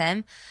helped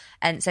him.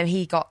 And so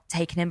he got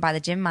taken in by the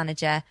gym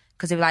manager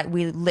because they were like,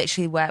 we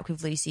literally work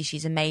with Lucy.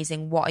 She's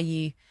amazing.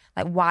 Why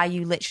are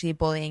you literally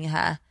bullying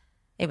her?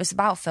 It was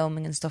about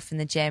filming and stuff in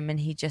the gym, and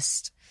he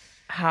just...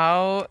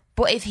 How?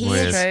 But if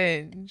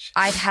strange.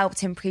 I'd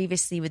helped him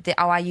previously with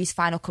I use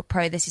Final Cut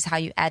Pro. This is how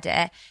you edit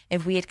it.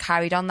 If we had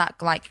carried on that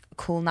like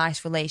cool,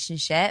 nice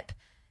relationship,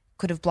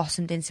 could have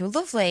blossomed into a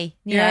lovely,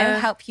 you know,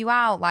 help you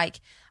out. Like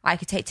I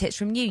could take tips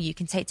from you. You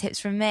can take tips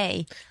from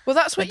me. Well,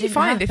 that's what you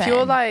find if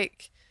you're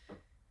like,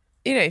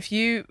 if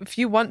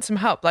you want some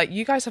help. Like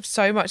you guys have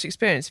so much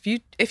experience.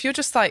 If you're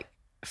just like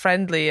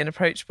friendly and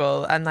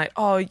approachable and like,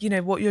 oh,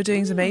 what you're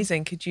doing is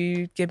amazing, could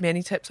you give me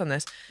any tips on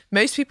this?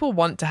 Most people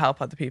want to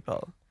help other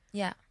people.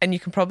 Yeah. And you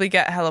can probably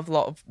get a hell of a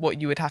lot of what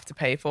you would have to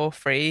pay for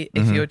free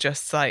if you're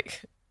just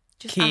like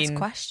keen,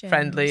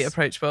 friendly,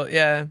 approachable.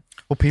 Yeah.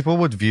 Well, people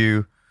would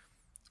view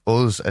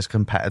us as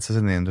competitors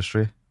in the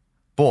industry,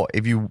 but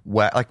if you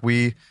were like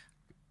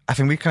I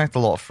think we connect a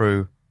lot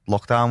through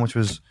lockdown, which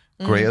was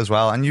great as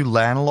well, and you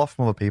learn a lot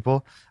from other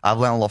people. I've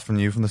learned a lot from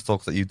you from the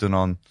talks that you've done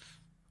on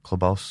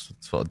Clubhouse.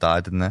 It sort of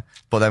died, didn't it?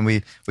 But then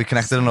we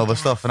connected on other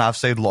stuff, and I've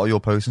saved a lot of your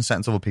posts and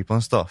sent to other people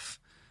and stuff,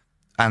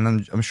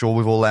 and I'm sure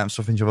we've all learned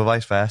stuff from each other,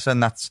 vice versa,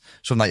 and that's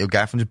something that you'll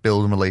get from just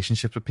building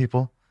relationships with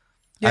people.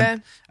 Yeah.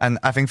 And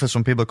I think for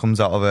some people it comes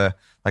out of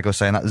like I was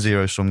saying, that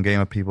zero-sum game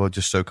of people are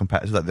just so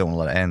competitive that they don't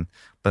want to let it in.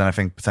 But then I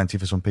think potentially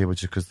for some people,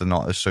 just because they're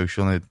not as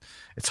social, and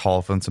it's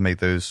hard for them to make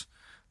those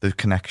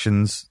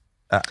connections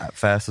at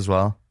first as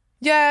well.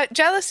 Yeah,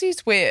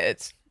 jealousy's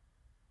weird.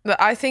 But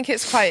I think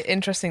it's quite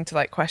interesting to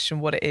like question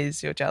what it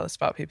is you're jealous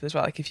about people as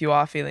well. Like if you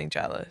are feeling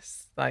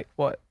jealous, like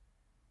what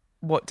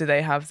do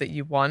they have that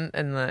you want?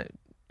 And like,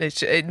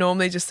 it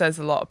normally just says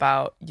a lot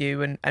about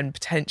you, and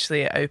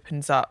potentially it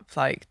opens up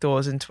like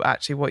doors into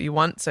actually what you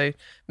want. So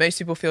most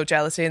people feel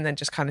jealousy and then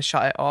just kind of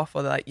shut it off,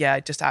 or they're like, yeah, I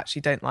just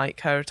actually don't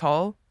like her at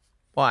all.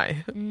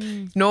 Why?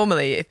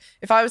 Normally,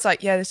 if I was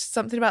like, yeah, there's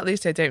something about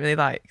Lucy I don't really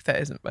like, that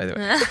isn't, by the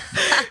way,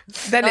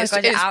 then it's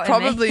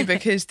probably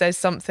because there's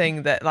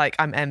something that like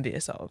I'm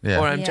envious of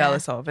or I'm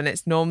jealous of. And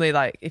it's normally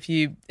like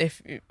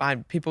if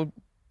people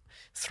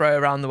throw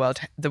around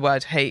the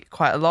word hate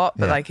quite a lot,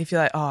 but like if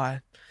you're like, oh,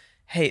 I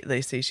hate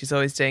Lucy, she's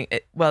always doing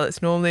it, well,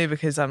 it's normally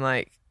because I'm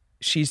like,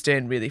 she's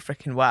doing really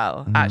freaking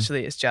well.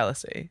 Actually, it's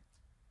jealousy.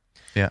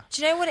 Yeah.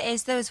 Do you know what it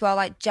is though as well?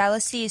 Like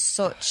jealousy is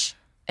such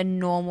a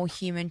normal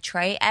human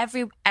trait.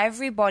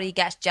 Everybody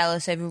gets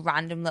jealous over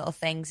random little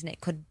things, and it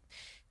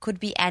could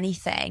be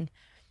anything.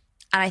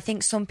 And I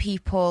think some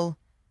people,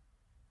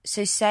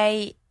 so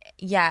say,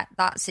 yeah,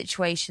 that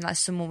situation, like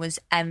someone was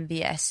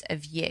envious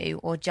of you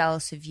or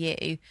jealous of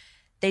you,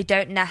 they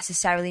don't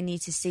necessarily need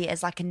to see it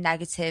as like a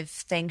negative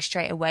thing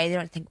straight away. They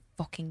don't think,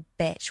 fucking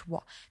bitch,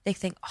 what? They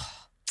think,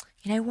 oh,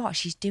 you know what?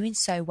 She's doing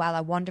so well.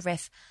 I wonder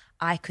if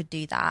I could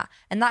do that.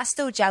 And that's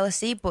still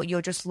jealousy, but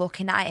you're just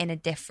looking at it in a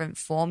different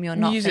form. You're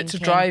not thinking, it to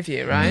drive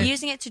you, right? You're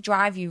using it to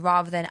drive you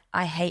rather than,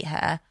 I hate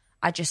her.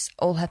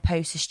 All her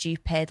posts are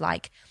stupid.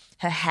 Like,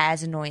 her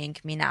hair's annoying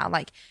me now.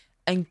 Like,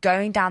 and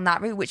going down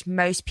that route, which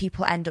most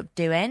people end up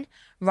doing,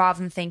 rather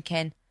than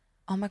thinking,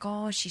 oh my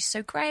gosh, she's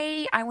so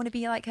great, I want to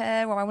be like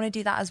her, or I want to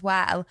do that as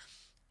well.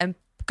 And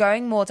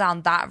going more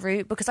down that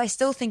route, because I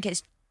still think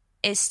it's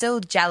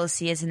still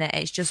jealousy, isn't it?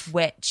 It's just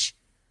which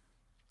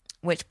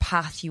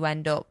path you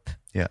end up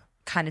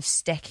kind of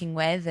sticking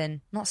with,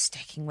 and not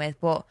sticking with,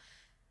 but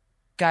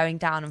going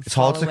down and it's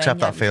hard to accept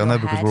that feeling though,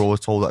 because we're always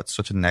told that it's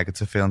such a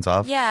negative feeling to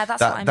have. Yeah,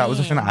 what I mean. That was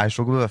the thing that I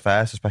struggled with at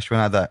first, especially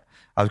when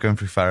I was going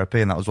through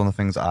therapy, and that was one of the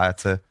things that I had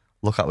to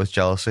look at was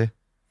jealousy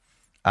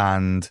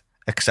and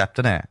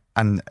accepting it,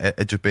 and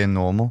it just being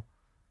normal.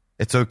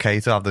 It's okay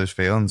to have those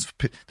feelings.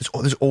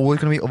 There's always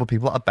going to be other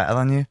people that are better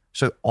than you,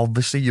 so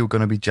obviously you're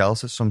going to be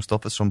jealous of some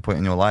stuff at some point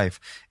in your life.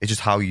 It's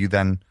just how you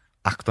then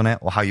act on it,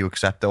 or how you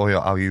accept it, or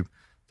how you,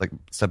 like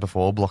said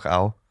before, block it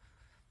out.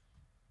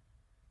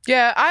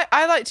 Yeah,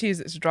 I like to use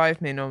it to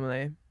drive me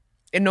normally.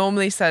 It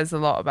normally says a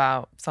lot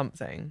about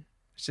something.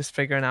 It's just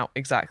figuring out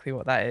exactly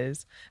what that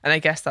is. And I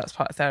guess that's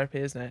part of therapy,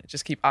 isn't it?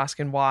 Just keep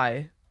asking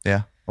why.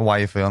 Yeah, and why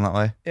you're feeling that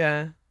way.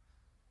 Yeah.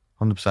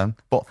 100%.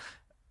 But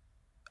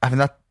I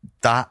think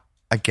that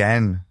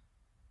again,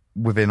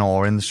 within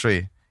our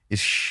industry,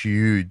 is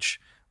huge,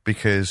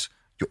 because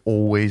you're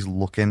always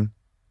looking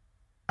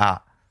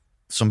at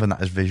something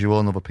that is visual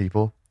in other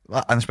people,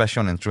 and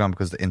especially on Instagram,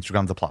 because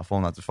Instagram's the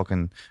platform that's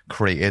fucking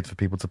created for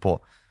people to put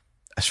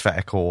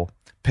aesthetic or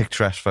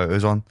picturesque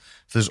photos on.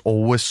 So there's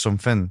always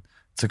something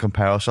to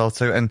compare ourselves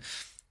to, and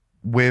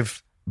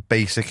with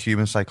basic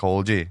human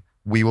psychology,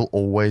 we will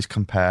always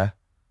compare,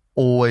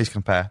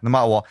 no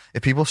matter what.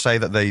 If people say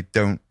that they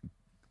don't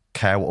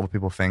care what other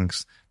people think,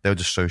 they're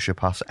just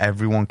sociopaths.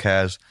 Everyone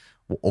cares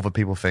what other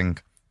people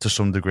think to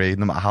some degree,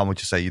 no matter how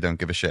much you say you don't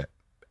give a shit.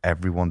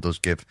 Everyone does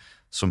give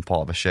some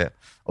part of a shit.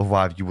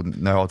 Otherwise, you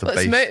wouldn't know how to base.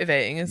 It's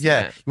motivating, isn't it?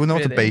 Yeah, you wouldn't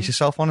know how to base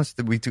yourself on it.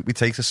 We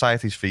take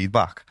society's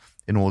feedback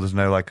in order to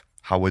know like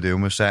how we're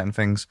doing with certain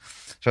things.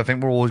 So I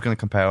think we're always going to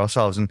compare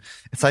ourselves, and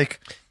it's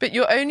like. But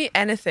you're only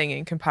anything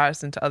in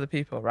comparison to other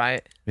people,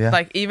 right? Yeah.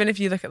 Like even if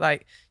you look at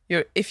like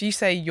if you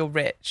say you're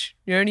rich,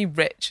 you're only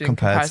rich in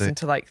comparison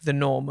to like the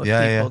norm of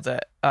people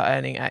that are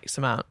earning X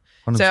amount.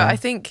 100%. So I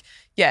think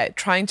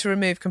trying to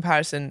remove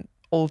comparison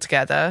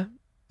altogether.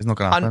 It's not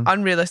going to happen.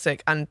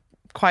 Unrealistic and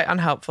quite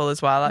unhelpful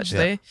as well,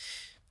 actually. Yeah.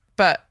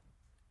 But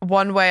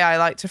one way I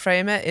like to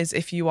frame it is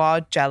if you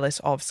are jealous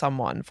of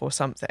someone for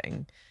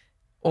something,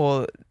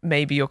 or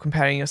maybe you're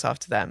comparing yourself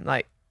to them,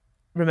 like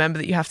remember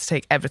that you have to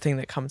take everything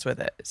that comes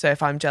with it. So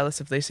if I'm jealous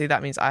of Lucy,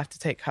 that means I have to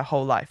take her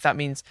whole life. That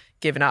means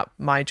giving up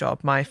my job,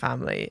 my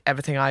family,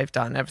 everything I've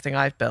done, everything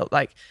I've built.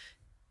 Like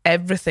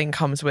everything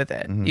comes with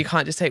it. You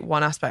can't just take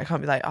one aspect. I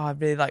can't be like, oh, I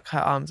really like her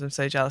arms, I'm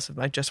so jealous of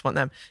them, I just want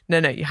them. No,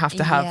 you have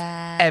to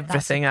have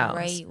everything else.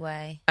 Great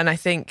way. And I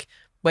think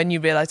when you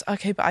realize,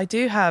 okay, but I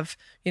do have,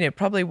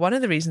 probably one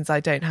of the reasons I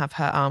don't have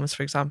her arms,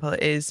 for example,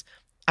 is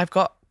I've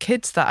got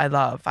kids that I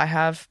love. I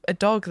have a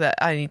dog that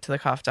I need to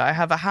look after. I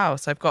have a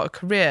house. I've got a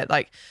career.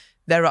 Like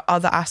there are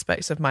other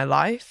aspects of my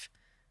life,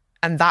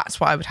 and that's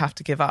what I would have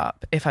to give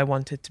up if I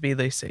wanted to be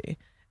Lucy.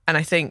 And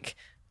I think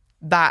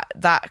that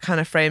kind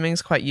of framing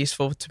is quite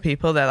useful to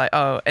people. They're like,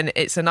 oh, and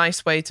it's a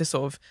nice way to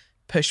sort of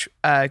push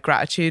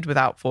gratitude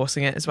without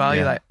forcing it as well.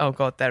 You're like, oh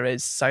God, there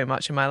is so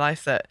much in my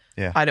life that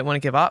I don't want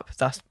to give up.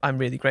 I'm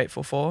really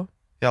grateful for.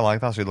 Yeah, I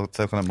like that. So you're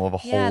taking it more of a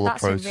whole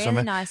approach. That's a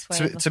really nice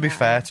way. To be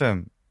fair to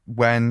him,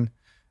 when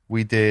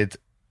we did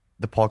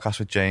the podcast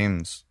with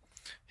James,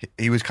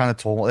 he was kind of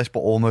talking about this, but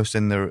almost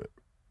in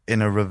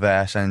a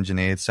reverse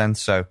engineered sense.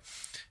 So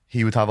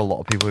he would have a lot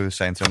of people who were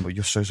saying to him, but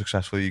you're so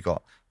successful, you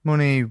got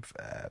money,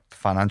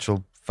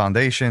 financial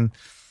foundation.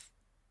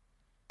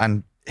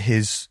 And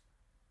his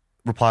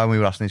reply when we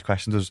were asking these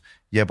questions was,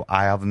 yeah, but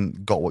I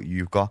haven't got what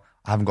you've got.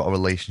 I haven't got a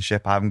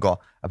relationship. I haven't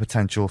got a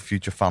potential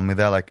future family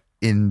there, like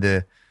in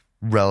the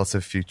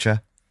relative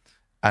future.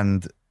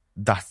 And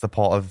that's the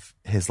part of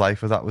his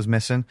life that was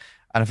missing.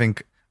 And I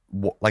think,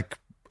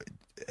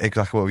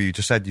 exactly what you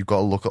just said, you've got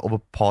to look at other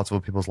parts of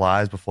other people's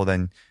lives before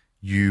then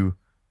you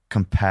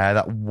compare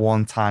that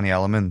one tiny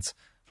element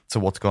to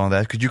what's going on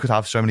there. Because you could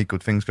have so many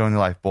good things going in your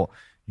life, but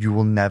you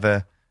will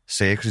never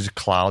see it because it's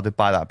clouded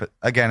by that. But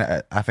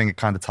again, I think it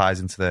kind of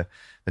ties into the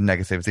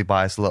negativity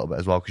bias a little bit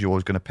as well, because you're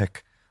always going to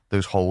pick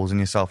those holes in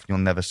yourself and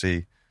you'll never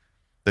see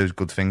those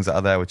good things that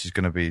are there, which is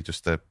going to be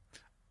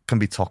can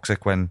be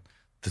toxic when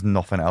there's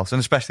nothing else. And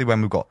especially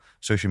when we've got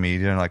social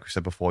media and, like we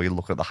said before, you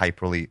look at the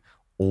hyper elite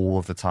all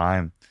of the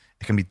time,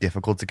 it can be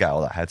difficult to get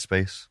out of that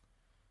headspace.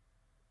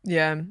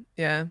 Yeah.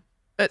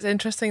 It's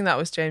interesting that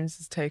was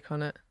James's take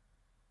on it.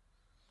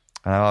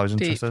 I know, I was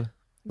interested.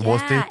 It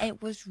was deep.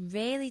 It was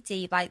really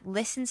deep. Like,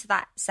 listen to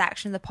that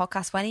section of the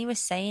podcast. When he was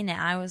saying it,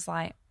 I was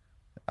like...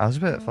 I was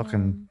a bit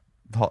fucking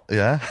hot,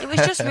 yeah. It was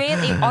just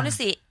really...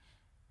 honestly,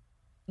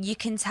 you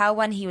can tell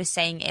when he was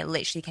saying it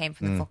literally came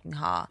from the fucking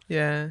heart.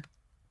 Yeah.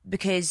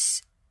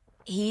 Because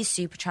he's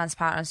super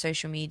transparent on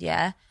social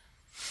media,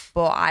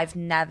 but I've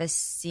never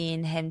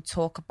seen him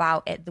talk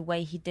about it the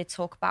way he did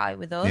talk about it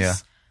with us. Yeah.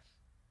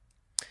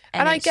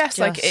 And I guess,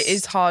 like, it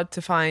is hard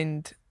to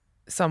find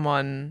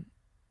someone...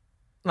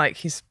 Like,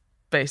 he's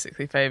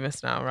basically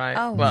famous now, right?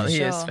 Oh, well, he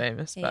sure. is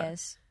famous, He but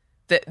is.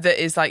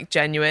 That is, like,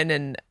 genuine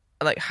and,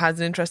 like, has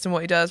an interest in what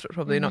he does, but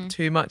probably not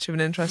too much of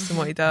an interest in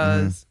what he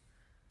does.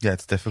 Yeah,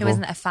 it's He difficult.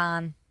 wasn't a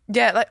fan.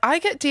 Yeah, like, I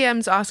get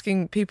DMs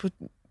asking people,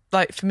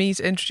 like, for me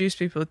to introduce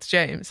people to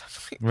James.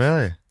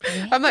 Really?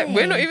 I'm like,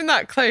 we're not even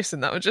that close,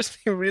 and that would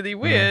just be really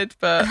weird,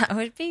 but... That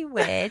would be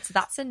weird. So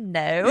that's a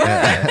no.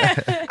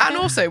 And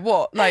also,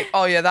 what? Like,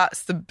 oh, yeah,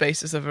 that's the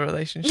basis of a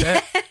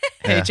relationship.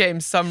 Hey, Yeah.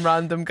 James, some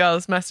random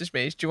girl's messaged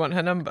me. Do you want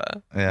her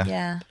number? Yeah.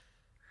 Yeah.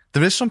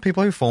 There is some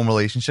people who form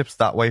relationships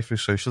that way through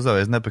socials, though,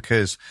 isn't there?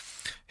 Because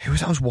I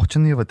was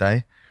watching the other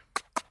day.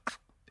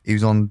 He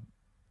was on,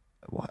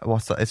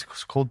 what's that? It's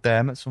called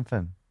Dermot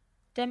something.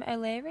 Dermot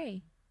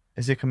O'Leary.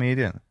 Is he a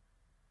comedian?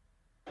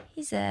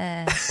 He's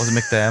a... Was it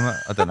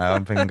McDermott? I don't know. I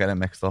think I'm getting it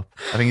mixed up.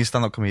 I think he's a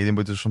stand-up comedian,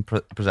 but just from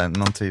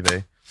presenting on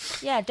TV.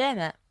 Yeah,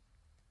 Dermot.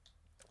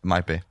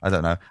 Might be. I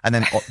don't know. And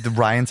then the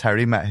Ryan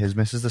Terry met his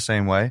missus the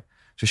same way.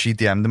 So she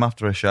DM'd him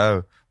after a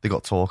show. They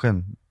got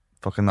talking.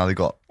 Fucking now they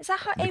got... Is that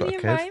how they got Amy a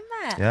and kid. Ryan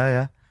met?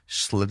 Yeah.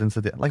 Slid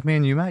into the... Like me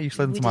and you, Matt. You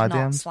slid We into my did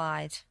not DMs.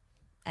 slide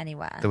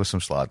anywhere. There was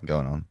some sliding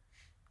going on.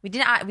 We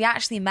didn't. We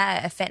actually met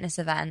at a fitness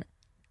event.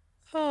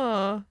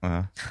 Oh.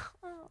 Yeah.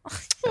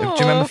 Do you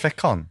remember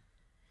FitCon?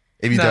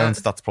 If you No.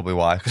 don't, that's probably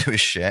why, because it was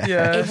shit.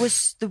 Yeah.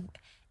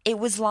 It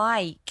was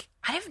like,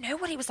 I don't know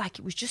what it was like.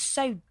 It was just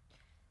so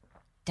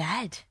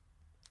dead.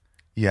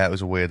 Yeah, it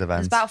was a weird It event.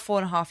 was about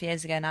 4.5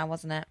 years ago now,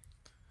 wasn't it?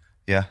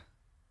 Yeah.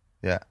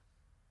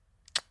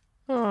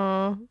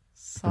 Oh. Been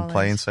Solid.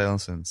 playing sailing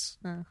since.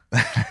 Oh.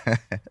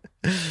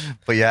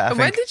 But yeah, I And think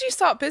when did you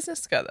start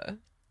business together?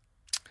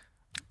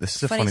 this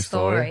is a Funny funny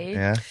story. story.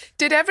 Yeah.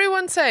 Did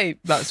everyone say,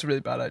 that's a really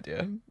bad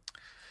idea?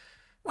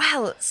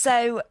 Well,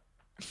 so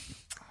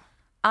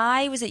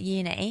I was at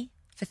uni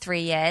for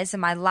 3 years,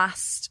 and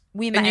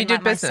we met And you in did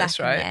like my business,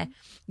 second right? year.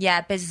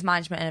 Yeah, business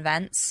management and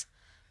events.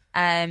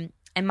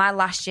 In my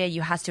last year,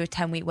 you had to do a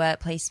 10-week work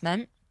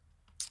placement,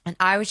 and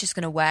I was just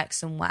going to work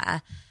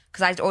somewhere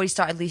because I'd already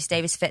started Lucy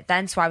Davis Fit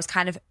then, so I was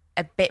kind of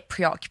a bit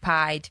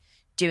preoccupied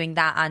doing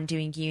that and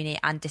doing uni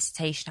and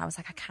dissertation. I was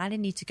like, I kind of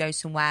need to go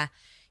somewhere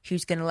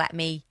who's going to let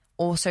me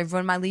also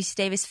run my Lucy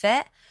Davis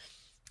Fit.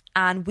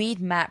 And we'd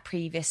met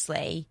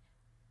previously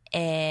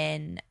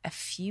in a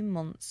few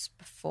months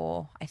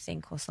before, I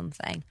think, or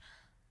something.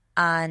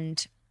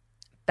 And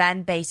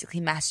Ben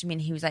basically messaged me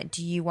and he was like,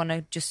 do you want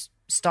to just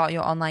start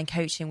your online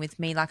coaching with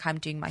me like I'm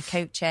doing my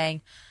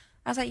coaching?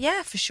 I was like,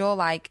 yeah, for sure,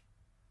 like,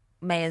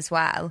 may as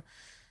well.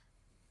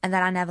 And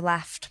then I never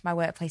left my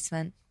work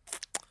placement.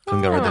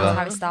 Couldn't get rid of That's that.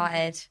 how it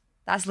started.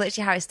 That's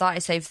literally how it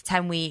started. So for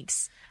 10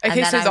 weeks. and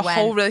Okay, then so I the went-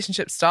 whole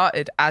relationship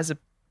started as a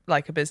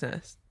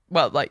business.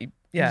 Well, like,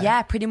 yeah.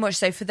 Yeah, pretty much.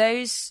 So for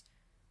those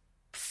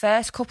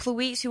first couple of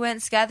weeks, we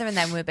weren't together, and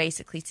then we were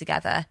basically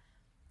together.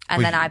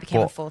 And then I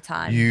became a But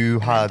full-time You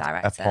event had a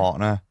director.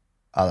 partner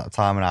at that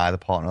time, and I had a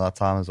partner at that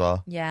time as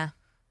well. Yeah.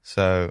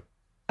 So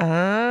Ah.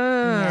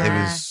 Yeah.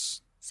 it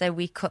was So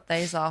we cut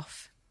those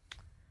off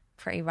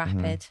pretty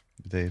rapid.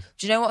 indeed.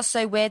 Do you know what's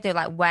so weird though?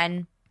 Like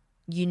when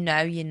you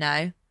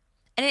know.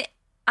 And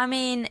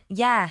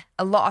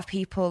a lot of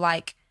people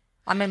my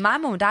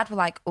mum and dad were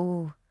like,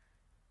 oh,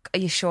 are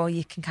you sure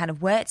you can kind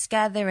of work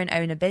together and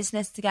own a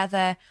business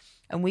together?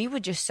 And we were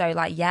just so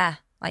like, yeah,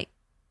 like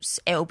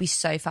it'll be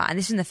so fun. And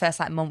this was in the first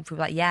month. We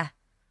were like, yeah,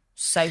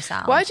 so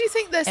sound. Why do you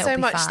think there's It'll so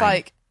be much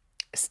fine.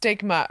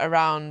 stigma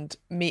around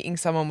meeting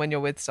someone when you're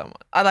with someone?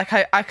 I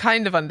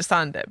kind of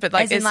understand it, but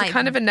As in, it's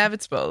kind of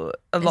inevitable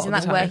a lot Isn't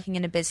of the that time. working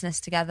in a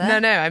business together?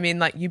 No, I mean,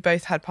 like, you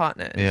both had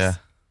partners. Yeah.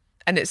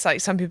 And it's like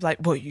some people are like,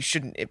 well, you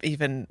shouldn't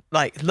even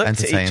like look to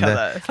Entertained each it.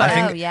 other.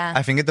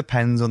 I think it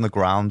depends on the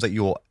grounds that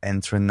you're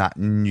entering that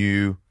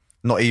new,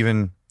 not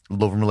even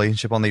love and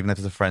relationship on, even if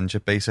it's a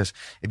friendship basis.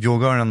 If you're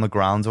going on the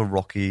grounds of a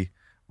rocky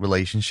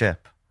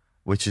relationship,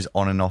 which is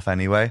on and off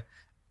anyway,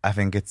 I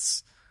think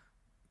it's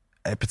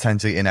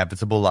potentially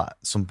inevitable that at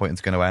some point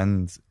it's going to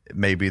end.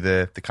 Maybe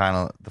the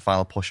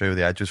final push over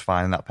the edge was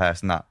finding that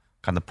person that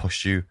kind of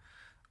pushed you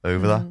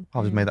over that.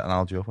 I just made that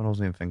analogy up and I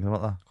wasn't even thinking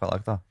about that. Quite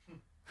like that.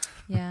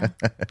 Yeah.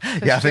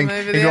 Yeah, I think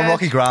if you're on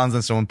rocky grounds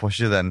and someone pushes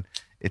you, then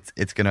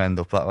it's going to end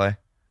up that way.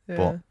 Yeah.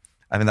 But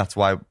I think that's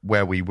why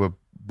where we were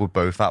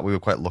both at, we were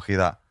quite lucky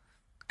that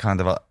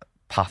kind of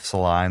paths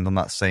aligned on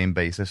that same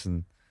basis,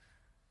 and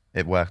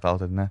it worked out,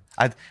 didn't it?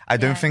 I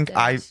don't think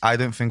I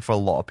don't think for a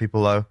lot of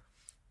people though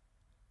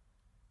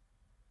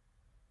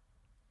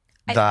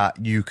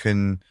that you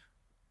can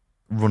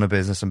run a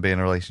business and be in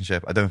a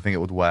relationship. I don't think it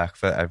would work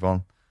for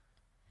everyone.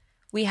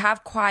 We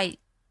have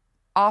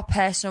our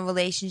personal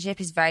relationship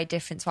is very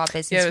different to our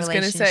business relationship. Yeah,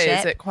 I was going to say,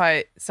 is it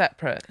quite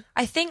separate?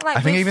 I think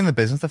even the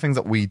business, the things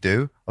that we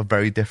do are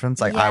very different.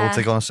 Like I will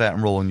take on a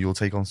certain role and you'll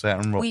take on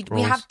certain roles.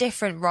 We have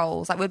different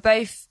roles. Like we're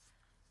both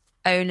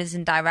owners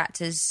and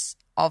directors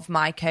of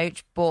My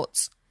Coach,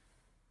 but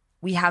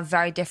we have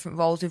very different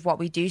roles with what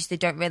we do, so they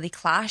don't really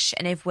clash.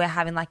 And if we're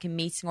having like a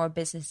meeting or a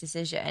business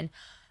decision,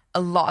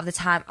 a lot of the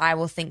time I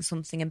will think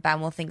something and Ben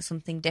will think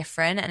something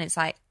different, and it's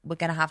like we're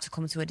going to have to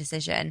come to a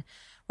decision.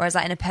 Whereas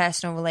like in a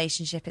personal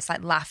relationship, it's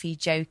like laughy,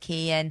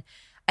 jokey, and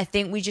I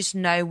think we just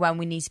know when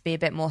we need to be a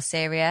bit more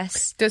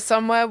serious. Does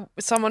someone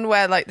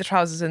wear like the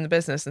trousers in the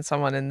business and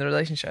someone in the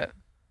relationship?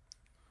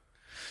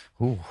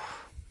 Ooh.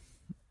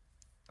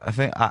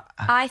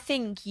 I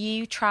think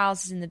you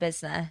trousers in the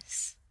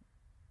business.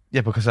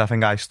 Yeah, because I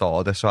think I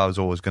started this, so I was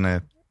always going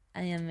to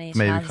maybe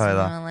play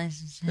that.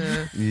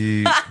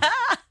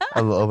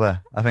 A little bit.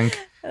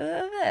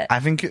 I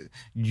think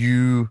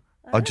you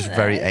are just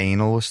very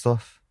anal with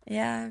stuff.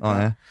 Yeah. Oh,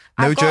 yeah.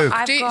 No joke.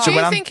 Do you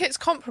think it's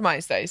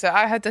compromise though? So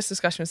I had this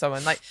discussion with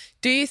someone. Like,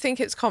 do you think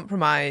it's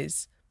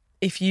compromise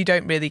if you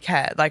don't really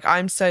care? Like,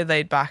 I'm so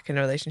laid back in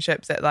a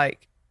relationship that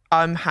like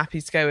I'm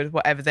happy to go with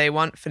whatever they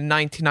want for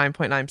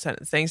 99.9% of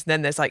the things. And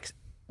then there's like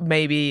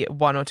maybe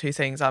one or two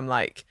things I'm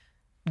like,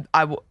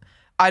 I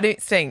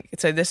don't think,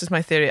 so this is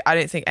my theory, I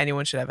don't think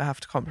anyone should ever have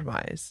to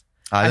compromise.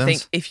 I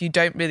think if you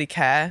don't really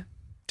care,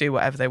 do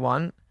whatever they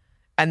want.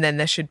 And then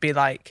there should be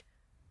like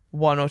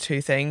one or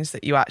two things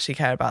that you actually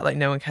care about. Like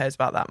no one cares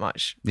about that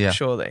much,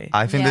 surely.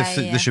 I think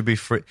there should be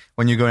free,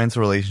 when you go into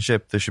a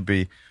relationship, there should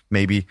be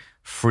maybe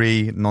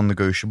 3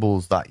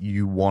 non-negotiables that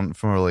you want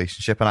from a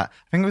relationship. And I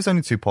think it was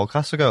only 2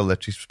 podcasts ago I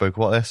literally spoke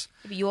about this.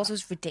 But yours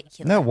was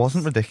ridiculous. No, it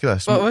wasn't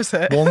ridiculous. What was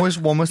it? One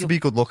was to be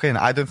good looking.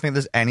 I don't think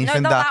there's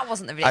anything that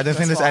wasn't the ridiculous I don't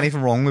think there's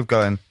anything wrong with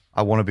going,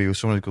 I want to be with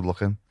someone who's good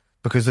looking.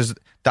 Because there's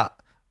that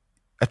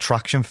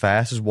attraction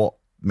first is what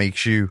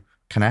makes you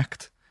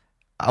connect.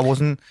 I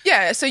wasn't.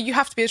 Yeah, so you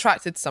have to be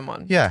attracted to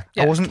someone. Yeah.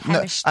 I wasn't.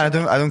 No, I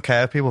don't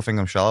care if people think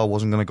I'm shallow. I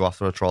wasn't going to go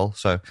after a troll,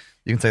 so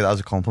you can take that as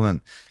a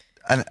compliment.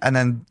 And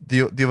then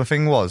the other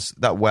thing was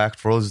that worked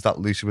for us is that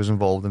Lucy was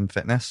involved in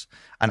fitness,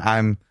 and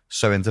I'm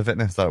so into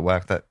fitness that it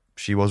worked that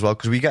she was well,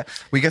 because we get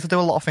to do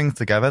a lot of things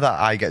together that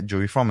I get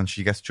joy from and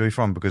she gets joy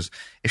from. Because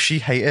if she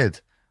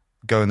hated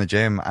going to the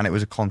gym and it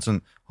was a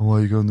constant, oh, why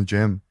are you going to the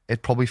gym?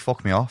 It'd probably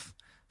fuck me off.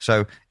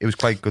 So it was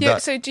quite good. Yeah.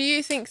 So do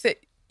you think that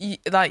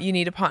you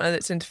need a partner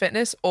that's into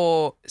fitness,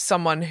 or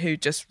someone who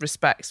just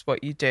respects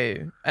what you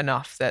do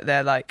enough that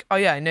they're like, oh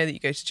yeah, I know that you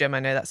go to the gym, I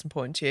know that's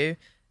important to you,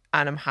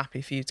 and I'm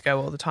happy for you to go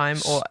all the time,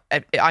 or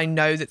I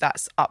know that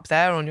that's up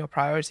there on your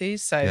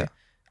priorities, so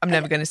I'm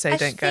never going to say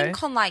don't go. I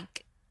think on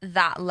like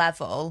that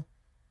level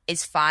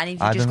is fine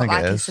if you just got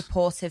like a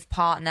supportive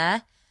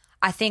partner.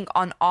 I think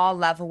on our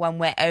level, when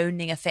we're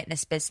owning a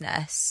fitness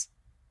business,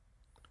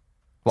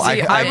 well,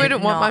 I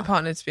wouldn't want my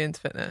partner to be into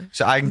fitness.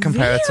 So I can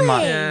compare it to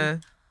my.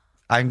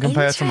 I can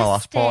compare it to my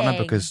last partner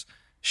because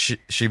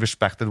she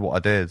respected what I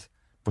did,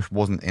 but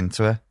wasn't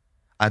into it.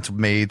 And it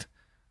made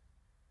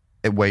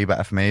it way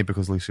better for me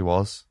because Lucy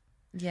was.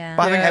 Yeah.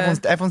 But I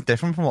think everyone's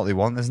different from what they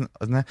want, isn't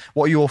it?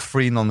 What are your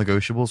 3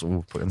 non-negotiables?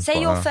 Ooh, put in the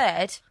say your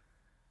third,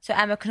 so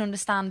Emma can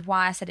understand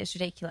why I said it's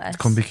ridiculous. It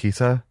couldn't be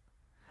keto.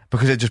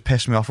 Because it just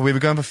pissed me off. If we were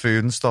going for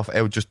food and stuff,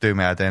 it would just do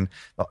my head in.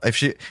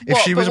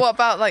 What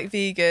about like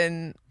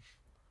vegan?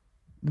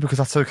 Because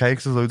that's okay,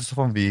 because there's loads of stuff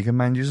on vegan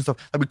menus and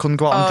stuff. Like we couldn't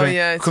go out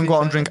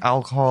and drink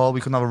alcohol.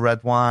 We couldn't have a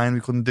red wine. We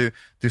couldn't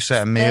do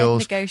certain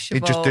meals.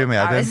 It just do me.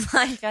 I was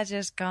like, I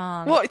just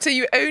can't. What? So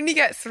you only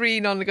get 3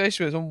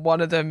 non-negotiables, and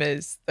one of them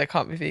is they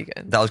can't be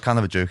vegan. That was kind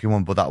of a jokey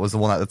one, but that was the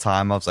one at the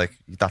time. I was like,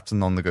 that's a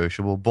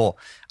non-negotiable. But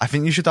I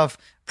think you should have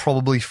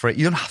probably 3.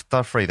 You don't have to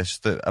have 3. That's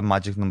just a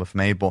magic number for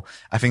me. But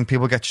I think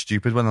people get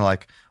stupid when they're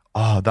like,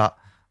 oh, that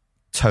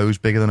toe's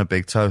bigger than a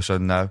big toe, so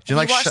no. Do you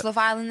like watch Love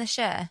Island this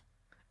year?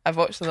 I've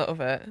watched a lot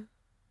of it.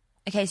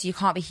 Okay, so you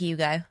can't be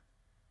Hugo.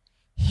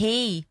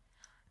 He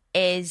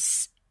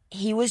was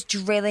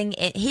drilling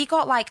it. He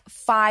got like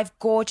 5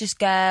 gorgeous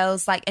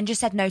girls, like, and just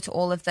said no to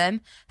all of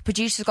them. The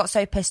producers got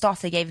so pissed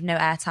off they gave him no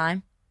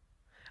airtime.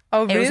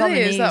 Oh, It was on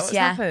really? the Is that news, what's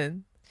yeah.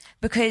 happened?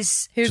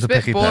 Because He was Just a a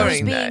bit picky he was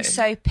boring, being though.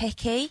 so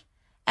picky.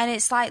 And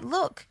it's like,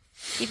 look,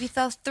 give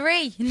yourself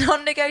 3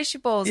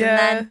 non-negotiables. Yeah. And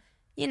then,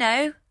 you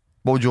know.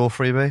 What would your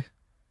 3 be?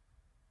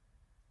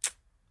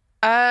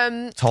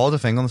 It's hard to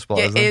think on the spot,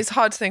 Yeah, isn't it it? is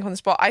hard to think on the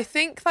spot. I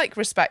think like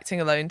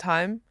respecting alone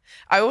time.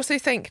 I also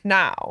think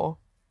now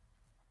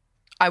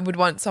I would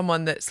want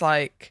someone that's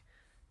like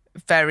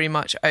very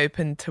much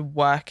open to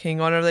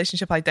working on a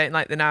relationship. I don't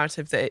like the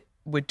narrative that it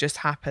would just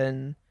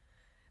happen.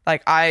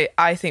 Like I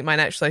think my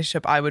next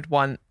relationship, I would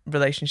want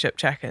relationship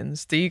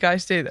check-ins. Do you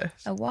guys do this?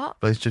 A what?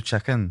 Relationship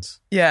check-ins.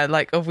 Yeah,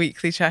 like a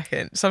weekly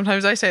check-in.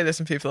 Sometimes I say this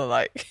and people are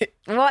like,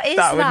 What is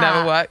that that? would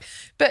never work.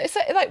 But it's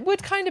like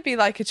would kind of be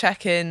like a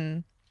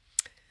check-in.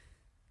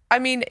 I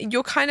mean,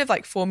 you're kind of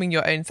like forming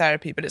your own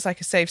therapy, but it's like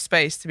a safe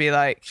space to be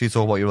like, So you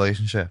talk about your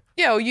relationship.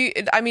 yeah, well,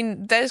 I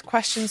mean, there's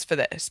questions for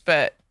this,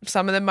 but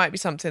some of them might be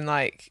something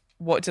like,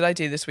 what did I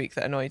do this week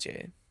that annoyed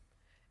you?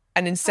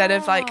 And instead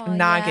of like Oh,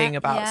 nagging yeah,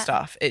 about yeah.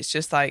 stuff, it's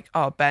just like,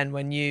 oh, Ben,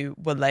 when you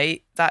were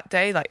late that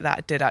day, like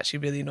that did actually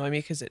really annoy me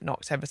because it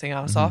knocked everything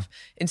else off.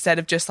 Instead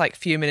of just like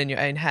fuming in your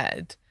own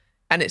head.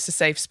 And it's a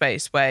safe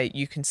space where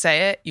you can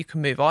say it, you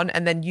can move on.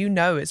 And then you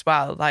know as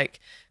well,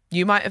 like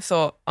you might have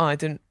thought, oh, I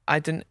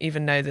didn't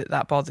even know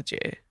that bothered you.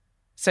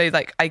 So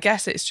like, I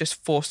guess it's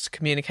just forced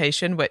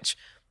communication, which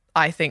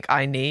I think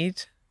I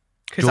need.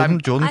 Because Jordan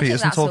I think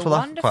Peterson that's talks a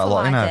about that quite a wonderful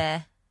lot, you know.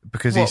 idea.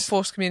 Because what, he's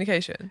forced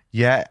communication?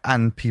 yeah,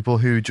 and people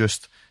who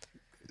just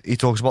he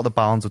talks about the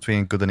balance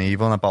between good and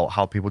evil and about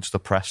how people just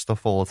oppress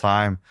stuff all the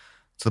time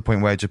to the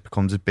point where it just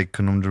becomes a big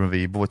conundrum of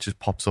evil, which just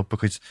pops up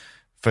because,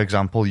 for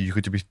example, you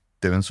could be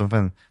doing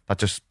something that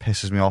just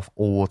pisses me off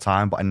all the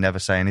time, but I never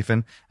say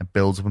anything. It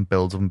builds up and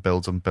builds up and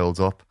builds up and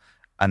builds up,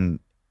 and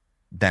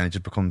then it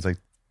just becomes like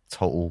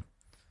total.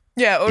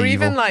 Yeah, or Evil.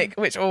 even like,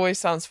 which always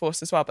sounds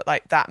forced as well, but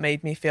like that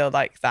made me feel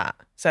like that.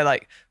 So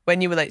like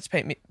when you were late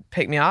to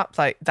pick me up,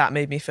 like that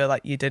made me feel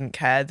like you didn't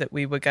care that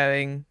we were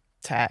going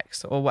to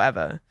X or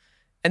whatever.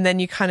 And then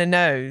you kind of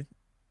know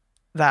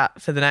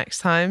that for the next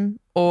time.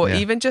 Or Yeah.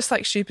 even just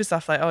like stupid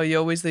stuff like, oh, you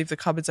always leave the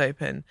cupboards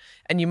open.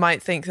 And you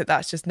might think that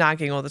that's just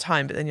nagging all the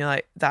time, but then you're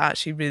like,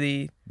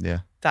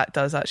 that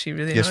does actually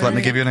really Yes, annoy let me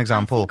me. give you an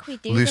example. I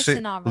think we do this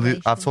in our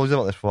I've told you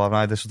about this before, haven't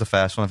I? This was the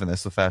first one. I think this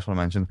is the first one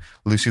I mentioned.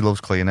 Lucy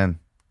loves cleaning.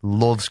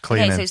 Loves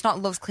cleaning. Okay, so it's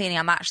not loves cleaning.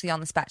 I'm actually on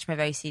the spectrum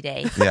of OCD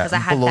Yeah, because I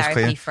had but loves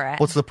therapy cleaning. for it.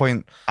 What's the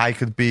point?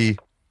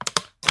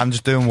 I'm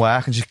just doing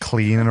work and she's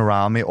cleaning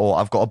around me, or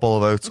I've got a bowl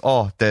of oats.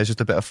 Oh, there's just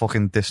a bit of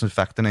fucking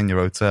disinfectant in your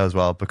oats there as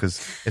well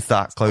because it's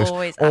that close.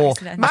 Always Or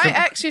accidental. My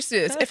ex used to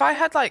do this. If I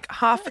had like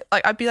half,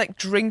 like I'd be like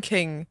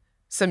drinking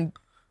some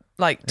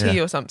like tea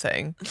Yeah. or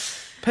something,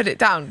 put it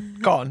down,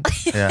 gone.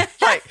 yeah,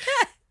 Like,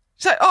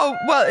 it's like, oh,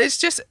 well, it's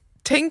just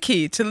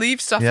tinky to leave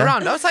stuff Yeah.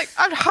 around. I was like,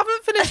 I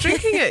haven't finished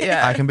drinking it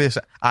yet. I can be.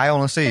 I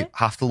honestly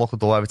have to lock the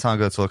door every time I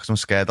go to the toilet because I'm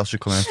scared that she'll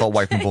come in and start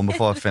wiping my bum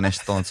before I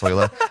finished on the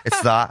toilet.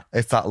 It's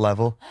that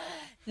level.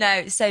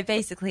 No, so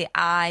basically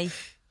I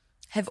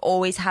have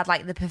always had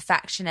like the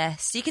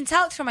perfectionist. You can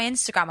tell it from my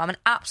Instagram. I'm an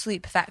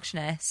absolute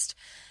perfectionist.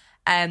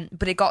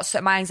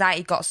 But my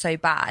anxiety got so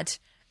bad.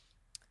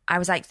 I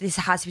was like, this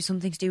has to be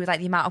something to do with like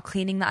the amount of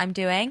cleaning that I'm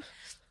doing.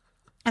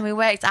 And we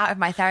worked out with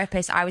my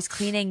therapist, I was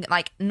cleaning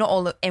like not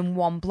all in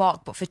one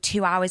block, but for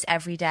 2 hours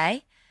every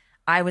day.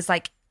 I was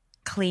like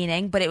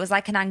cleaning, but it was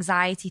like an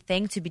anxiety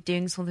thing to be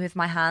doing something with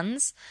my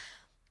hands.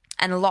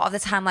 And a lot of the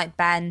time, like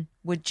Ben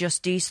would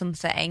just do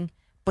something,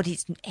 but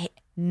it's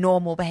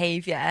normal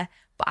behavior,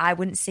 but I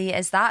wouldn't see it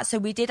as that. So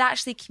we did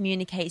actually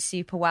communicate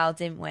super well,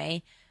 didn't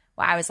we?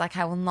 Where I was like,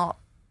 I will not,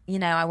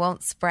 I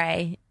won't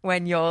spray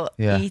when you're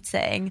Yeah.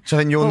 eating. So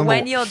then you're but number-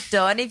 when you're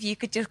done, if you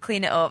could just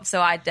clean it up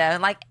so I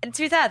don't. Like, and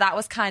to be fair, that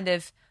was kind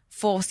of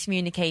forced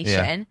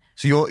communication. Yeah.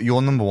 So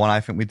you're number one. I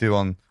think we do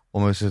on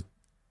almost a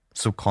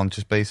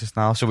subconscious basis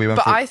now. So we went.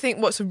 But through, I think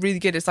what's really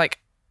good is like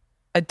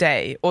a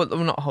day, or well,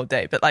 not a whole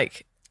day, but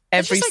like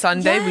every just like,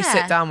 Sunday we yeah.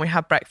 sit down, we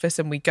have breakfast,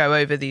 and we go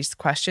over these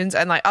questions.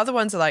 And like other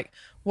ones are like,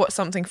 what's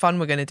something fun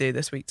we're going to do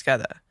this week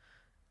together?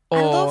 I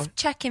love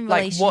checking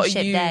like, what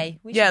are relationship you? day.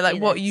 We Yeah, should like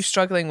do what are this. you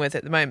struggling with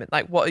at the moment?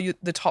 Like what are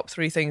the top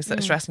 3 things that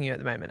are stressing you at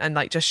the moment? And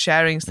like just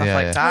sharing stuff Yeah,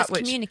 like yeah. that. Well, it's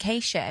Which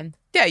communication.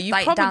 yeah, you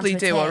like, down probably to a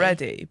do T.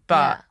 already,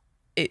 but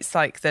Yeah. it's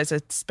like there's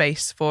a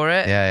space for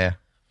it. yeah.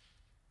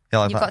 I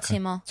like You've that. got 2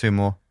 more. 2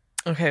 more.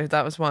 Okay,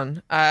 that was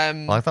one. I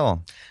like that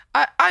one.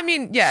 I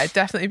mean, yeah,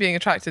 definitely being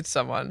attracted to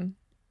someone.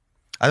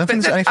 I don't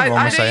think there's anything wrong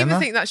I with don't saying even that.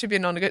 think that should be a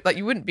non-negotiable. Like,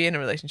 you wouldn't be in a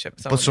relationship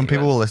with someone. But some that you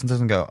people will weren't. listen to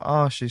this and go,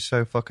 "Oh, she's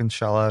so fucking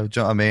shallow." Do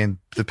you know what I mean?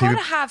 The You've got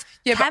people. to have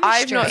Yeah, but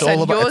chemistry. I've not It's said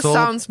all about- yours it's all-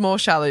 sounds more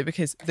shallow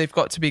because they've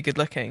got to be good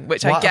looking,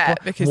 which I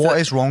get because what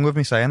is wrong with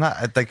me saying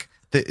that? Like,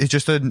 it's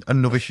just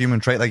another human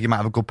trait. Like, you might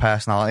have a good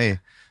personality,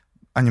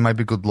 and you might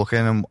be good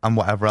looking and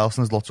whatever else.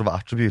 And there's lots of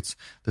attributes.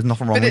 There's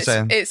nothing wrong But with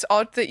saying it's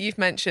odd that you've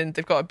mentioned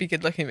they've got to be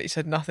good looking, but you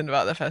said nothing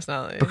about their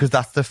personality. because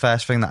that's the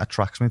first thing that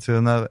attracts me to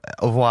them. Though.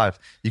 Otherwise,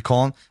 you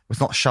can't. It's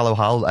not shallow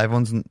how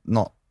everyone's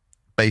not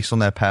based on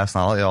their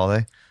personality, are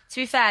they? To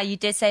be fair, you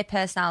did say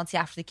personality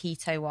after the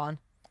keto one.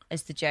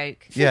 as the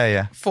joke.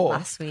 Yeah. 4.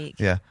 Last week.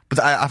 Yeah. But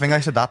I think I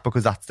said that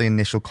because that's the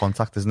initial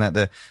contact, isn't it?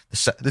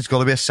 There's got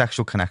to be a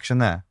sexual connection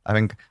there. I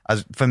think,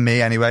 as for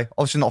me anyway,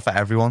 obviously not for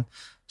everyone.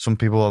 Some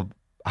people are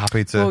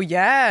happy to. Well,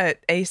 yeah,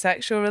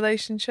 asexual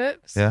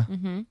relationships. Yeah.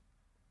 Mm-hmm.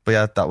 But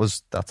yeah,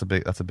 that's a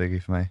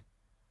biggie for me.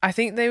 I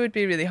think they would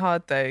be really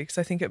hard though, because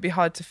I think it'd be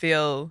hard to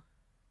feel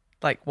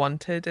like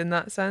wanted in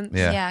that sense.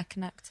 Yeah,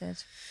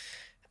 connected.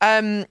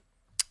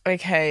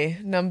 Okay,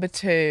 number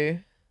 2,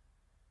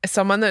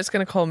 someone that's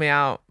going to call me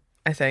out,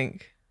 I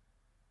think,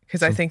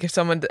 because I think if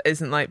someone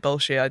isn't like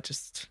bullshit, I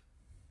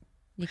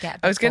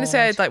was going to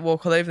say I'd like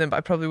walk all over them, but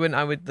I probably wouldn't.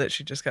 I would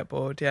literally just get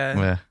bored.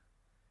 Yeah.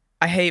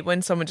 I hate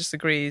when someone just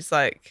agrees.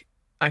 Like,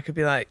 I could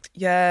be like,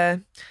 yeah,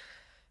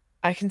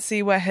 I can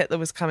see where Hitler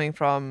was coming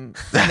from,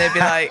 and they'd be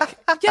like,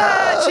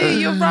 yeah,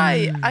 actually, you're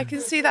right, I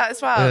can see that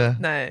as well.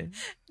 Yeah.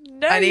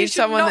 No, I need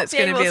someone that's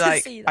going to be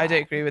like, I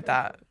don't agree with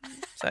that.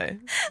 So that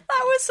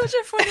was such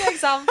a funny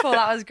example.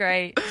 That was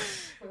great.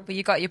 But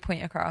you got your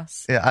point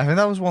across. Yeah, I think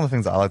that was one of the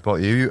things that I liked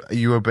about you.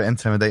 You were a bit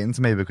intimidating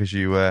to me because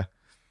you were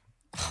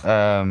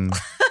a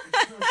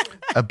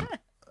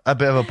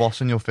bit of a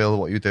boss in your field of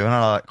what you're doing, and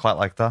I quite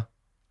like that.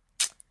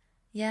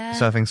 Yeah.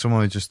 So I think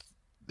someone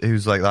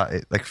who's like that,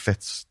 it like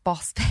fits.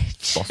 Boss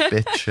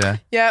bitch. Yeah.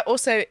 Yeah,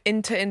 also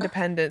into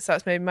independence.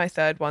 That's maybe my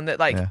third one, that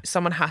like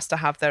someone has to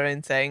have their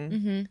own thing.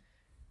 Mm-hmm.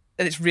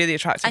 And it's really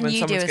attractive and when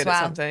someone's good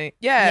at something.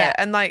 Yeah,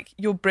 and like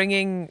you're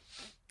bringing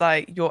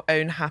like your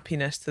own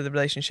happiness to the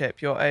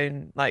relationship, your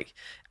own like,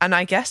 and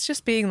I guess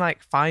just being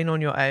like fine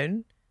on your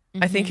own.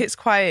 I think it's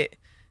quite,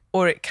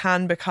 or it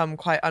can become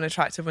quite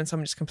unattractive when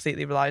someone just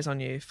completely relies on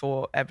you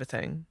for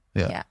everything.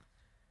 Yeah,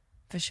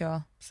 for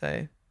sure.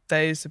 So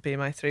those would be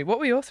my 3. What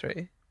were your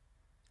 3?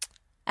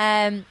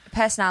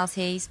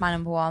 Personality is my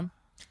number 1.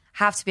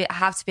 Have to be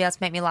able to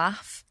make me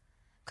laugh,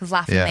 because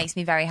laughing makes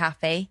me very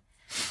happy.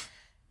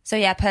 So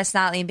yeah,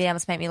 personality and being able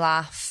to make me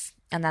laugh,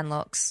 and then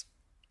looks.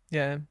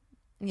 Yeah.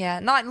 Yeah,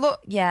 not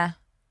look. Yeah,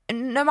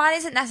 no, mine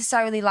isn't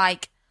necessarily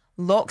like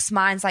looks.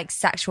 Mine's like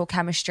sexual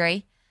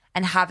chemistry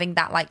and having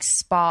that like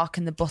spark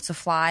and the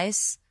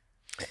butterflies.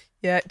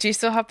 Yeah. Do you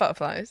still have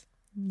butterflies?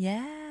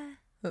 Yeah,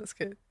 that's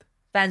good.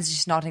 Ben's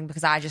just nodding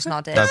because I just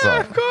nodded. That's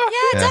right. Of course.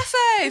 Yeah,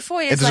 defo.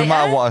 4 years It doesn't later.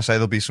 matter what I say.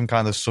 There'll be some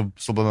kind of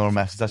subliminal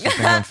message. That's just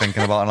thing I'm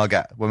thinking about,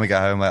 and when we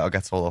get home, like, I'll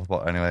get told off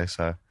about it anyway.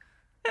 So.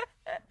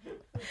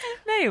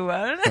 No, you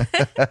won't.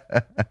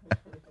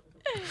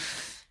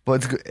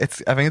 But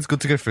I think it's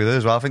good to go through those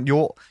as well. I think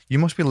you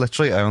must be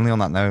literally only on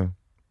that now.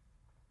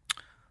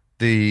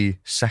 The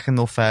second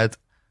or third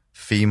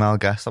female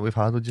guest that we've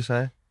had, would you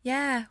say?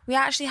 Yeah, we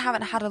actually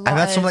haven't had a lot. I've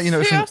had some that you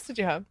know. Who else did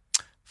you have?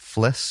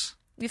 Fliss.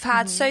 We've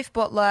had Soph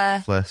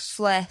Butler,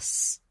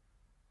 Fliss.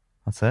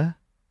 That's it.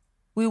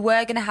 We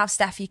were going to have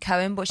Steffi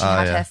Cohen, but she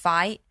had yeah. her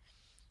fight,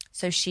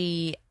 so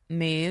she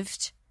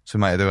moved. So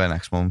we might do it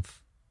next month.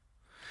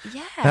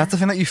 Yeah. And that's the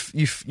thing that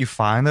you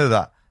find though,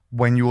 that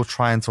when you're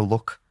trying to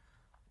look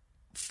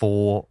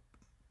for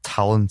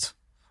talent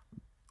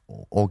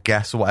or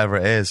guests or whatever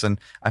it is, and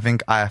I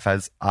think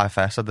IFS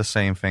had the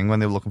same thing when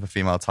they were looking for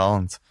female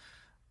talent.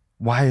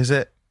 Why is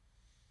it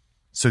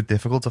so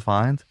difficult to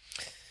find?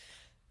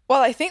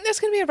 Well, I think there's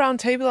going to be a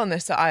round table on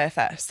this at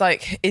IFS.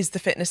 Like, is the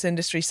fitness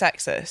industry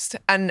sexist?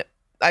 And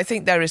I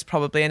think there is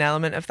probably an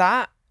element of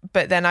that.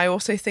 But then I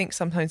also think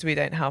sometimes we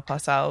don't help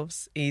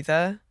ourselves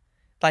either.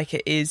 Like,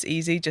 it is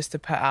easy just to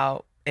put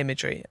out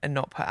imagery and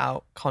not put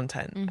out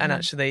content. Mm-hmm. And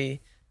actually,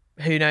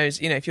 who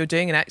knows, if you're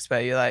doing an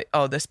expo, you're like,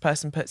 oh, this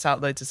person puts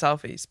out loads of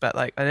selfies, but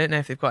like, I don't know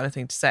if they've got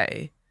anything to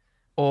say,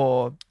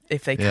 or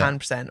if they can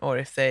present, or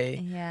if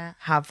they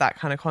have that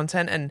kind of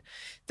content. And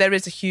there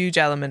is a huge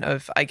element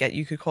of,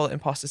 you could call it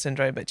imposter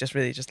syndrome, but just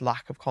really just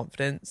lack of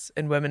confidence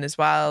in women as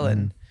well.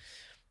 And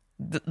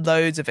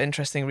loads of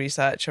interesting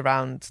research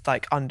around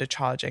like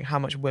undercharging, how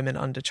much women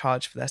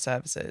undercharge for their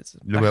services.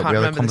 We had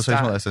a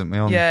conversation about this, didn't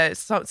we? Yeah,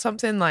 it's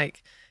something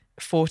like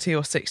 40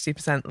 or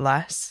 60%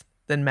 less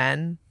than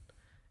men.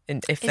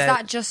 Is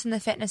that just in the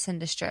fitness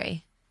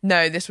industry?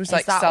 No, this was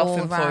like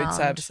self-employed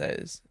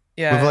services.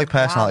 Yeah, with like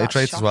personality that's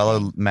traits shocking. as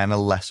well, men are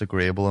less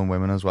agreeable than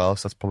women as well.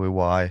 So that's probably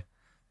why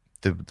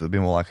they'd be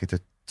more likely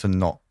to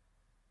not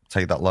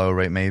take that lower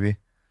rate, maybe.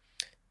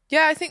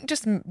 Yeah, I think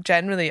just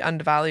generally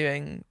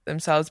undervaluing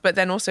themselves. But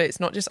then also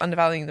it's not just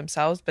undervaluing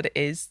themselves, but it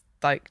is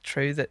like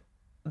true that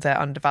they're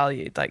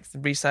undervalued. Like the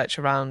research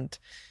around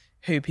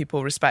who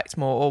people respect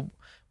more, or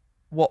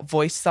what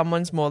voice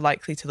someone's more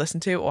likely to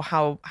listen to, or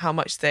how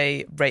much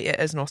they rate it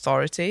as an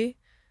authority.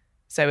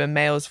 So a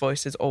male's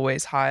voice is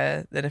always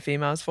higher than a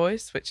female's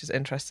voice, which is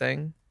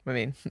interesting. I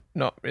mean,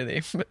 not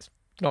really, but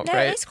not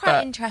great. It's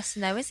quite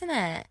interesting though, isn't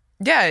it?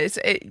 Yeah,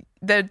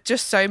 there are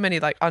just so many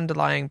like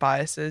underlying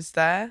biases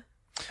there.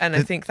 And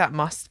I think that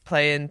must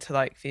play into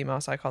like female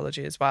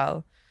psychology as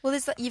well. Well,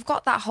 you've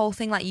got that whole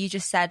thing, like you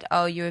just said.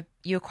 Oh,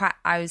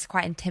 I was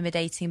quite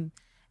intimidating,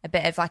 a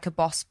bit of like a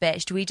boss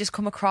bitch. Do we just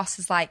come across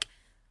as like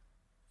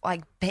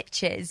like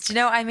bitches. Do you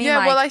know what I mean? Yeah,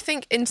 like, well, I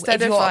think instead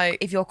if of you're, like...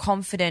 if you're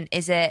confident,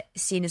 is it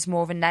seen as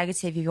more of a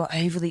negative? If you're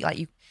overly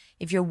like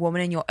if you're a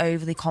woman and you're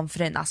overly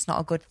confident, that's not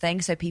a good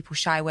thing. So people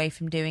shy away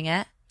from doing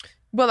it.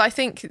 Well, I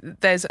think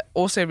there's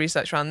also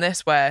research around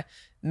this where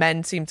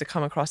men seem to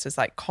come across as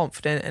like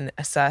confident and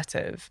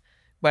assertive,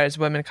 whereas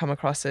women come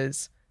across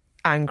as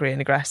angry and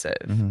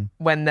aggressive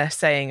when they're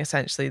saying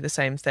essentially the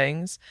same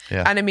things.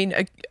 Yeah. And I mean,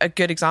 a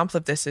good example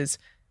of this is,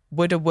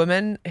 would a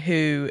woman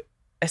who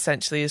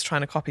essentially is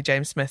trying to copy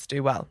James Smith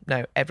do well?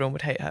 No, everyone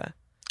would hate her.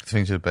 I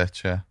think she's a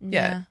bitch, yeah.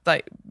 Yeah.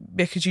 Like,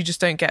 because you just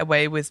don't get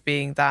away with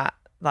being that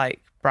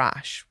like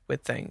brash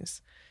with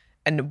things.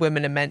 And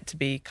women are meant to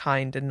be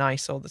kind and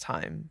nice all the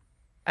time.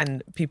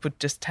 And people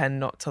just tend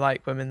not to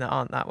like women that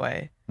aren't that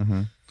way.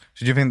 So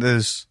do you think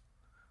there's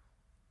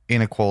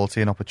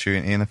inequality and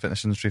opportunity in the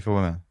fitness industry for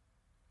women?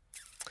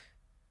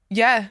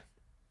 Yeah,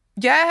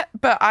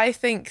 but I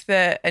think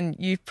that, and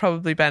you've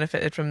probably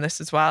benefited from this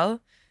as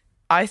well,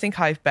 I think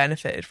I've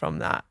benefited from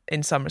that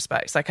in some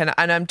respects. Like, and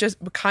I'm just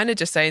kind of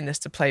just saying this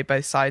to play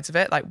both sides of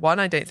it. Like, one,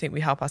 I don't think we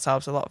help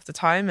ourselves a lot of the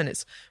time, and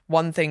it's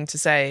one thing to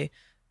say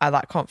I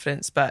lack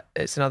confidence, but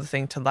it's another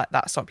thing to let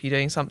that stop you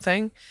doing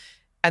something.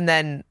 And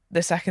then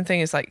the second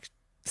thing is like,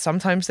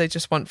 sometimes they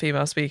just want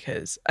female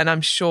speakers, and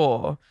I'm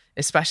sure,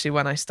 especially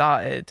when I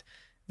started,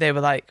 they were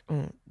like,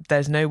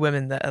 there's no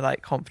women that are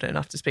like confident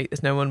enough to speak.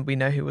 There's no one we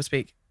know who will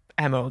speak.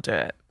 Emma will do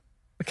it.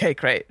 Okay,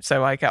 great.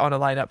 So I get on a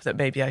lineup that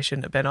maybe I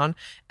shouldn't have been on.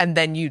 And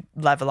then you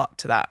level up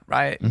to that,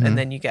 right? And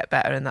then you get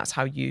better. And that's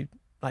how you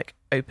like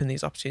open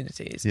these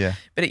opportunities. Yeah.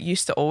 But it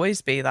used to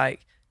always be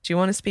like, do you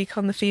want to speak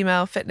on the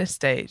female fitness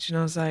stage? And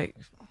I was like,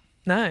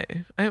 no,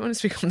 I don't want to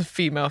speak on the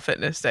female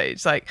fitness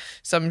stage. Like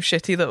some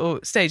shitty little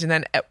stage. And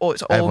then it's all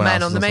Everyone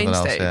men else on the does main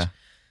something stage. else, yeah.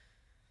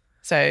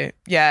 So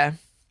yeah,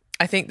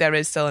 I think there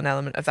is still an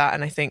element of that.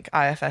 And I think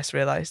IFS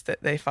realised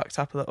that they fucked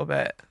up a little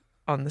bit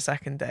on the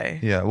second day.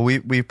 Yeah, well,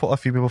 we put a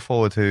few people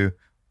forward who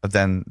are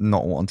then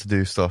not wanting to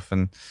do stuff,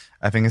 and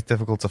I think it's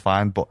difficult to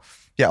find. But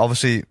yeah,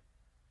 obviously,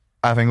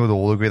 I think we'd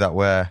all agree that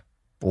we're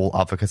all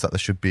advocates that there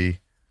should be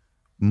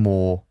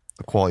more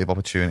equality of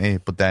opportunity.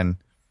 But then,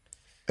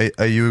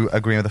 are you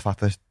agreeing with the fact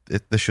that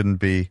there shouldn't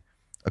be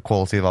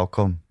equality of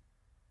outcome?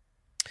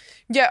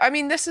 Yeah, I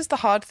mean, this is the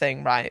hard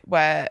thing, right?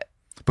 Where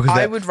Because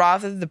I would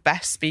rather the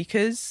best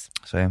speakers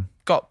same.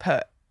 got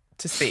put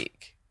to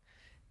speak.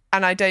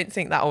 And I don't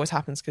think that always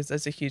happens because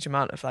there's a huge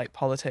amount of like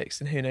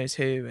politics and who knows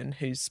who and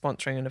who's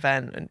sponsoring an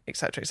event and et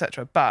cetera, et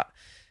cetera. But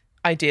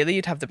ideally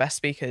you'd have the best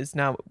speakers.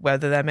 Now,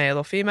 whether they're male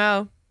or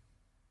female,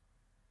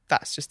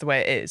 that's just the way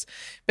it is.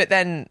 But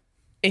then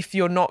if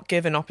you're not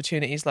given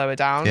opportunities lower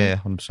down, Yeah,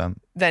 100%.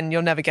 then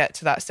you'll never get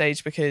to that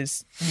stage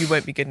because you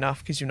won't be good enough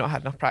because you've not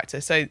had enough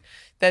practice. So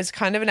there's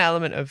kind of an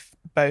element of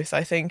both,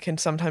 I think. And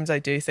sometimes I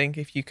do think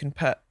if you can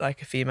put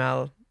like a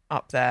female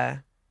up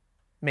there,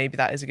 maybe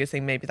that is a good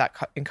thing. Maybe that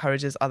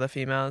encourages other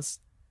females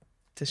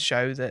to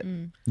show that.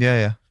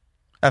 Yeah.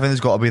 I think there's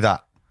got to be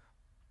that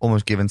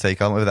almost give and take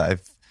element of that.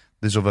 If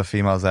there's other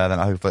females there, then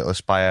I hope it'll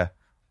inspire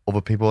other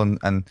people,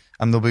 and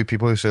there'll be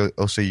people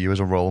who'll see you as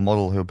a role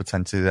model who'll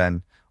potentially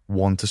then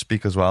want to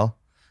speak as well.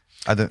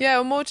 Yeah,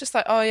 or more just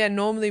like, oh yeah,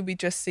 normally we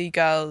just see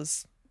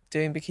girls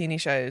doing bikini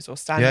shows or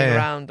standing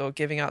around or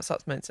giving out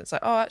supplements. It's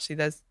like, oh,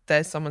 actually,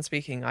 there's someone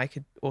speaking. I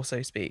could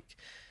also speak.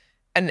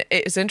 And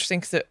it's interesting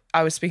because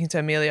I was speaking to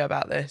Amelia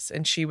about this,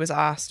 and she was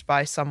asked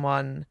by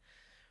someone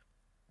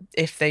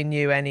if they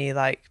knew any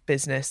like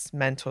business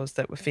mentors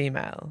that were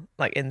female,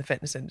 like in the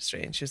fitness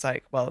industry. And she was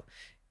like, well,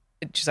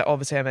 she's like,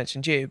 obviously I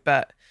mentioned you,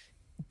 but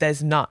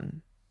there's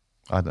none.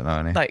 I don't know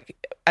any. Like,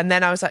 and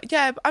then I was like,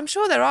 yeah, I'm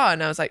sure there are.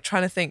 And I was like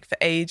trying to think for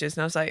ages,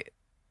 and I was like,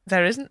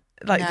 there isn't,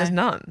 like, there's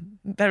none.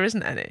 There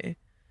isn't any,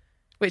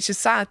 which is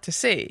sad to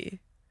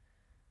see.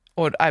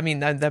 Or, I mean,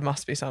 there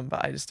must be some,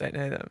 but I just don't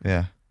know them.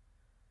 Yeah.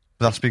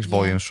 But that speaks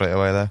volumes straight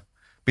away there.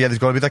 But yeah, there's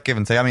got to be that give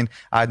and take. I mean,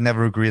 I'd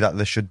never agree that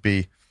there should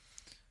be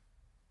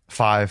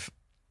 5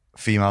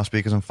 female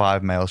speakers and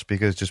 5 male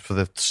speakers just for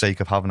the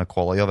sake of having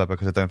equality of it,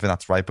 because I don't think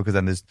that's right, because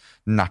then there's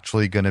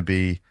naturally going to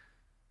be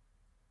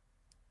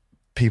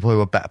people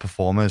who are better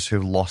performers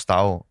who've lost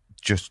out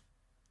just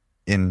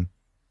in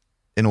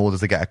order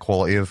to get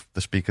equality of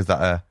the speakers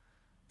that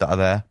are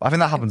there. I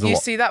think that happens a lot. You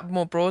see that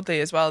more broadly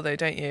as well, though,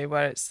 don't you?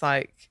 Where it's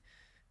like,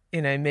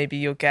 you know, maybe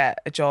you'll get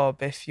a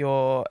job if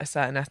you're a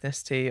certain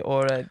ethnicity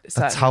or a certain...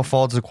 That's how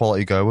far does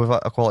equality go with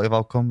equality of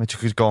outcome? It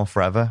could go on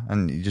forever,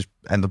 and you just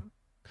end up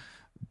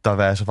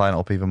diversifying it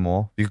up even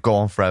more. You could go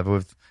on forever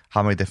with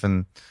how many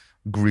different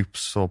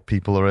groups or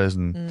people there is,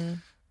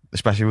 and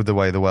especially with the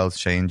way the world's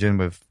changing,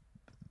 with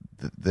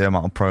the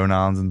amount of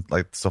pronouns and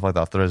like stuff like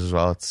that there is as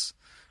well.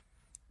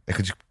 It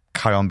could just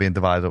carry on being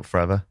divided up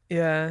forever.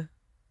 Yeah,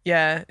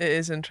 it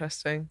is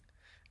interesting.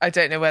 I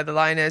don't know where the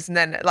line is. And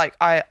then like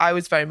I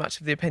was very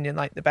much of the opinion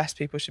like the best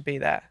people should be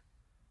there.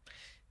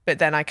 But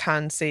then I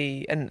can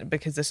see, and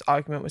because this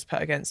argument was put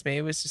against me,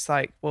 it was just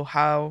like, well,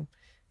 how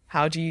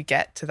do you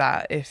get to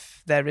that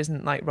if there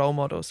isn't like role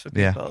models for people?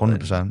 Yeah,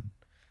 100%.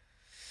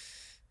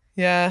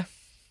 Yeah.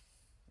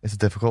 It's a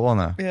difficult one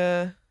though.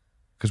 Yeah.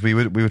 Because we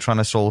were trying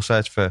to soul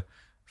search for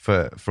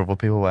for other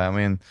people, weren't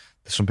we? And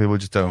some people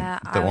just don't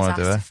want to do I was asked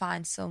it. to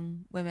find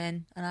some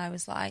women, and I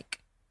was like,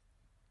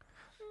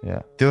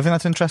 yeah. The other thing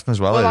that's interesting as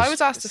well Well, is I was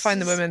asked to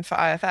find the women for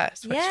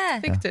IFS, which I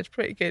think did a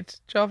pretty good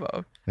job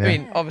of. Yeah. I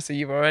mean, obviously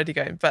you were already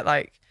going, but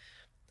like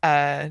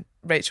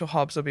Rachel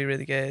Hobbs will be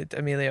really good.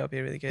 Amelia will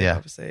be really good,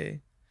 obviously.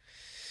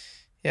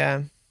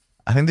 Yeah.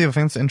 I think the other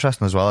thing that's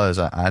interesting as well is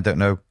I don't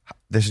know,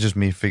 this is just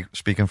me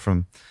speaking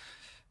from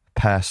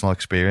personal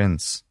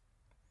experience.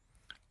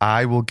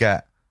 I will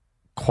get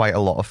quite a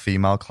lot of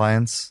female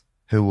clients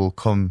who will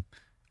come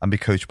and be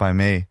coached by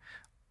me,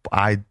 but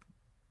I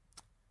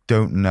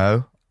don't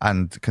know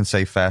and can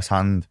say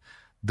firsthand,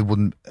 there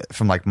wouldn't,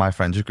 from like my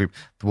friends group,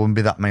 there wouldn't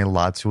be that many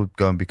lads who would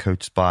go and be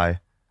coached by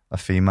a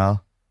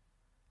female.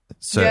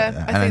 So,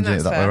 yeah, I think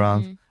that's that way fair.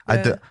 around.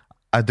 Yeah.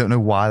 I don't know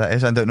why that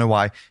is. I don't know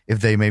why,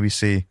 if they maybe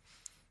see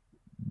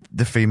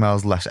the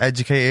females less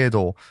educated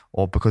or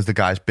because the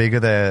guy's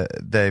bigger,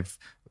 they've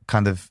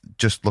kind of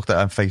just looked at it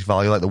on face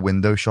value, like the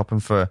window shopping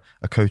for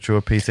a coach or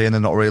a PT, and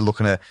they're not really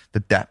looking at the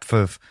depth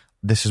of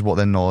this is what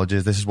their knowledge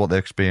is, this is what their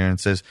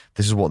experience is,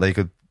 this is what they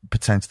could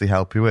potentially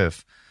help you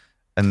with.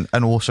 And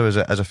also as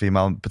a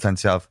female,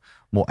 potentially have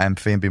more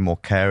empathy and be more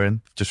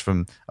caring just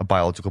from a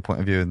biological point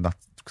of view, and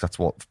that's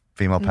what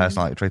female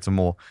personality traits are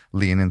more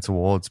leaning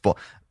towards. But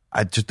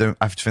I just think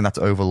that's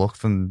overlooked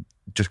from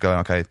just going,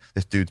 okay,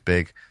 this dude's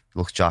big,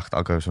 looks jacked,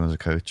 I'll go to him as a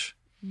coach.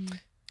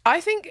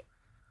 I think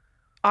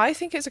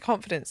it's a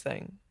confidence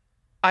thing.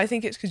 I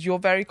think it's because you're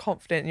very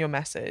confident in your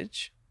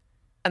message,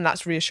 and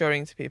that's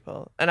reassuring to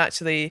people. And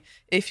actually,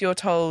 if you've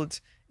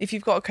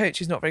got a coach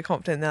who's not very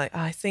confident, they're like,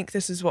 I think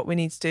this is what we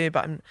need to do,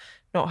 but I'm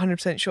not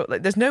 100% sure.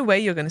 Like, there's no way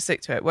you're going to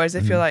stick to it. Whereas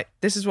if you're like,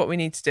 this is what we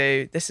need to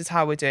do, this is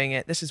how we're doing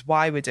it, this is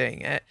why we're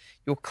doing it,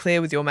 you're clear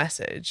with your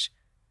message,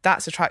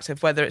 that's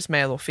attractive, whether it's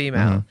male or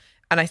female.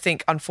 And I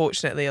think,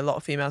 unfortunately, a lot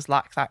of females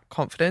lack that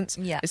confidence.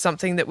 Yeah. It's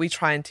something that we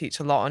try and teach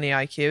a lot on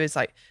EIQ, is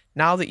like,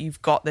 now that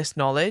you've got this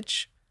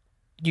knowledge,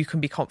 you can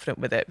be confident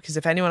with it. Because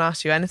if anyone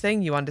asks you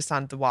anything, you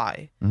understand the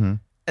why. And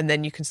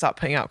then you can start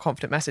putting out a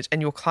confident message.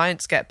 And your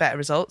clients get better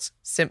results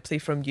simply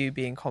from you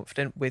being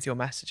confident with your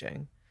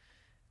messaging.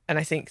 And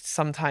I think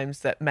sometimes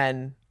that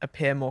men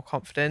appear more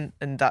confident,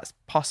 and that's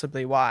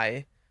possibly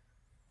why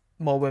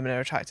more women are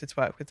attracted to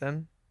work with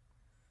them.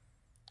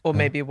 Or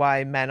maybe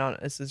why men aren't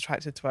as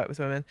attracted to work with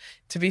women.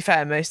 To be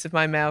fair, most of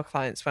my male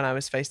clients, when I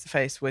was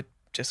face-to-face, were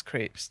just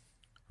creeps.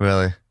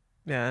 Really?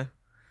 Yeah.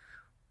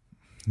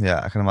 Yeah,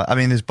 I can imagine. I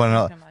mean, there's been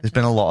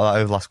a lot of that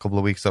over the last couple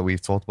of weeks that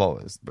we've talked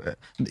about,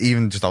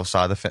 even just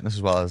outside of fitness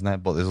as well, isn't it?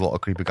 But there's a lot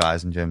of creepy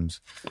guys in gyms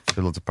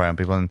who love to prey on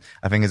people. And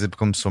I think as it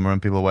becomes summer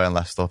and people are wearing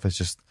less stuff, it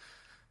just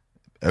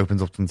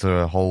opens up into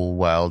a whole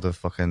world of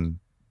fucking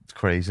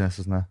craziness,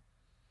 isn't it?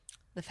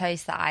 the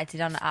post that I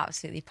did on it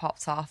absolutely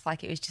popped off.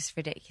 Like, it was just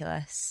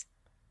ridiculous.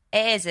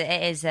 It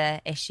is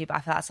a issue, but I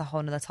feel that's a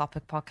whole nother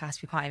topic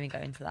podcast. We can't even go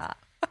into that.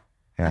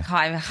 Yeah. I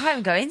can't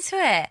even go into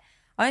it.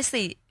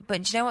 Honestly,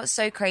 but do you know what's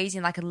so crazy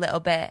and like a little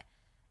bit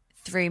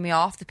threw me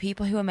off? The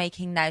people who were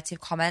making negative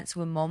comments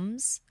were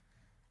mums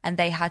and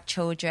they had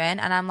children.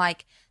 And I'm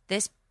like,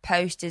 this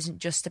post isn't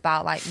just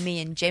about like me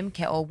in gym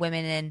kit or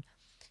women in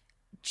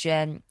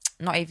gym,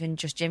 not even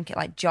just gym kit,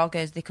 like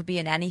joggers. They could be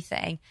in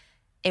anything.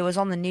 It was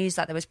on the news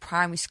that there was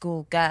primary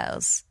school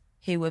girls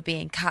who were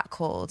being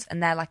catcalled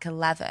and they're like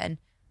 11.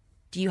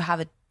 Do you have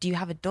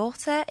a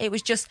daughter? It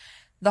was just,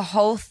 the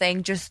whole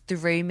thing just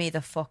threw me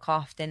the fuck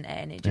off, didn't it?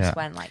 And it just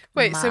went like,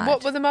 wait, mad. so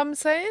what were the mums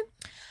saying?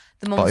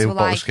 The mums were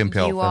like, skimpy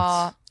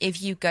outfits.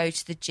 if you go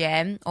to the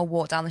gym or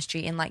walk down the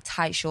street in like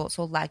tight shorts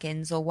or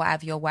leggings or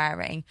whatever you're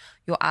wearing,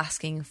 you're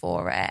asking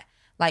for it.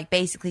 Like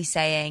basically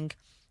saying,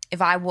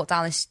 if I walk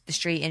down the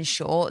street in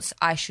shorts,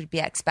 I should be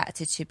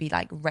expected to be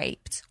like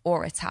raped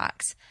or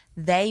attacked.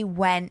 They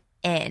went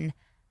in,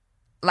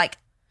 like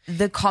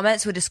the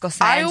comments were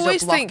disgusting. I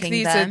always think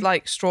these are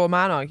like straw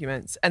man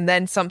arguments, and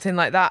then something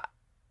like that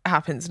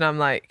happens and I'm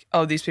like,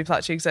 oh, these people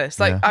actually exist.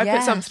 Like I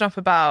put something up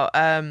about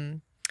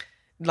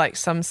like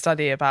some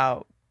study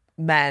about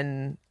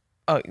men,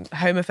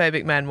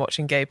 homophobic men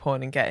watching gay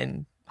porn and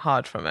getting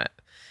hard from it,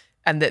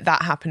 and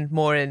that happened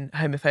more in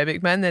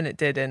homophobic men than it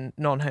did in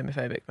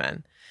non-homophobic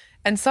men.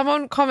 And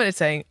someone commented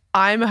saying,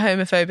 I'm a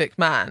homophobic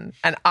man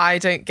and I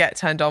don't get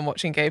turned on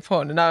watching gay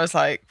porn. And I was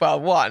like,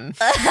 well, one,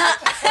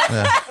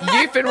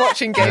 you've been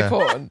watching gay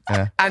porn.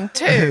 Yeah. And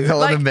two,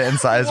 like, admit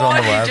insiders on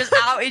the web. You just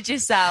outed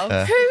yourself.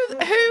 Yeah.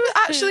 Who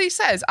actually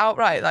says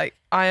outright, like,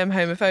 I am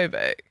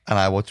homophobic? And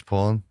I watch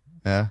porn.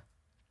 Yeah.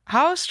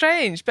 How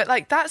strange. But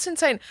like, that's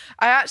insane.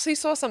 I actually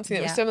saw something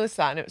that was similar to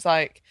that. And it was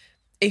like,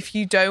 if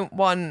you don't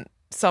want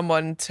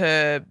someone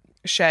to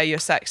share your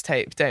sex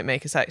tape, don't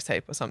make a sex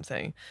tape or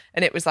something.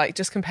 And it was like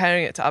just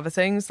comparing it to other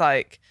things,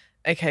 like,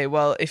 okay,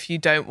 well, if you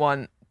don't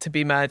want to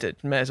be murdered,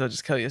 you may as well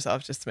just kill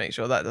yourself just to make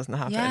sure that doesn't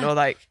happen. Or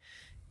like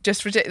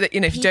just ridiculous, you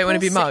know, if you don't want to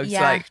be mugged,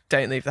 like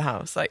don't leave the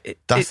house. Like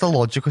that's the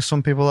logic with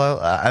some people though.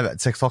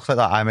 TikToks like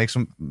that, I make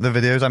the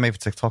videos I make for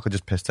TikTok are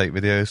just piss take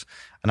videos,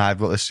 and I've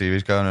got this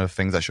series going of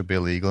things that should be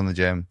illegal in the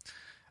gym,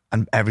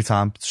 and every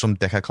time some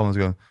dickhead comes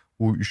going,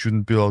 well, you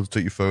shouldn't be able to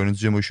take your phone in the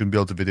gym, or you shouldn't be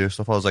able to video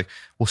stuff. I was like,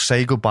 well,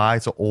 say goodbye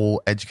to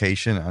all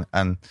education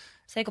and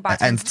Say goodbye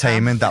to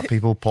entertainment that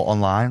people put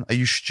online. Are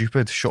you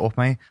stupid? Shut up,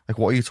 mate. Like,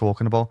 what are you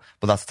talking about?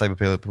 But that's the type of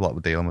people that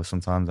we're dealing with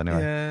sometimes anyway.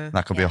 Yeah. And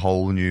that could be a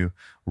whole new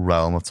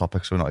realm of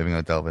topics, so we're not even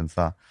going to delve into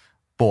that.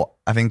 But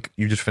I think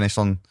you just finished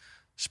on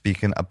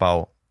speaking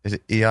about, is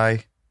it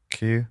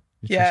EIQ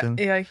nutrition?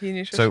 Yeah, EIQ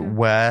nutrition. So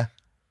where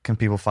can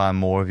people find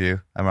more of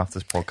you after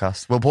this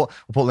podcast? We'll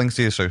put links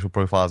to your social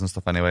profiles and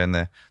stuff anyway in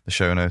the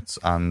show notes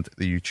and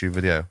the YouTube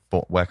video.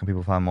 But where can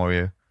people find more of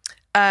you?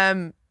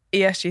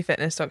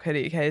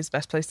 ESGfitness.co.uk is the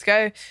best place to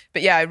go.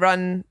 But yeah, I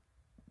run,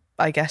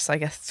 I guess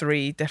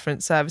 3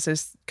 different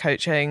services: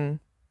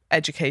 coaching,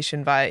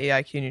 education via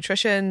EIQ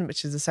Nutrition,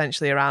 which is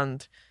essentially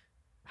around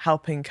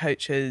helping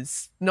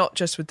coaches, not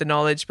just with the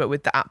knowledge, but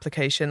with the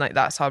application. Like,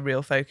 that's our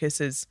real focus.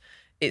 Is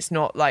it's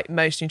not like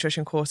most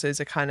nutrition courses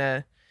are kind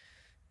of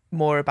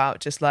more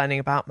about just learning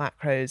about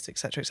macros,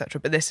 etc., etc.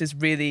 But this is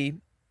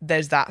really,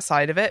 there's that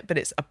side of it, but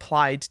it's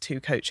applied to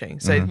coaching.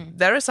 So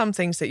there are some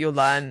things that you'll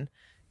learn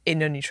in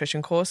a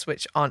nutrition course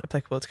which aren't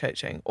applicable to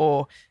coaching,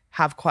 or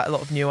have quite a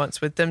lot of nuance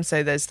with them.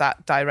 So there's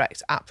that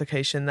direct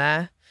application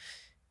there,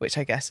 which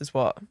I guess is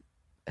what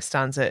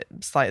stands it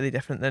slightly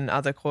different than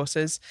other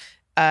courses.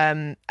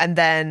 And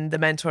then the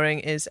mentoring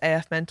is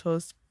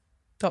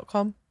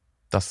afmentors.com.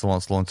 That's the one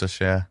that's launched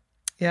this year.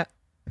 Yeah.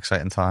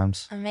 Exciting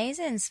times.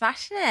 Amazing.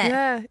 Smashing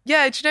it.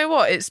 Yeah. Do you know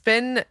what? It's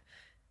been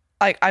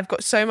like, I've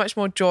got so much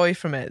more joy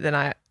from it than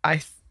I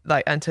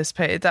like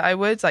anticipated that I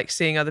would, like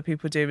seeing other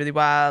people do really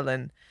well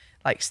and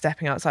like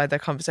stepping outside their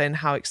comfort zone,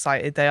 how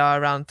excited they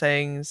are around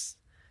things.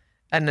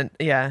 And then,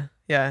 yeah,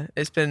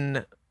 it's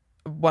been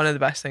one of the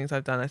best things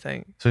I've done, I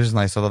think. So it's just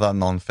nice to have that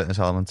non-fitness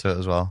element to it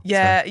as well.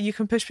 Yeah, so, you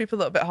can push people a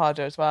little bit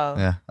harder as well.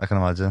 Yeah, I can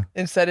imagine.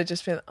 Instead of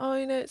just being, oh,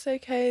 it's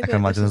okay. I can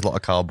imagine there's a lot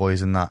of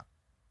cowboys in that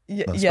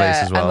space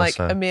as well. And like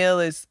so.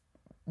 Emil is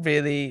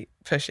really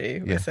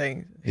pushy with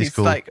things. He's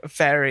cool. like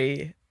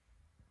very,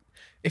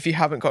 if you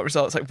haven't got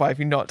results, like, why have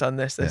you not done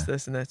this, and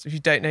this? If you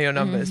don't know your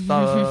numbers,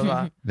 blah, blah, blah,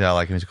 blah. Yeah, I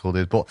like him. He's a cool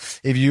dude. But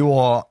if you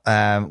are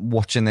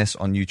watching this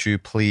on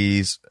YouTube,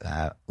 please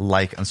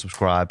like and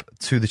subscribe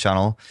to the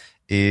channel.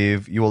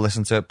 If you will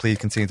listen to it, please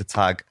continue to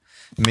tag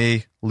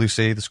me,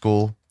 Lucy, the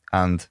school,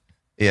 and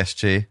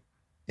ESG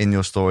in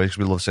your stories, because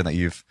we love seeing that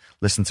you've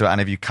listened to it.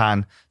 And if you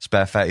can,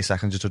 spare 30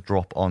 seconds just to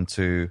drop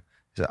onto,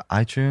 is it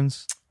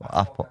iTunes?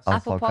 Apple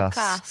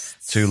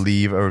Podcasts to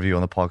leave a review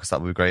on the podcast.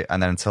 That would be great.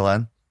 And then until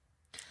then,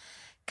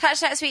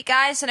 catch you next week,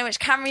 guys. I know which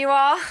camera you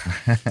are.